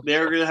 Yeah, so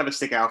they're going to have a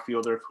stick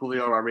outfielder,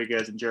 Julio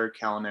Rodriguez and Jared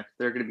Kelenic.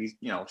 They're going to be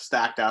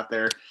stacked out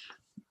there.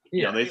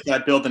 Yeah, they've got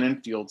to build an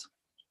infield.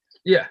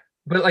 Yeah,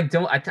 but like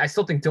I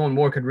still think Dylan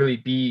Moore could really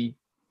be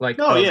like.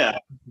 Oh yeah,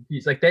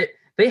 he's like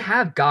they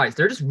have guys.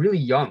 They're just really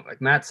young.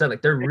 Like Matt said,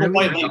 like they're really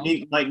might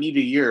need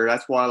a year.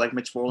 That's why like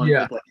Mitch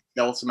Moreland could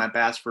develop some at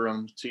bats for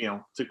him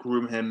to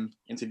groom him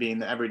into being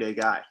the everyday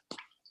guy.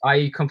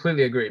 I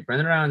completely agree.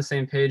 Brendan and I are on the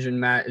same page, and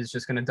Matt is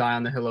just going to die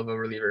on the hill of a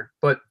reliever.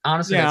 But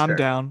honestly, yeah, I'm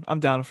down. I'm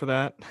down for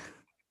that.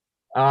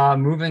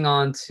 Moving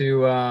on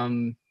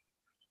to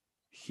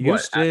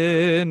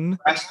Houston.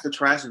 The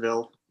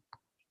Trashville.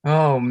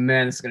 Oh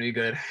man, it's going to be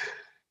good.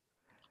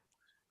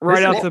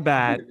 Right off the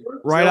bat,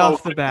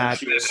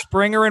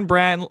 Springer and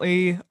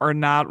Brantley are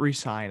not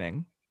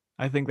re-signing.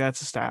 I think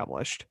that's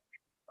established.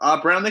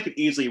 Brantley could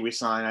easily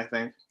resign, I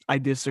think. I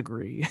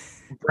disagree.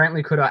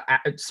 Brantley could.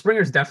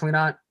 Springer's definitely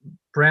not.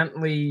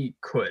 Brantley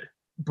could,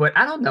 but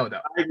I don't know though.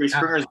 I agree.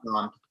 Springer's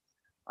gone.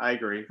 I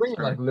agree.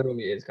 Springer like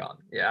literally is gone.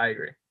 Yeah, I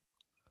agree.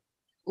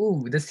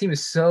 Ooh, this team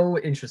is so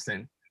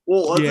interesting.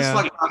 Well, let's just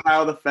talk about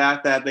how the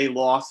fact that they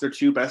lost their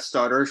two best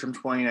starters from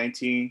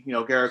 2019.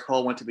 Garrett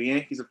Cole went to the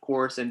Yankees, of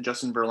course, and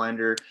Justin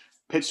Verlander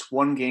pitched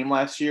one game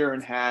last year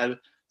and had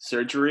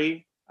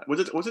surgery. Was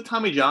it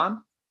Tommy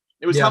John?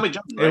 It was Tommy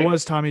John. Right? It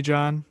was Tommy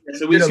John. Yeah,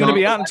 so he's going to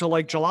be out until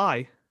like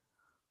July.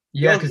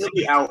 Yeah, because he'll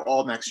be out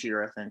all next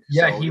year, I think.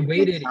 Yeah, so he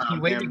waited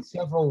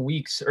several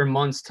weeks or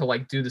months to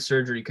like do the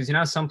surgery because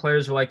some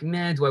players are like,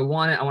 man, do I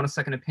want it? I want a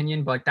second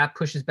opinion, but like that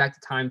pushes back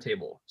the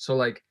timetable. So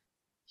like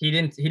he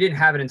didn't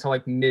have it until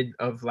like mid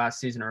of last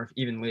season or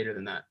even later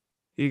than that.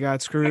 He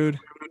got screwed.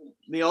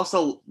 They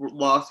also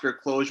lost their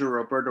closer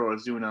Roberto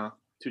Ozuna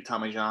to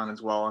Tommy John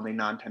as well, and they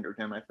non-tendered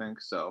him, I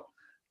think. So.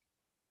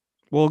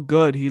 Well,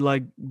 good. He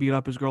like beat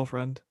up his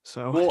girlfriend.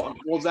 So.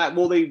 Zach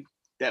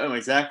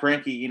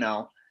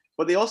Greinke,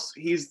 but they also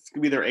he's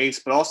gonna be their ace,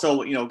 but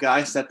also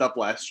guys stepped up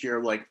last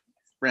year like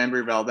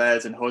Ramber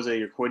Valdez and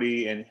Jose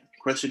Urquidy and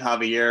Christian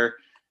Javier,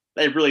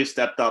 they really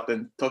stepped up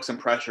and took some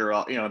pressure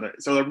off.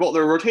 So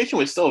their rotation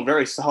was still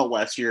very solid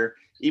last year,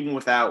 even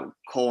without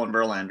Cole and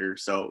Verlander.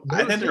 So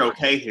I think they're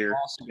okay here,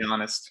 to be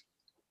honest.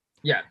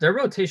 Yeah, their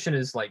rotation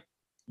is like,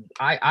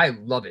 I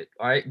love it.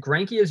 All right,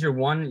 Greinke is your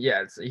one.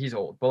 Yeah, he's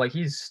old, but like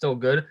he's still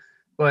good.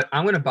 But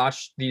I'm gonna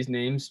botch these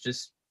names.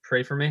 Just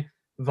pray for me.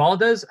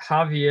 Valdez,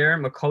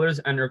 Javier, McCullers,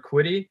 and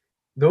Urquidy.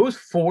 Those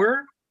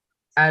four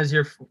as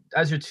your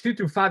 2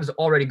 through 5 is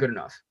already good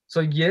enough. So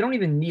you don't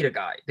even need a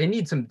guy. They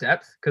need some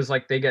depth because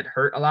like they get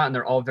hurt a lot and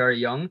they're all very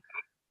young.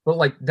 But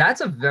like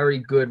that's a very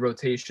good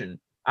rotation.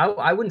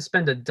 I wouldn't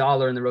spend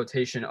 $1 in the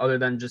rotation other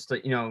than just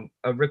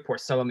a Rick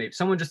Porcello, maybe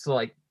someone just to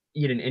like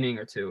eat an inning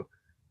or two.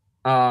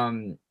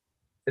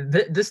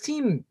 This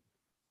team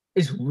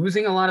is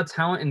losing a lot of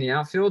talent in the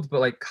outfield,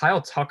 but like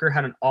Kyle Tucker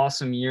had an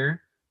awesome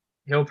year.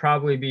 He'll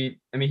probably be.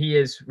 I mean, he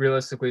is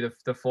realistically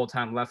the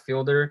full-time left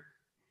fielder.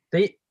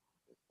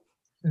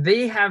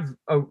 They have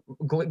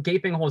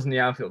gaping holes in the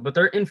outfield, but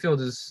their infield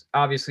is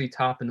obviously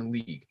top in the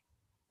league.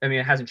 I mean,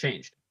 it hasn't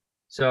changed.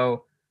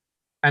 So,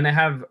 and they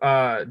have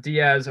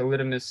Diaz,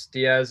 Aledmus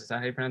Diaz. Is that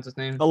how you pronounce his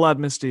name?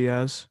 Aledmus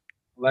Diaz.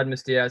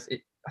 Aledmus Diaz.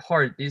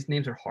 Hard. These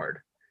names are hard.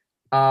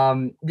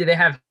 They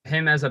have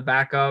him as a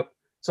backup.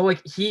 So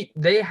like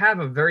they have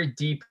a very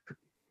deep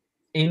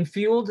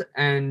infield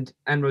and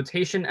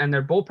rotation, and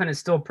their bullpen is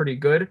still pretty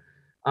good.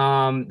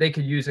 They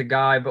could use a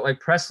guy, but like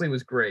Presley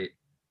was great.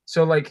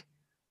 So like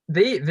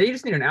they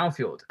just need an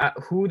outfield.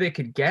 Who they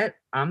could get,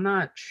 I'm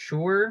not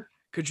sure.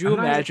 Could you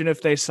imagine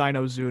if they sign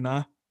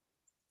Ozuna?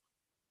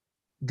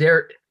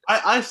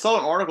 I saw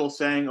an article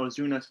saying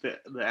Ozuna's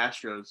fit the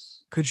Astros.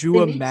 Could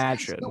you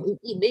imagine?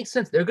 It makes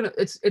sense. They're gonna.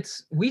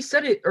 It's. We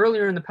said it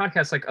earlier in the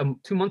podcast, like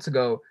 2 months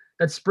ago,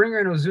 that Springer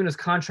and Ozuna's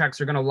contracts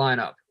are gonna line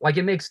up. Like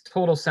it makes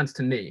total sense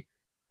to me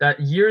that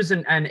years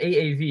and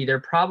AAV they're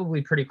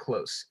probably pretty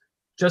close.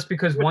 Just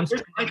because one's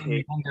in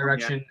one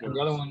direction and the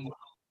other one.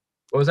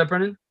 What was that,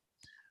 Brennan?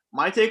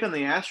 My take on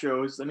the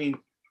Astros. I mean,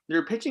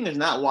 their pitching is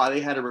not why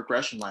they had a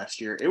regression last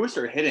year. It was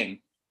their hitting.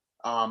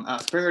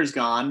 Springer's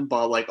gone,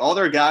 but like all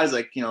their guys,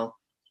 like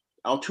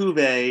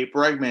Altuve,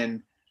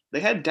 Bregman, they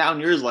had down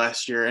years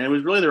last year, and it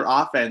was really their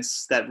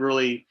offense that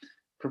really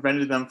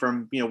prevented them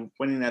from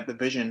winning that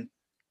division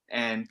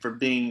and for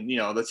being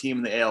the team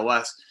in the AL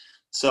West.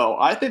 So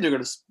I think they're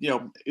going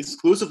to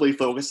exclusively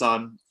focus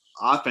on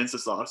offense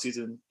this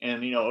offseason,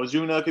 and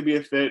Ozuna could be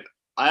a fit.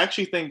 I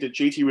actually think that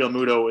JT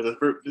Realmuto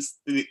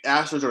the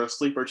Astros are a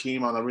sleeper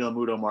team on the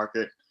Realmuto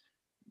market.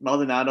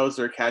 Maldonado's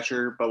their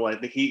catcher, but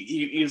like he'd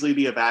easily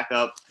be a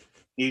backup.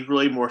 He's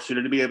really more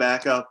suited to be a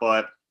backup,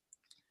 but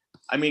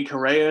I mean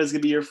Correa is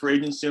gonna be your free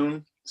agent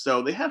soon,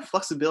 so they have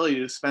flexibility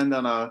to spend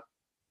on a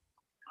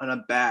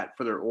bat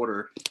for their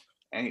order.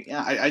 And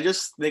yeah, I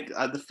just think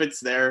the fit's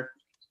there.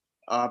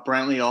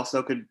 Brantley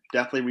also could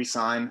definitely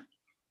resign.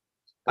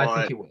 I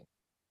think he will.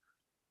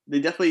 They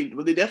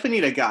definitely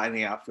need a guy in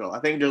the outfield. I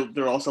think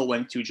they're also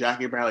linked to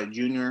Jackie Bradley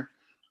Jr.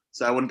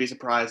 So I wouldn't be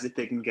surprised if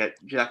they can get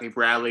Jackie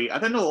Bradley. I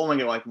think they'll only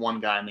get like one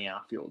guy in the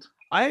outfield.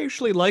 I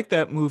actually like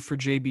that move for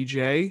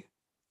JBJ.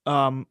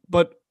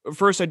 But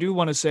first I do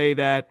want to say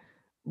that,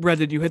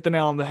 Brendan, you hit the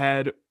nail on the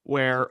head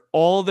where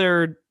all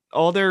their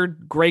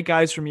great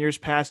guys from years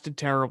past did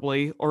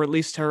terribly, or at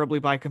least terribly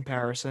by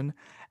comparison.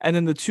 And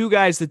then the two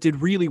guys that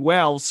did really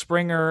well,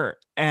 Springer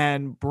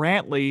and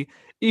Brantley,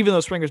 even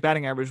though Springer's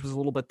batting average was a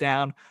little bit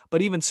down,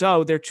 but even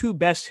so, their two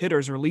best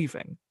hitters are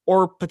leaving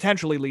or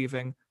potentially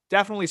leaving.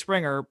 Definitely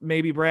Springer,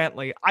 maybe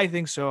Brantley. I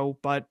think so,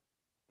 but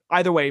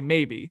either way,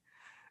 maybe.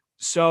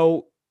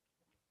 So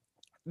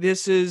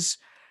this is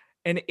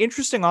an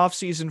interesting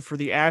offseason for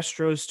the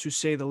Astros, to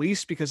say the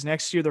least, because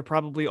next year they're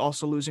probably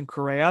also losing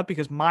Correa,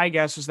 because my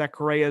guess is that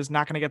Correa is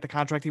not going to get the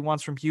contract he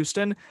wants from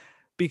Houston,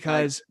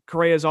 because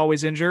Correa is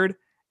always injured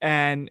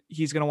and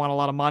he's going to want a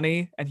lot of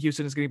money, and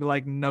Houston is going to be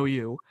like, no,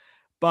 you.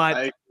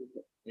 But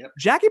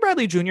Jackie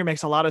Bradley Jr.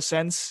 makes a lot of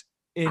sense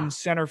in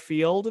center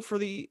field for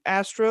the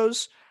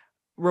Astros,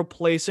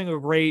 replacing a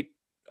great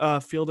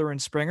fielder in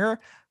Springer,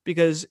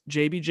 because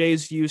JBJ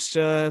is used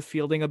to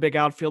fielding a big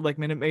outfield like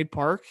Minute Maid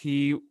Park.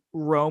 He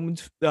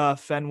roamed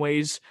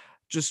Fenway's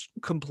just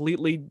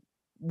completely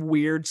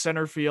weird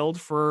center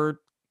field for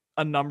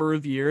a number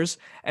of years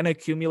and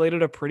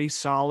accumulated a pretty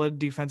solid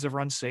defensive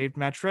run saved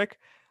metric.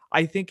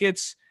 I think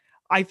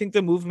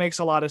the move makes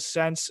a lot of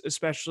sense,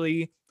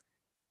 especially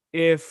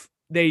if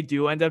they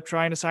do end up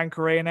trying to sign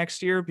Correa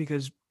next year,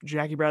 because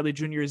Jackie Bradley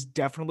Jr. is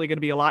definitely going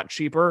to be a lot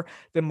cheaper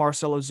than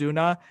Marcell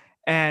Ozuna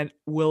and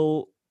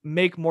will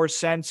make more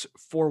sense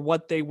for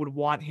what they would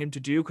want him to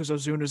do, because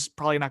Ozuna's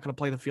probably not going to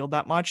play the field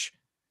that much.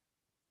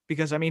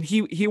 Because, I mean,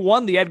 he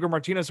won the Edgar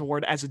Martinez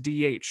Award as a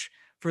DH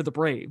for the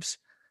Braves.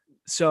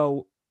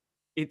 So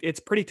it's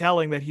pretty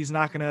telling that he's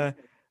not going to,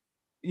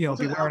 be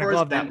wearing a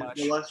glove that much.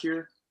 Last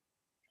year,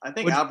 I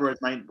think Alvarez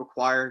might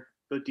require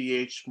the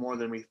DH more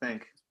than we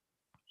think.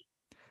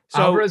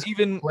 So Alvarez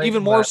even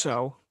more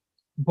so.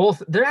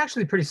 Both, they're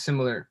actually pretty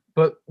similar.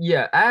 But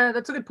yeah,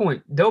 that's a good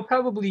point. They'll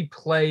probably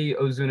play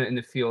Ozuna in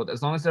the field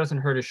as long as it doesn't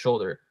hurt his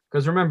shoulder.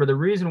 Because remember, the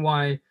reason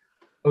why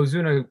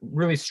Ozuna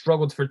really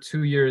struggled for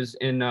 2 years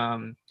in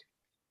on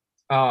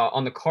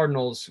the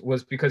Cardinals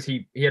was because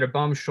he had a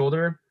bum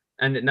shoulder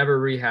and it never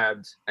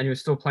rehabbed, and he was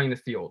still playing the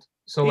field.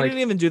 So He like,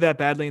 didn't even do that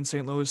badly in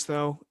St. Louis,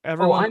 though. oh, I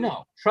Everyone,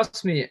 know.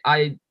 Trust me,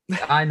 I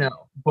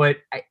know. But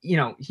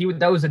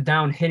that was a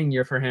down hitting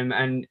year for him,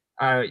 and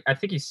I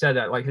think he said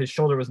that like his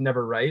shoulder was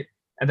never right,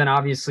 and then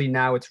obviously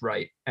now it's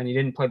right, and he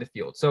didn't play the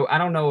field. So I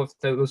don't know if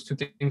those two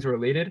things are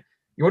related.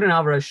 Jordan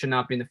Alvarez should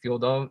not be in the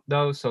field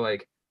though. So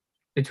like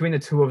between the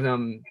two of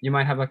them, you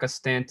might have like a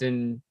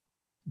Stanton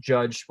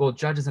Judge. Well,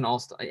 Judge is an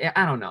all-star.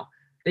 I don't know.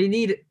 They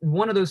need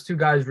one of those two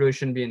guys really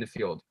shouldn't be in the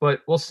field,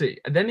 but we'll see.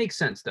 That makes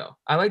sense though.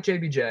 I like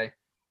JBJ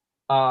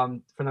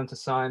for them to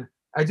sign.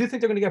 I do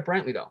think they're going to get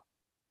Brantley though.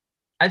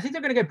 I think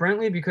they're going to get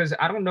Brantley because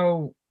I don't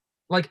know.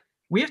 Like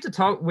we have to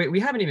talk. We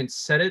haven't even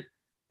said it,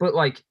 but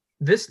like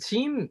this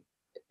team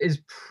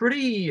is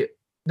pretty.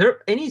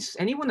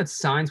 Anyone that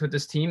signs with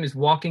this team is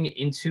walking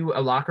into a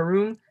locker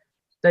room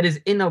that is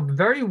in a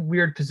very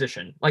weird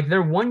position. Like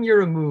they're 1 year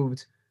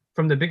removed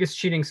from the biggest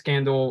cheating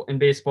scandal in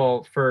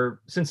baseball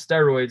since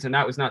steroids, and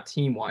that was not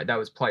team wide, that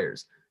was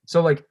players.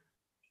 So like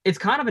it's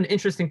kind of an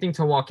interesting thing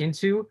to walk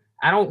into.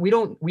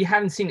 We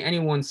haven't seen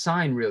anyone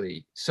sign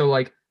really. So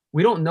like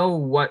we don't know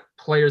what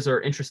players are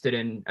interested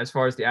in as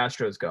far as the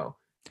Astros go.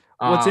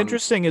 what's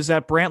interesting is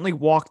that Brantley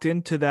walked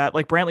into that.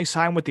 Like Brantley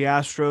signed with the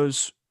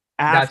Astros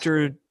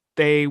after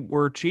they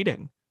were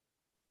cheating.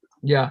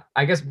 Yeah,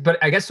 I guess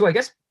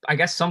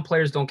some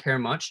players don't care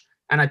much,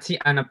 and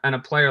a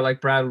player like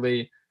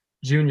Bradley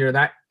Jr.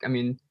 That I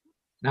mean,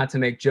 not to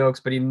make jokes,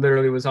 but he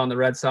literally was on the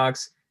Red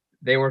Sox.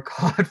 They were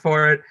caught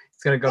for it.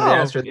 He's gonna go to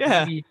the Astros.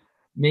 Yeah.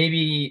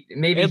 Maybe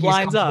it he's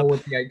lines comfortable up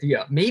with the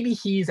idea. Maybe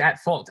he's at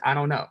fault. I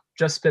don't know.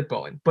 Just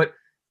spitballing. But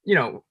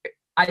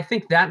I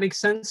think that makes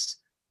sense.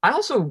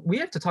 We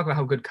have to talk about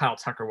how good Kyle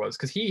Tucker was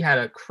because he had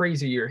a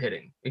crazy year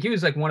hitting. He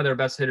was like one of their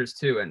best hitters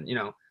too, and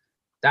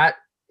that.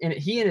 And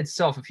he in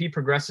itself, if he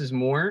progresses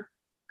more,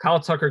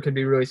 Kyle Tucker could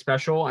be really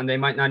special, and they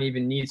might not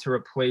even need to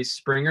replace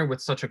Springer with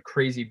such a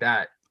crazy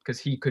bat because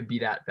he could be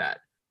that bad.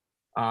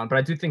 But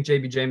I do think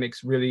JBJ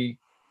makes really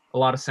a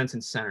lot of sense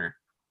in center.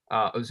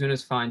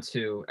 Ozuna's fine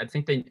too. I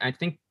think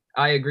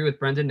I agree with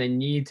Brendan. They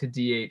need to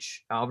DH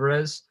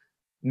Alvarez,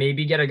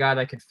 maybe get a guy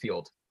that could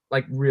field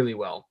like really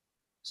well.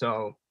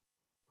 So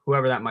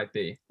whoever that might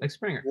be, like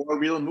Springer or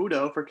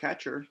Realmuto for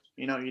catcher.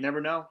 You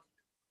never know.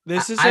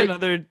 This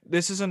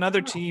is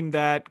another team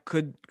that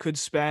could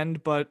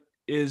spend, but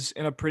is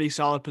in a pretty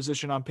solid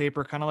position on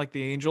paper, kind of like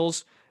the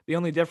Angels. The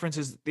only difference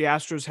is the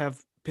Astros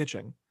have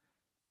pitching.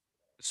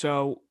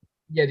 So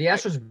yeah, the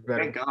Astros are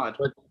better. Thank God.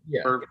 But,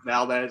 yeah. For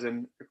Valdez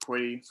and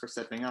Equity for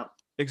stepping up.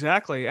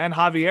 Exactly, and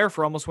Javier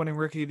for almost winning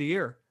Rookie of the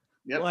Year.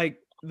 Yep. Like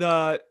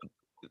the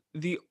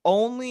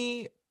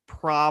only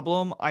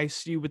problem I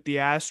see with the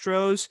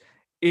Astros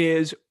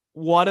is,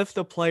 what if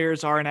the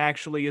players aren't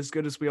actually as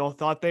good as we all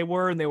thought they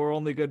were, and they were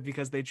only good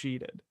because they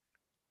cheated?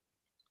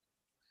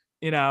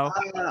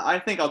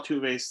 I think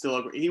Altuve is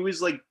still. He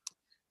was like,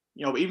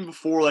 even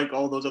before like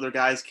all those other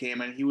guys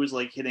came in, he was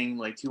like hitting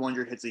like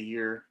 200 hits a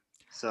year.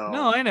 So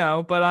no, I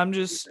know, but I'm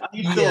just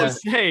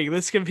saying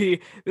this could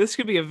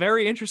be a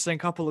very interesting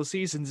couple of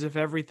seasons if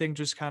everything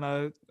just kind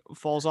of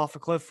falls off a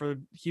cliff for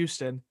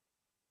Houston.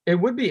 It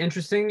would be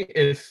interesting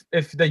if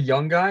the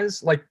young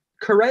guys like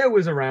Correa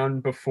was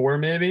around before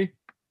maybe.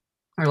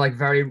 Or like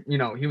very,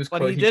 he was.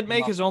 But he did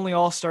make his only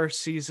All-Star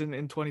season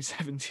in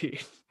 2017.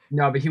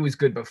 No, but he was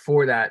good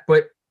before that.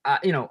 But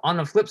on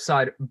the flip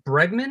side,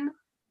 Bregman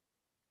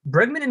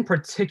in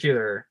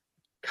particular,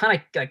 kind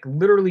of like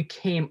literally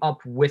came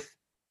up with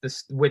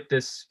this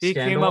He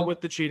scandal. came up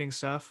with the cheating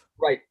stuff,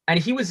 right? And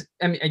he was.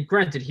 I mean,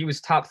 granted, he was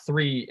top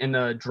 3 in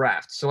the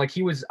draft, so like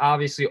he was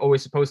obviously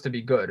always supposed to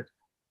be good.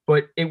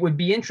 But it would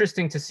be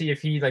interesting to see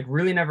if he like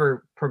really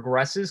never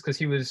progresses because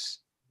he was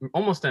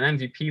almost an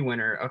MVP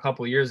winner a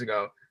couple of years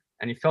ago,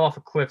 and he fell off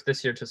a cliff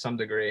this year to some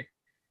degree.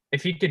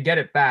 If he could get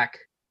it back,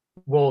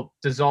 we'll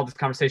dissolve this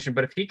conversation.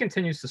 But if he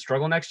continues to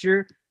struggle next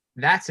year,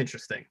 that's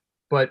interesting.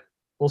 But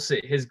we'll see.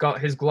 His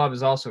glove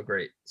is also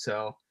great.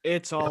 So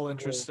it's all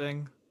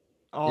interesting.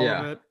 All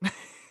of it.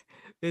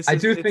 I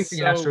do think the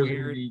Astros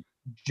will be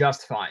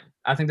just fine.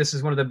 I think this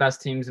is one of the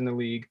best teams in the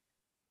league,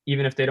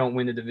 even if they don't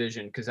win the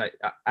division, because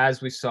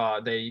as we saw,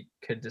 they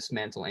could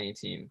dismantle any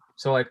team.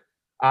 So like,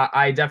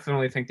 I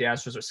definitely think the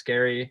Astros are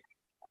scary.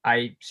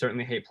 I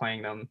certainly hate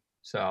playing them,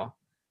 so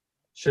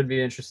should be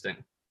interesting.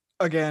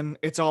 Again,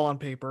 it's all on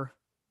paper.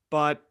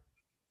 But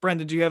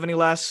Brendan, do you have any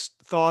last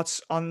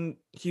thoughts on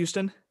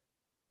Houston?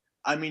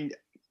 I mean,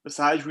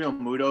 besides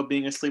Realmuto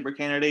being a sleeper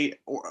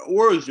candidate or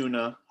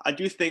Ozuna, I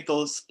do think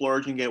they'll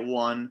splurge and get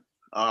one.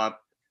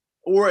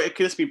 Or it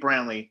could just be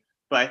Brantley.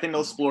 But I think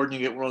they'll splurge and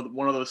get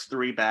one of those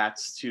 3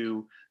 bats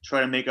to try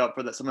to make up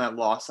for some of that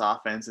lost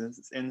offense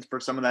and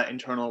for some of that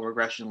internal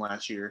regression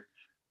last year.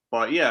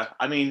 But yeah,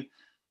 I mean,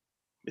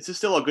 this is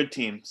still a good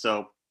team.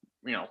 So,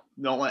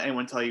 don't let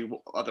anyone tell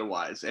you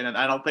otherwise. And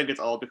I don't think it's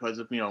all because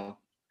of,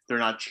 they're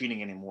not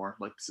cheating anymore.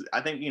 Like,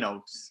 I think,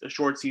 a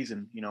short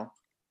season,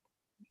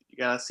 you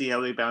gotta see how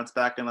they bounce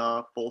back in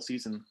a full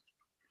season.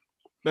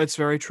 That's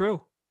very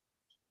true.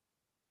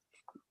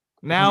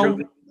 Now,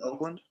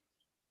 Oakland.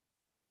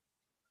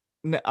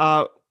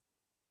 Are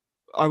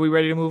we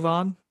ready to move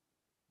on?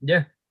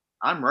 Yeah.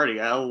 I'm ready.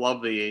 I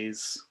love the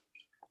A's.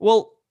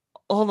 Well,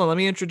 hold on. Let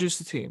me introduce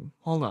the team.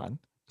 Hold on.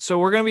 So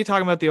we're going to be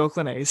talking about the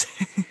Oakland A's.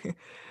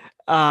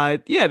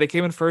 Yeah, they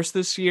came in first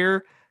this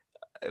year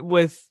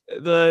with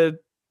the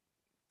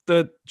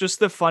just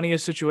the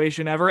funniest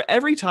situation ever.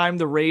 Every time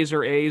the Rays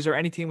or A's or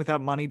any team without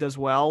money does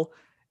well,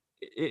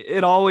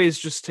 it always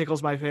just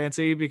tickles my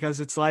fancy because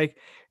it's like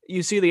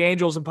you see the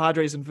Angels and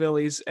Padres and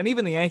Phillies and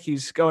even the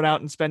Yankees going out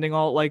and spending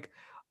all like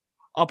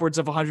upwards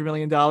of $100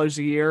 million a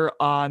year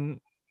on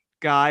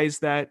guys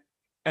that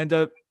end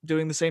up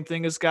doing the same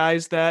thing as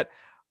guys that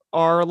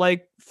are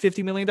like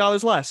 $50 million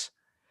less.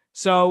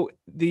 So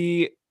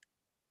the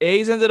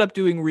A's ended up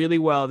doing really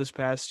well this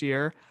past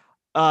year.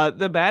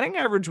 The batting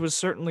average was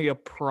certainly a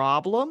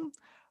problem,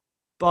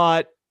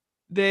 but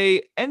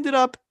they ended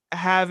up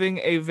having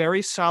a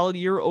very solid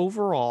year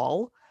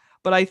overall.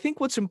 But I think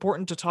what's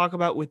important to talk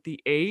about with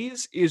the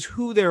A's is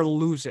who they're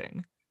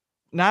losing,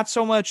 not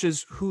so much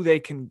as who they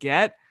can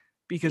get,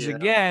 because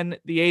again,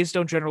 the A's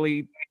don't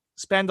generally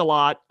spend a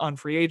lot on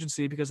free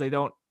agency because they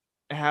don't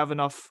have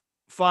enough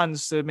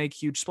funds to make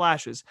huge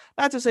splashes.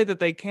 Not to say that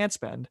they can't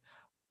spend,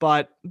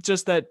 but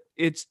just that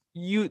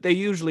they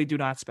usually do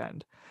not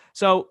spend.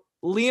 So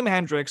Liam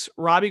Hendricks,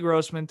 Robbie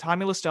Grossman,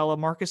 Tommy La Stella,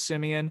 Marcus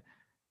Semien,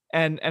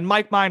 and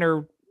Mike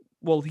Minor,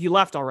 well, he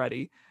left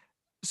already.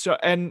 So,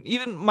 and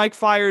even Mike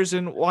Fiers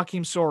and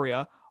Joaquim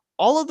Soria,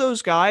 all of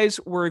those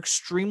guys were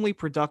extremely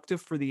productive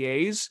for the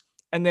A's,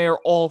 and they are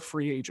all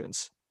free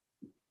agents.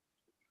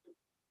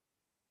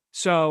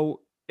 So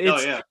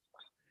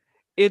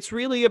it's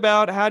really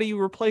about how do you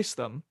replace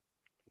them.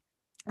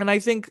 And I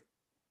think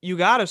you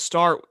got to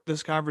start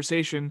this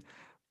conversation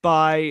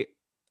by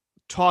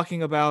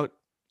talking about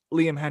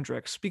Liam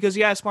Hendricks, because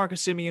yes,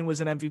 Marcus Semien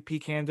was an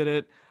MVP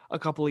candidate a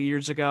couple of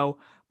years ago,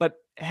 but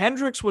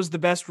Hendricks was the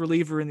best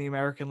reliever in the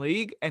American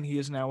League, and he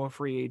is now a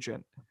free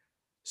agent.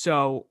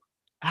 So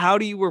how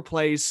do you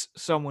replace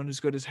someone as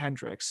good as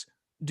Hendricks?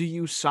 Do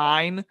you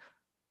sign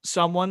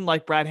someone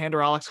like Brad Hand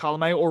or Alex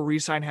Colomé or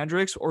re-sign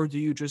Hendricks, or do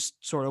you just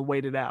sort of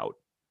wait it out?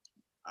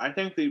 I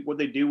think what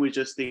they do is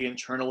just they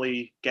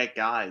internally get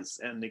guys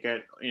and they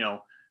get,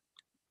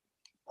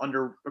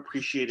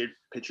 underappreciated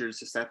pitchers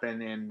to step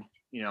in and,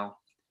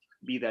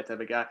 be that type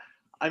of guy.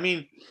 I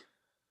mean,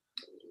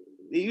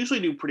 they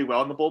usually do pretty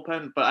well in the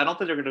bullpen, but I don't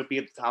think they're going to be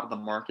at the top of the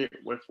market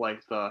with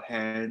like the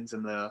Hens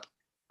and the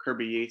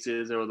Kirby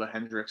Yateses or the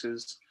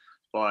Hendrickses.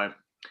 But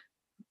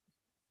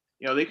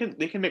they can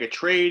make a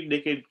trade.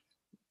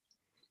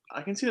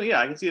 I can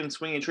see them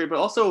swinging a trade, but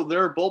also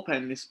their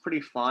bullpen is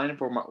pretty fine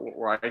for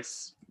where I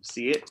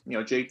see it.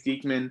 Jake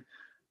Diekman,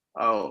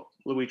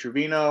 Lou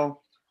Trevino.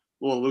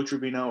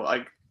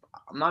 I'm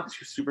not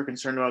super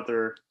concerned about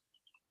their.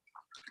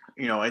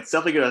 It's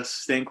definitely going to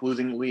stink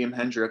losing Liam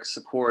Hendricks,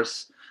 of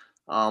course.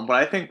 But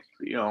I think,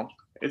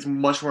 it's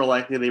much more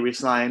likely they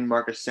resign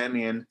Marcus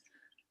Semien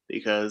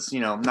because,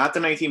 not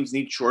that many teams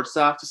need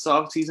shortstop to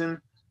solve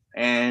season.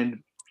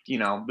 And,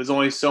 there's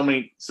only so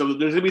many. So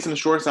there's going to be some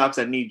shortstops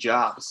that need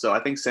jobs. So I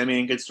think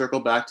Semien could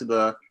circle back to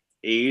the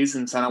A's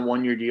and sign a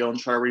 1-year deal and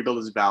try to rebuild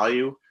his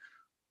value,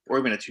 or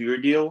even a 2-year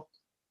deal.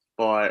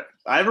 But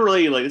I haven't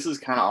really, this is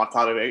kind of off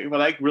topic,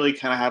 but I really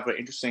kind of have an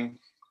interesting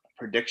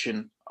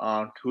prediction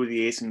on who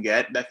the A's can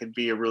get that could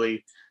be a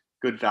really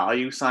good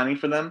value signing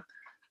for them.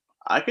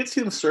 I could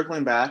see them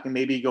circling back and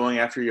maybe going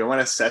after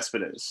Yoenis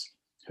Cespedes,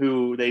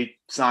 who they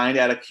signed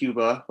out of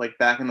Cuba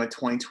back in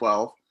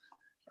 2012,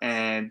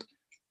 and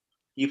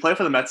he played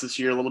for the Mets this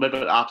year a little bit,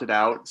 but opted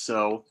out.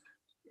 So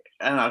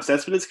I don't know.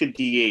 Cespedes could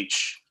DH.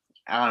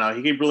 I don't know.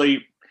 He could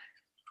really.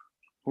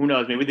 Who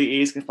knows? Maybe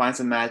the A's can find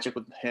some magic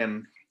with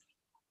him,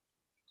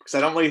 because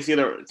I don't really see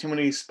there too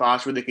many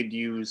spots where they could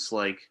use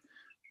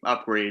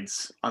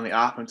upgrades on the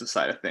offensive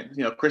side of things.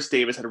 Chris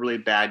Davis had a really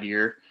bad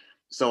year.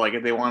 So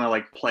if they want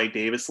to play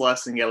Davis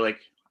less and get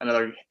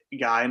another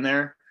guy in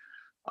there,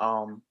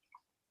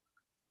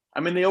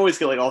 they always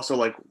get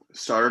also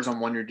starters on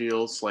 1-year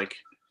deals like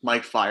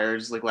Mike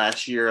Fiers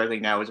last year. I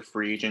think now is a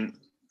free agent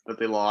that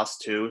they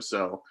lost to,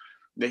 so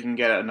they can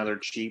get another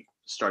cheap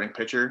starting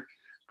pitcher.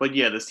 But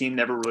yeah, this team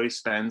never really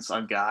spends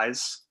on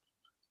guys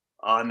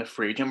on the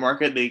free agent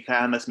market. They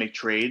kind of must make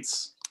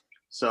trades.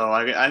 So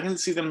I can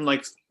see them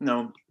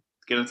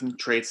getting some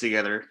trades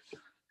together.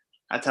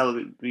 That's how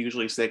we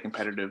usually stay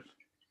competitive.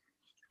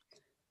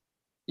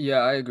 Yeah,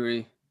 I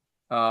agree.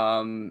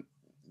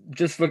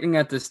 Just looking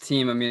at this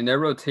team, their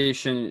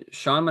rotation,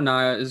 Sean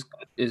Manaea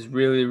is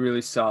really,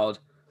 really solid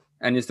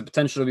and is the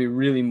potential to be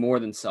really more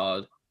than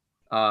solid.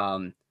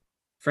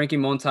 Frankie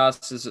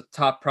Montas is a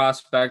top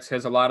prospect,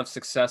 has a lot of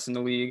success in the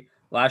league.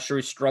 Last year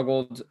he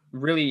struggled.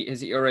 Really,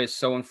 his ERA is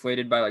so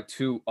inflated by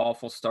 2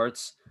 awful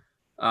starts.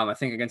 I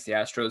think against the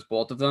Astros,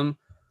 both of them.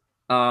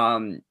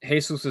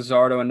 Jesus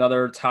Luzardo,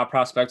 another top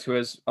prospect who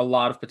has a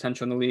lot of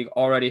potential in the league,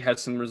 already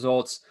has some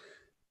results.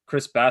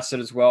 Chris Bassett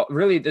as well.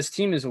 Really, this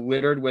team is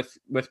littered with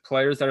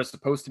players that are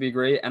supposed to be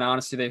great, and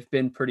honestly, they've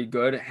been pretty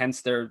good.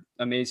 Hence their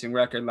amazing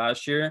record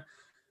last year.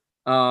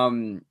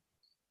 James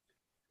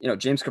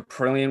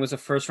Caprillion was a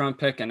first round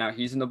pick, and now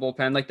he's in the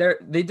bullpen. Like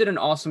they did an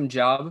awesome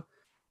job.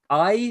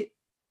 I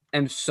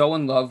am so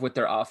in love with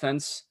their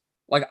offense.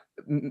 Like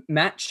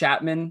Matt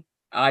Chapman,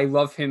 I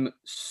love him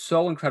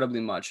so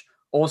incredibly much.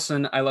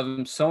 Olson, I love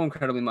him so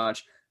incredibly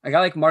much. A guy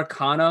like Mark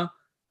Canha,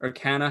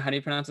 how do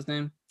you pronounce his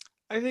name?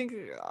 I think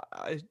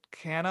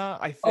Canha.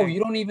 I think. Oh, you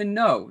don't even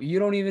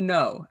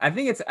know. I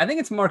think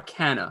it's Mark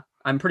Canha.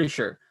 I'm pretty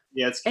sure.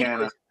 Yeah, it's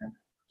Canha.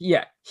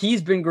 Yeah,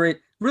 he's been great.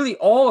 Really,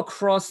 all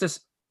across this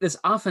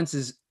offense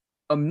is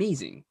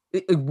amazing.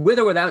 With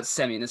or without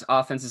Semien, this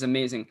offense is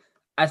amazing.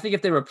 I think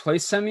if they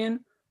replace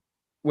Semien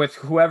with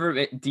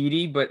whoever,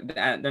 Didi, but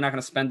they're not going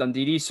to spend on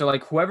Didi. So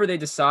like whoever they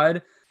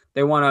decide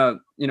they want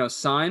to,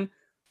 sign,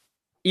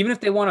 even if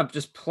they want to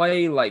just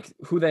play like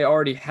who they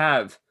already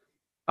have,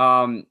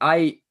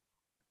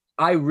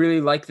 I really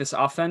like this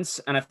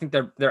offense, and I think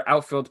their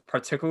outfield,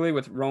 particularly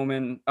with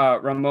Ramon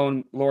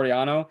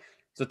Laureano,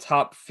 is a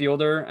top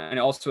fielder and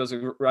also has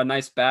a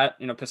nice bat.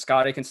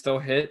 Piscotty can still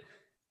hit.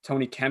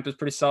 Tony Kemp is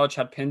pretty solid.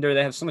 Chad Pinder,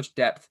 they have so much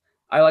depth.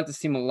 I like this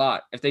team a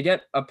lot. If they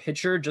get a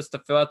pitcher just to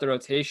fill out the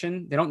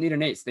rotation, they don't need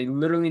an ace. They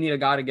literally need a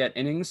guy to get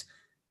innings.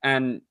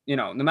 And,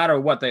 no matter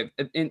what,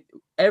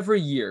 every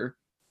year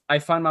I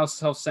find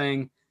myself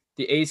saying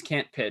the A's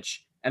can't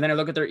pitch. And then I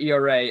look at their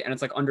ERA and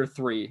it's like under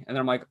 3. And then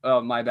I'm like,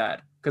 oh, my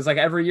bad. Because like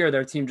every year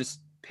their team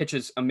just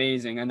pitches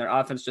amazing and their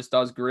offense just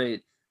does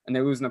great. And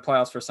they lose in the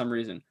playoffs for some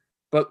reason.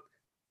 But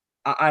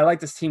I like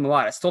this team a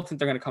lot. I still think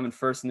they're going to come in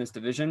first in this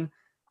division.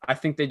 I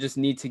think they just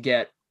need to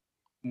get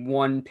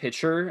one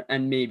pitcher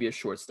and maybe a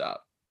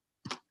shortstop.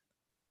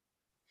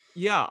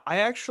 Yeah, I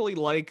actually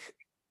like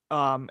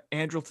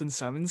Andrelton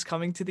Simmons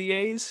coming to the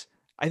A's.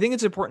 I think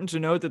it's important to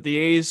note that the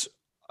A's,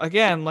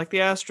 again, like the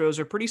Astros,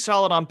 are pretty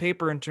solid on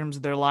paper in terms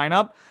of their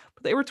lineup,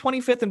 but they were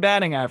 25th in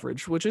batting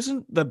average, which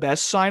isn't the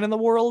best sign in the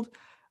world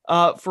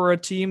for a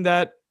team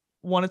that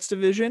won its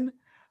division.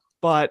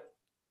 But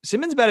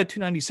Simmons batted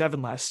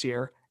 .297 last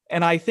year,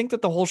 and I think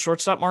that the whole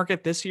shortstop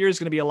market this year is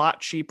going to be a lot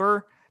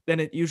cheaper than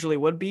it usually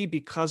would be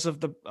because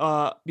of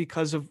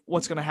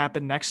what's going to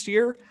happen next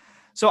year.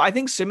 So I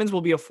think Simmons will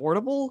be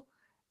affordable.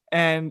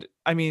 And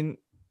I mean,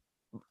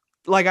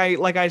 like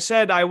I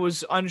said, I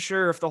was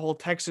unsure if the whole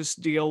Texas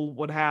deal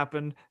would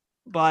happen,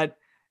 but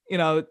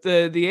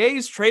the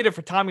A's traded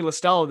for Tommy La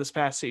Stella this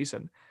past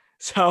season.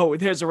 So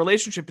there's a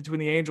relationship between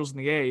the Angels and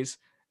the A's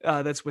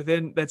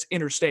that's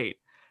interstate.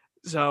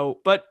 So,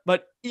 but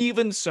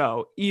even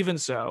so,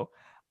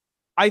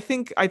 I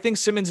think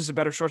Simmons is a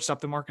better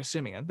shortstop than Marcus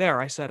Semien. There,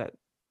 I said it.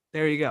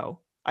 There you go.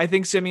 I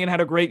think Semien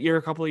had a great year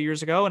a couple of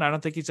years ago, and I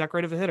don't think he's that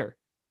great of a hitter.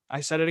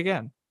 I said it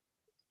again.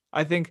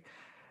 I think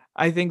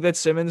that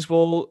Simmons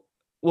will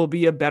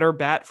be a better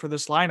bat for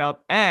this lineup,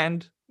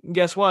 and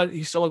guess what?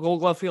 He's still a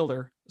Gold Glove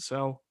fielder.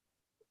 So,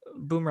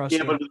 boom roast.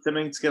 Yeah, but does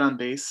Simmons get on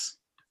base?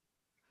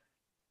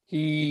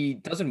 He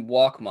doesn't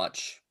walk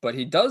much, but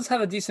he does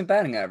have a decent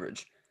batting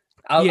average.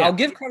 I'll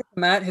give credit to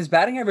Matt. His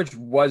batting average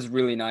was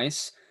really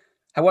nice.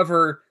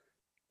 However,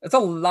 it's a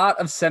lot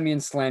of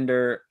Semien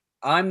slander.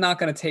 I'm not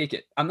going to take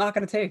it.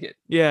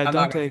 Yeah,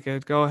 don't take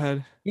it. Go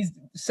ahead.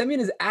 Semien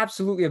is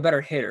absolutely a better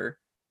hitter.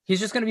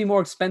 He's just going to be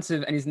more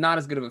expensive, and he's not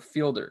as good of a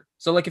fielder.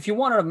 So, like, if you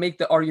wanted to make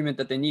the argument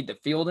that they need the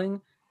fielding,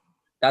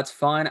 that's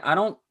fine.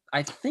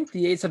 I think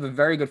the A's have a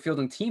very good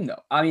fielding team,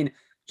 though. I mean,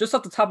 just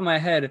off the top of my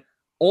head,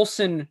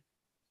 Olson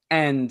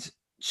and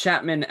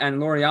Chapman and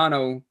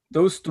Laureano,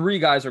 those 3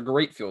 guys are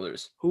great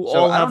fielders. Who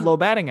all have low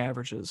batting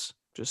averages.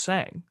 Just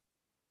saying.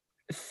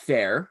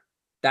 Fair.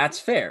 That's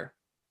fair.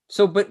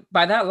 So, but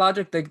by that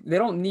logic, they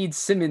don't need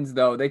Simmons,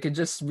 though. They could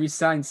just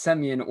re-sign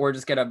Semien or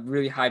just get a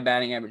really high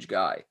batting average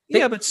guy.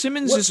 But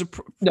Simmons is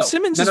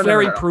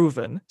very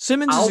proven.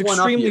 Simmons is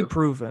extremely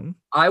proven.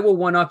 I will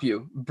one-up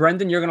you.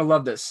 Brendan, you're going to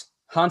love this.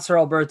 Hanser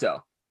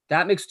Alberto.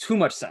 That makes too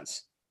much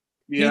sense.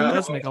 Yeah, it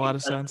does make a lot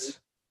of sense.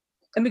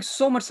 It makes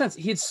so much sense.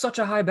 He had such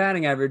a high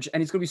batting average,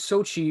 and he's going to be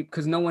so cheap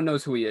because no one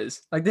knows who he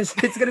is. Like this,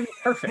 it's going to be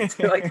perfect.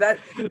 Like that.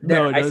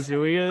 No one knows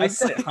who he is. I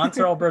said it.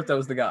 Hanser Alberto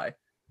is the guy.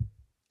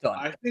 Done.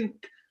 I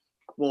think.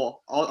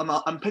 Well,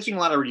 I'm pitching a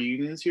lot of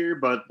reunions here,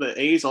 but the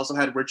A's also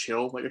had Rich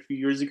Hill like a few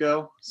years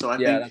ago. So I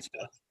think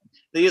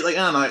they I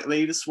don't know,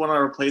 they just want to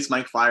replace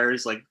Mike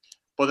Fiers,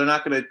 but they're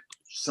not going to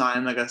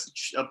sign like a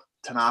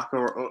Tanaka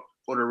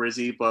or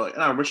Rizzi. But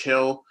Rich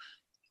Hill,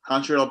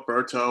 Hanser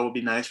Alberto would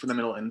be nice for the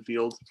middle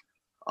infield.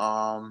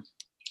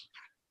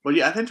 But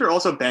yeah, I think they're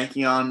also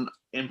banking on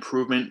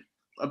improvement,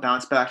 a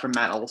bounce back from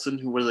Matt Olson,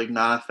 who was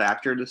not a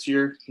factor this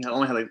year. He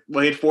only had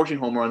he had 14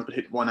 home runs, but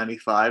hit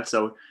 195.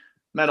 So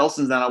Matt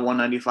Olson's not a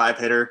 195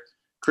 hitter.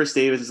 Chris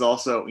Davis is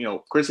also,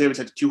 Chris Davis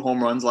had 2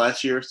 home runs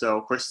last year.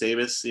 So Chris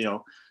Davis,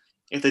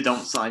 if they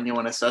don't sign you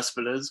on a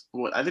Cespedes,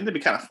 I think that'd be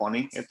kind of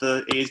funny if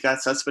the A's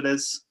got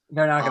Cespedes.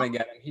 They're not going to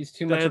get him. He's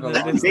too much of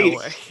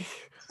a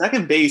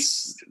second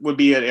base would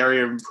be an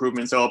area of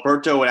improvement. So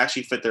Alberto would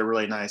actually fit there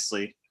really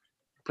nicely.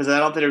 Because I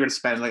don't think they're going to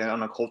spend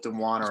on a Colton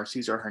Juan or a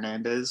Cesar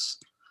Hernandez.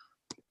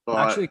 But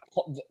Actually,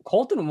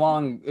 Colton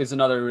Wong is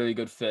another really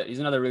good fit. He's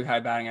another really high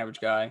batting average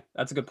guy.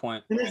 That's a good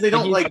point. they I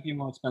don't think he like. might be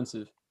more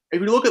expensive.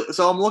 If you look at,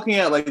 so I'm looking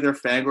at like their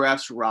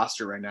Fangraphs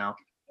roster right now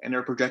and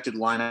their projected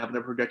lineup and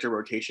their projected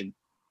rotation.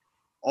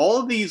 All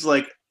of these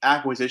like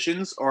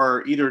acquisitions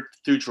are either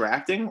through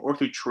drafting or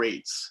through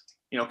trades.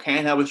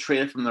 Canham was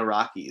traded from the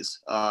Rockies.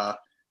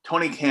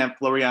 Tony Camp,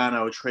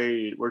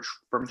 Floriano were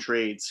from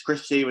trades.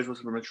 Chris Davis was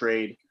from a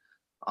trade.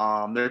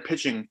 They're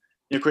pitching.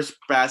 Chris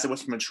Bassett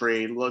was from a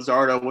trade.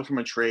 Luzardo was from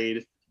a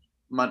trade.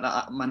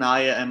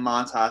 Manaya and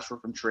Montas were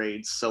from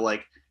trades. So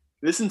like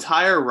this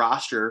entire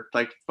roster,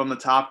 like from the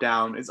top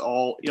down, is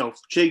all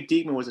Jake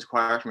Diekman was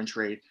acquired from a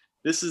trade.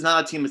 This is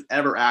not a team that's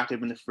ever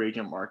active in the free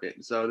agent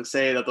market. So to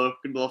say that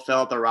they'll fill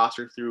out the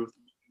roster through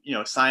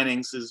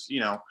signings is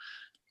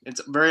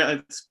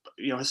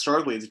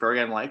historically it's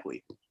very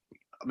unlikely.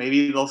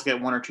 Maybe they'll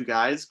get one or two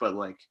guys, but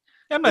like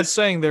I'm not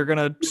saying they're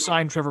gonna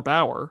sign Trevor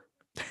Bauer.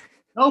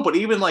 No, but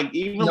even but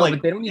they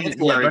don't even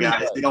ancillary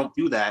guys, they don't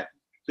do that.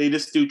 They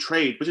just do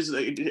trade, which is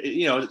a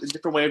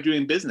different way of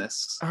doing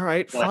business. All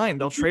right, fine.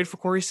 They'll trade for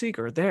Corey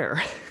Seager.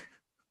 There.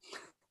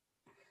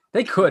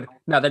 They could.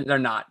 No, they're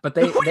not. But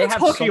they What are they you have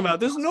talking some about?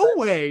 There's no prospects.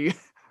 way.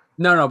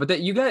 No. But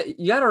you got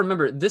to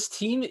remember, this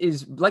team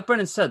is, like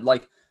Brendan said,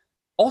 like,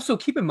 also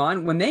keep in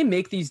mind when they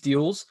make these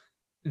deals,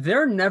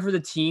 they're never the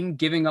team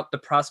giving up the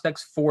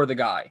prospects for the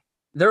guy.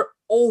 They're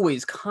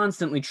always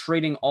constantly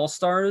trading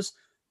all-stars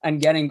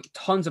and getting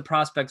tons of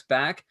prospects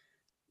back.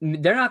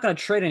 They're not going to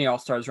trade any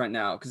all-stars right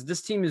now because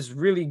this team is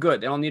really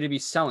good. They don't need to be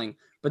selling,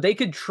 but they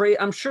could trade.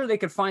 I'm sure they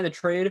could find a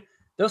trade.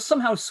 They'll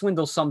somehow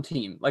swindle some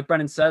team. Like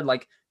Brendan said,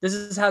 like this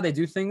is how they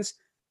do things.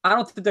 I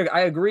don't think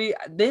I agree.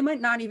 They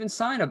might not even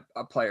sign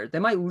a player. They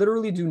might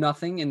literally do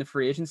nothing in the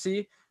free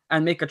agency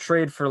and make a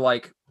trade for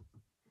like,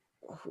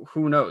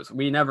 who knows?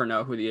 We never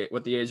know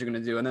what the A's are going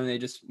to do. And then they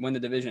just win the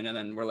division. And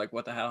then we're like,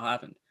 what the hell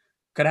happened?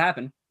 Could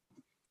happen.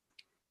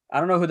 I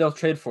don't know who they'll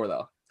trade for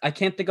though. I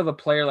can't think of a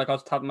player like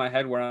off the top of my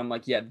head where I'm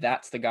like, yeah,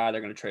 that's the guy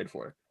they're going to trade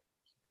for.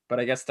 But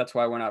I guess that's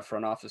why we're not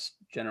front office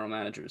general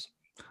managers.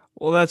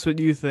 Well, that's what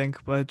you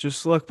think, but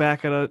just look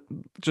back at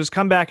just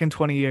come back in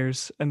 20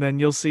 years and then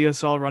you'll see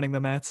us all running the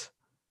Mets.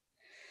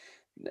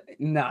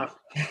 No.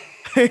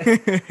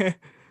 Hey,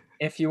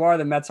 If you are,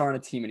 the Mets aren't a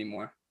team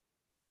anymore.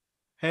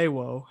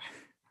 whoa.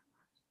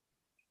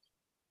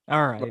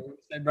 All right. What did you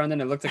say,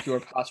 Brendan? It looked like you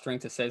were posturing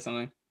to say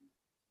something.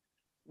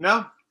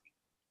 No,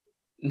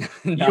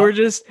 No.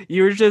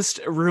 You were just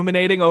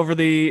ruminating over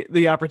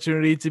the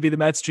opportunity to be the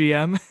Mets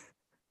GM.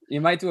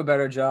 You might do a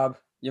better job.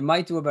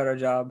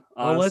 Honestly.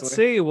 Well, let's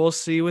see. We'll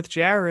see with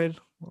Jared.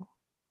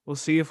 We'll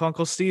see if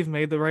Uncle Steve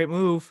made the right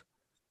move.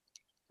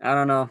 I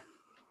don't know.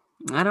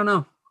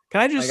 Can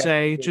I just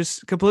say,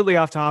 just completely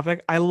off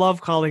topic, I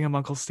love calling him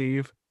Uncle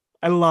Steve.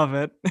 I love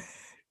it.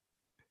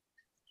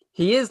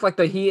 He is like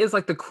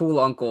the cool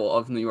uncle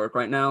of New York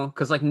right now,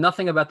 because like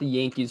nothing about the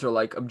Yankees are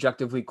like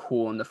objectively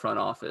cool in the front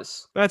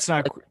office. That's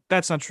not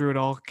true at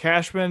all.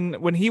 Cashman,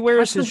 when he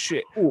wears his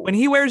cool. when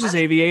he wears his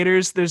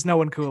aviators, there's no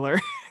one cooler.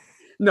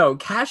 No,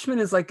 Cashman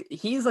is like,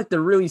 he's like the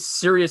really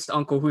serious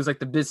uncle who's like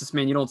the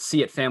businessman you don't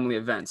see at family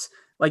events.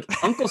 Like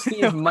Uncle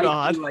Steve Oh, might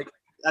God. be like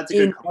that's a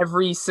good in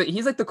every.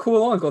 He's like the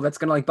cool uncle that's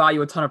gonna like buy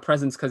you a ton of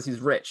presents because he's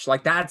rich.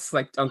 Like that's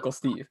like Uncle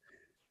Steve.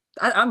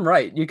 I'm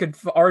right. You could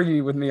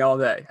argue with me all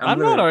day. I'm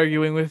not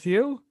arguing with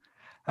you.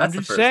 That's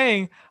the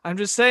first. I'm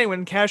just saying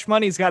when Cash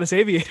Money's got his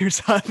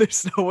aviators on,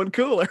 there's no one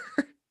cooler.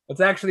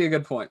 It's actually a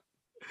good point.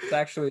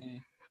 It's a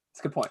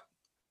good point.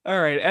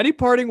 All right. Any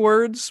parting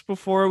words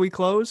before we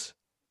close?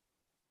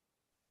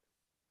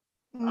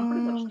 I'm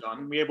pretty much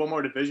done. We have one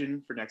more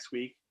division for next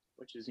week,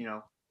 which is,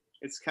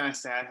 it's kind of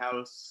sad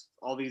how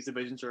all these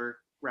divisions are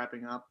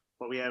wrapping up,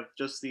 but we have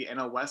just the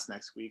NL West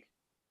next week.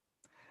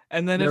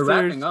 And then They're if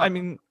there's,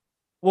 wrapping up.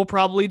 we'll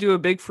probably do a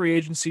big free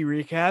agency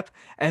recap,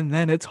 and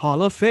then it's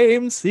Hall of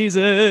Fame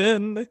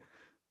season.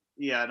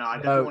 Yeah, no, I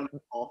definitely want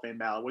to Hall of Fame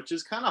ballot, which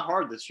is kind of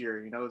hard this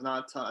year. There's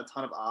not a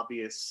ton of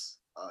obvious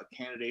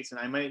candidates, and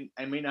I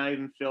may not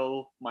even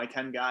fill my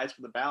 10 guys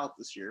for the ballot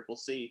this year. We'll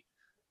see.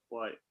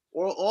 But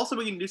also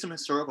we can do some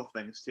historical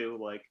things too,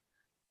 like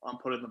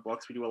put it in the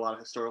books. We do a lot of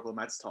historical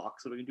Mets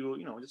talk, so we can do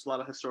just a lot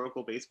of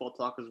historical baseball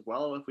talk as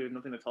well if we have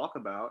nothing to talk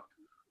about.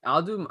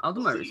 I'll do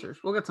my research.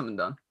 We'll get something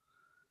done.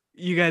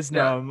 You guys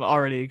know I'm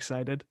already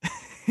excited.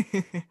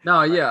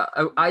 No, yeah.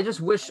 I just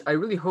wish, I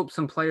really hope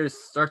some players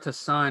start to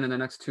sign in the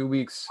next 2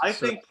 weeks. I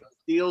think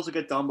deals will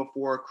get done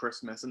before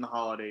Christmas and the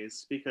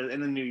holidays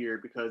in the new year,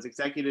 because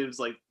executives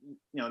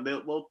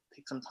they'll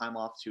take some time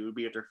off to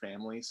be with their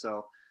family.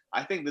 So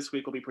I think this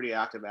week will be pretty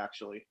active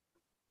actually.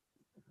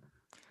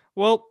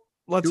 Well,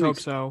 let's 2 hope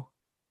weeks. so.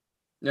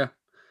 Yeah.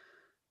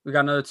 We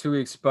got another 2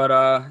 weeks, but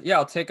yeah,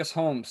 I'll take us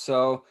home.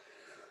 So,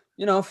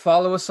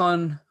 follow us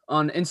on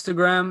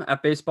Instagram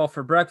at Baseball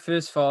for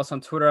Breakfast. Follow us on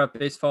Twitter at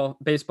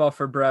Baseball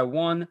for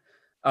Bread1.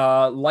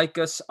 Like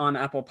us on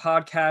Apple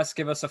Podcasts.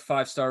 Give us a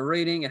 5-star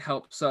rating. It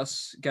helps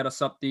us get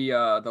us up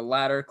the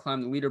ladder,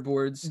 climb the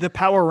leaderboards. The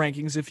power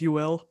rankings, if you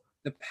will.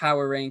 The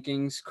power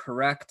rankings,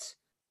 correct.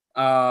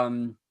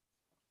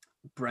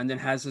 Brendan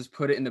has his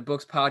Put It in the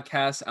Books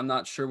podcast. I'm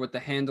not sure what the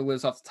handle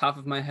is off the top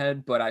of my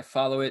head, but I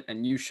follow it,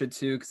 and you should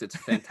too, because it's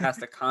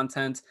fantastic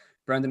content.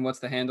 Brendan, what's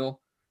the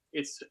handle?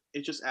 It's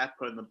just at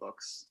Put in the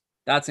Books.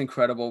 That's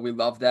incredible. We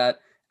love that.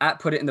 At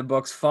Put It in the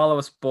Books. Follow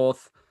us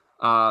both.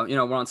 We're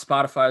on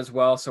Spotify as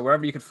well. So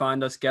wherever you can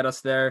find us, get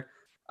us there.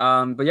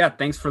 But yeah,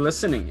 thanks for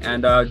listening,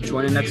 and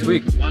join in next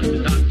week.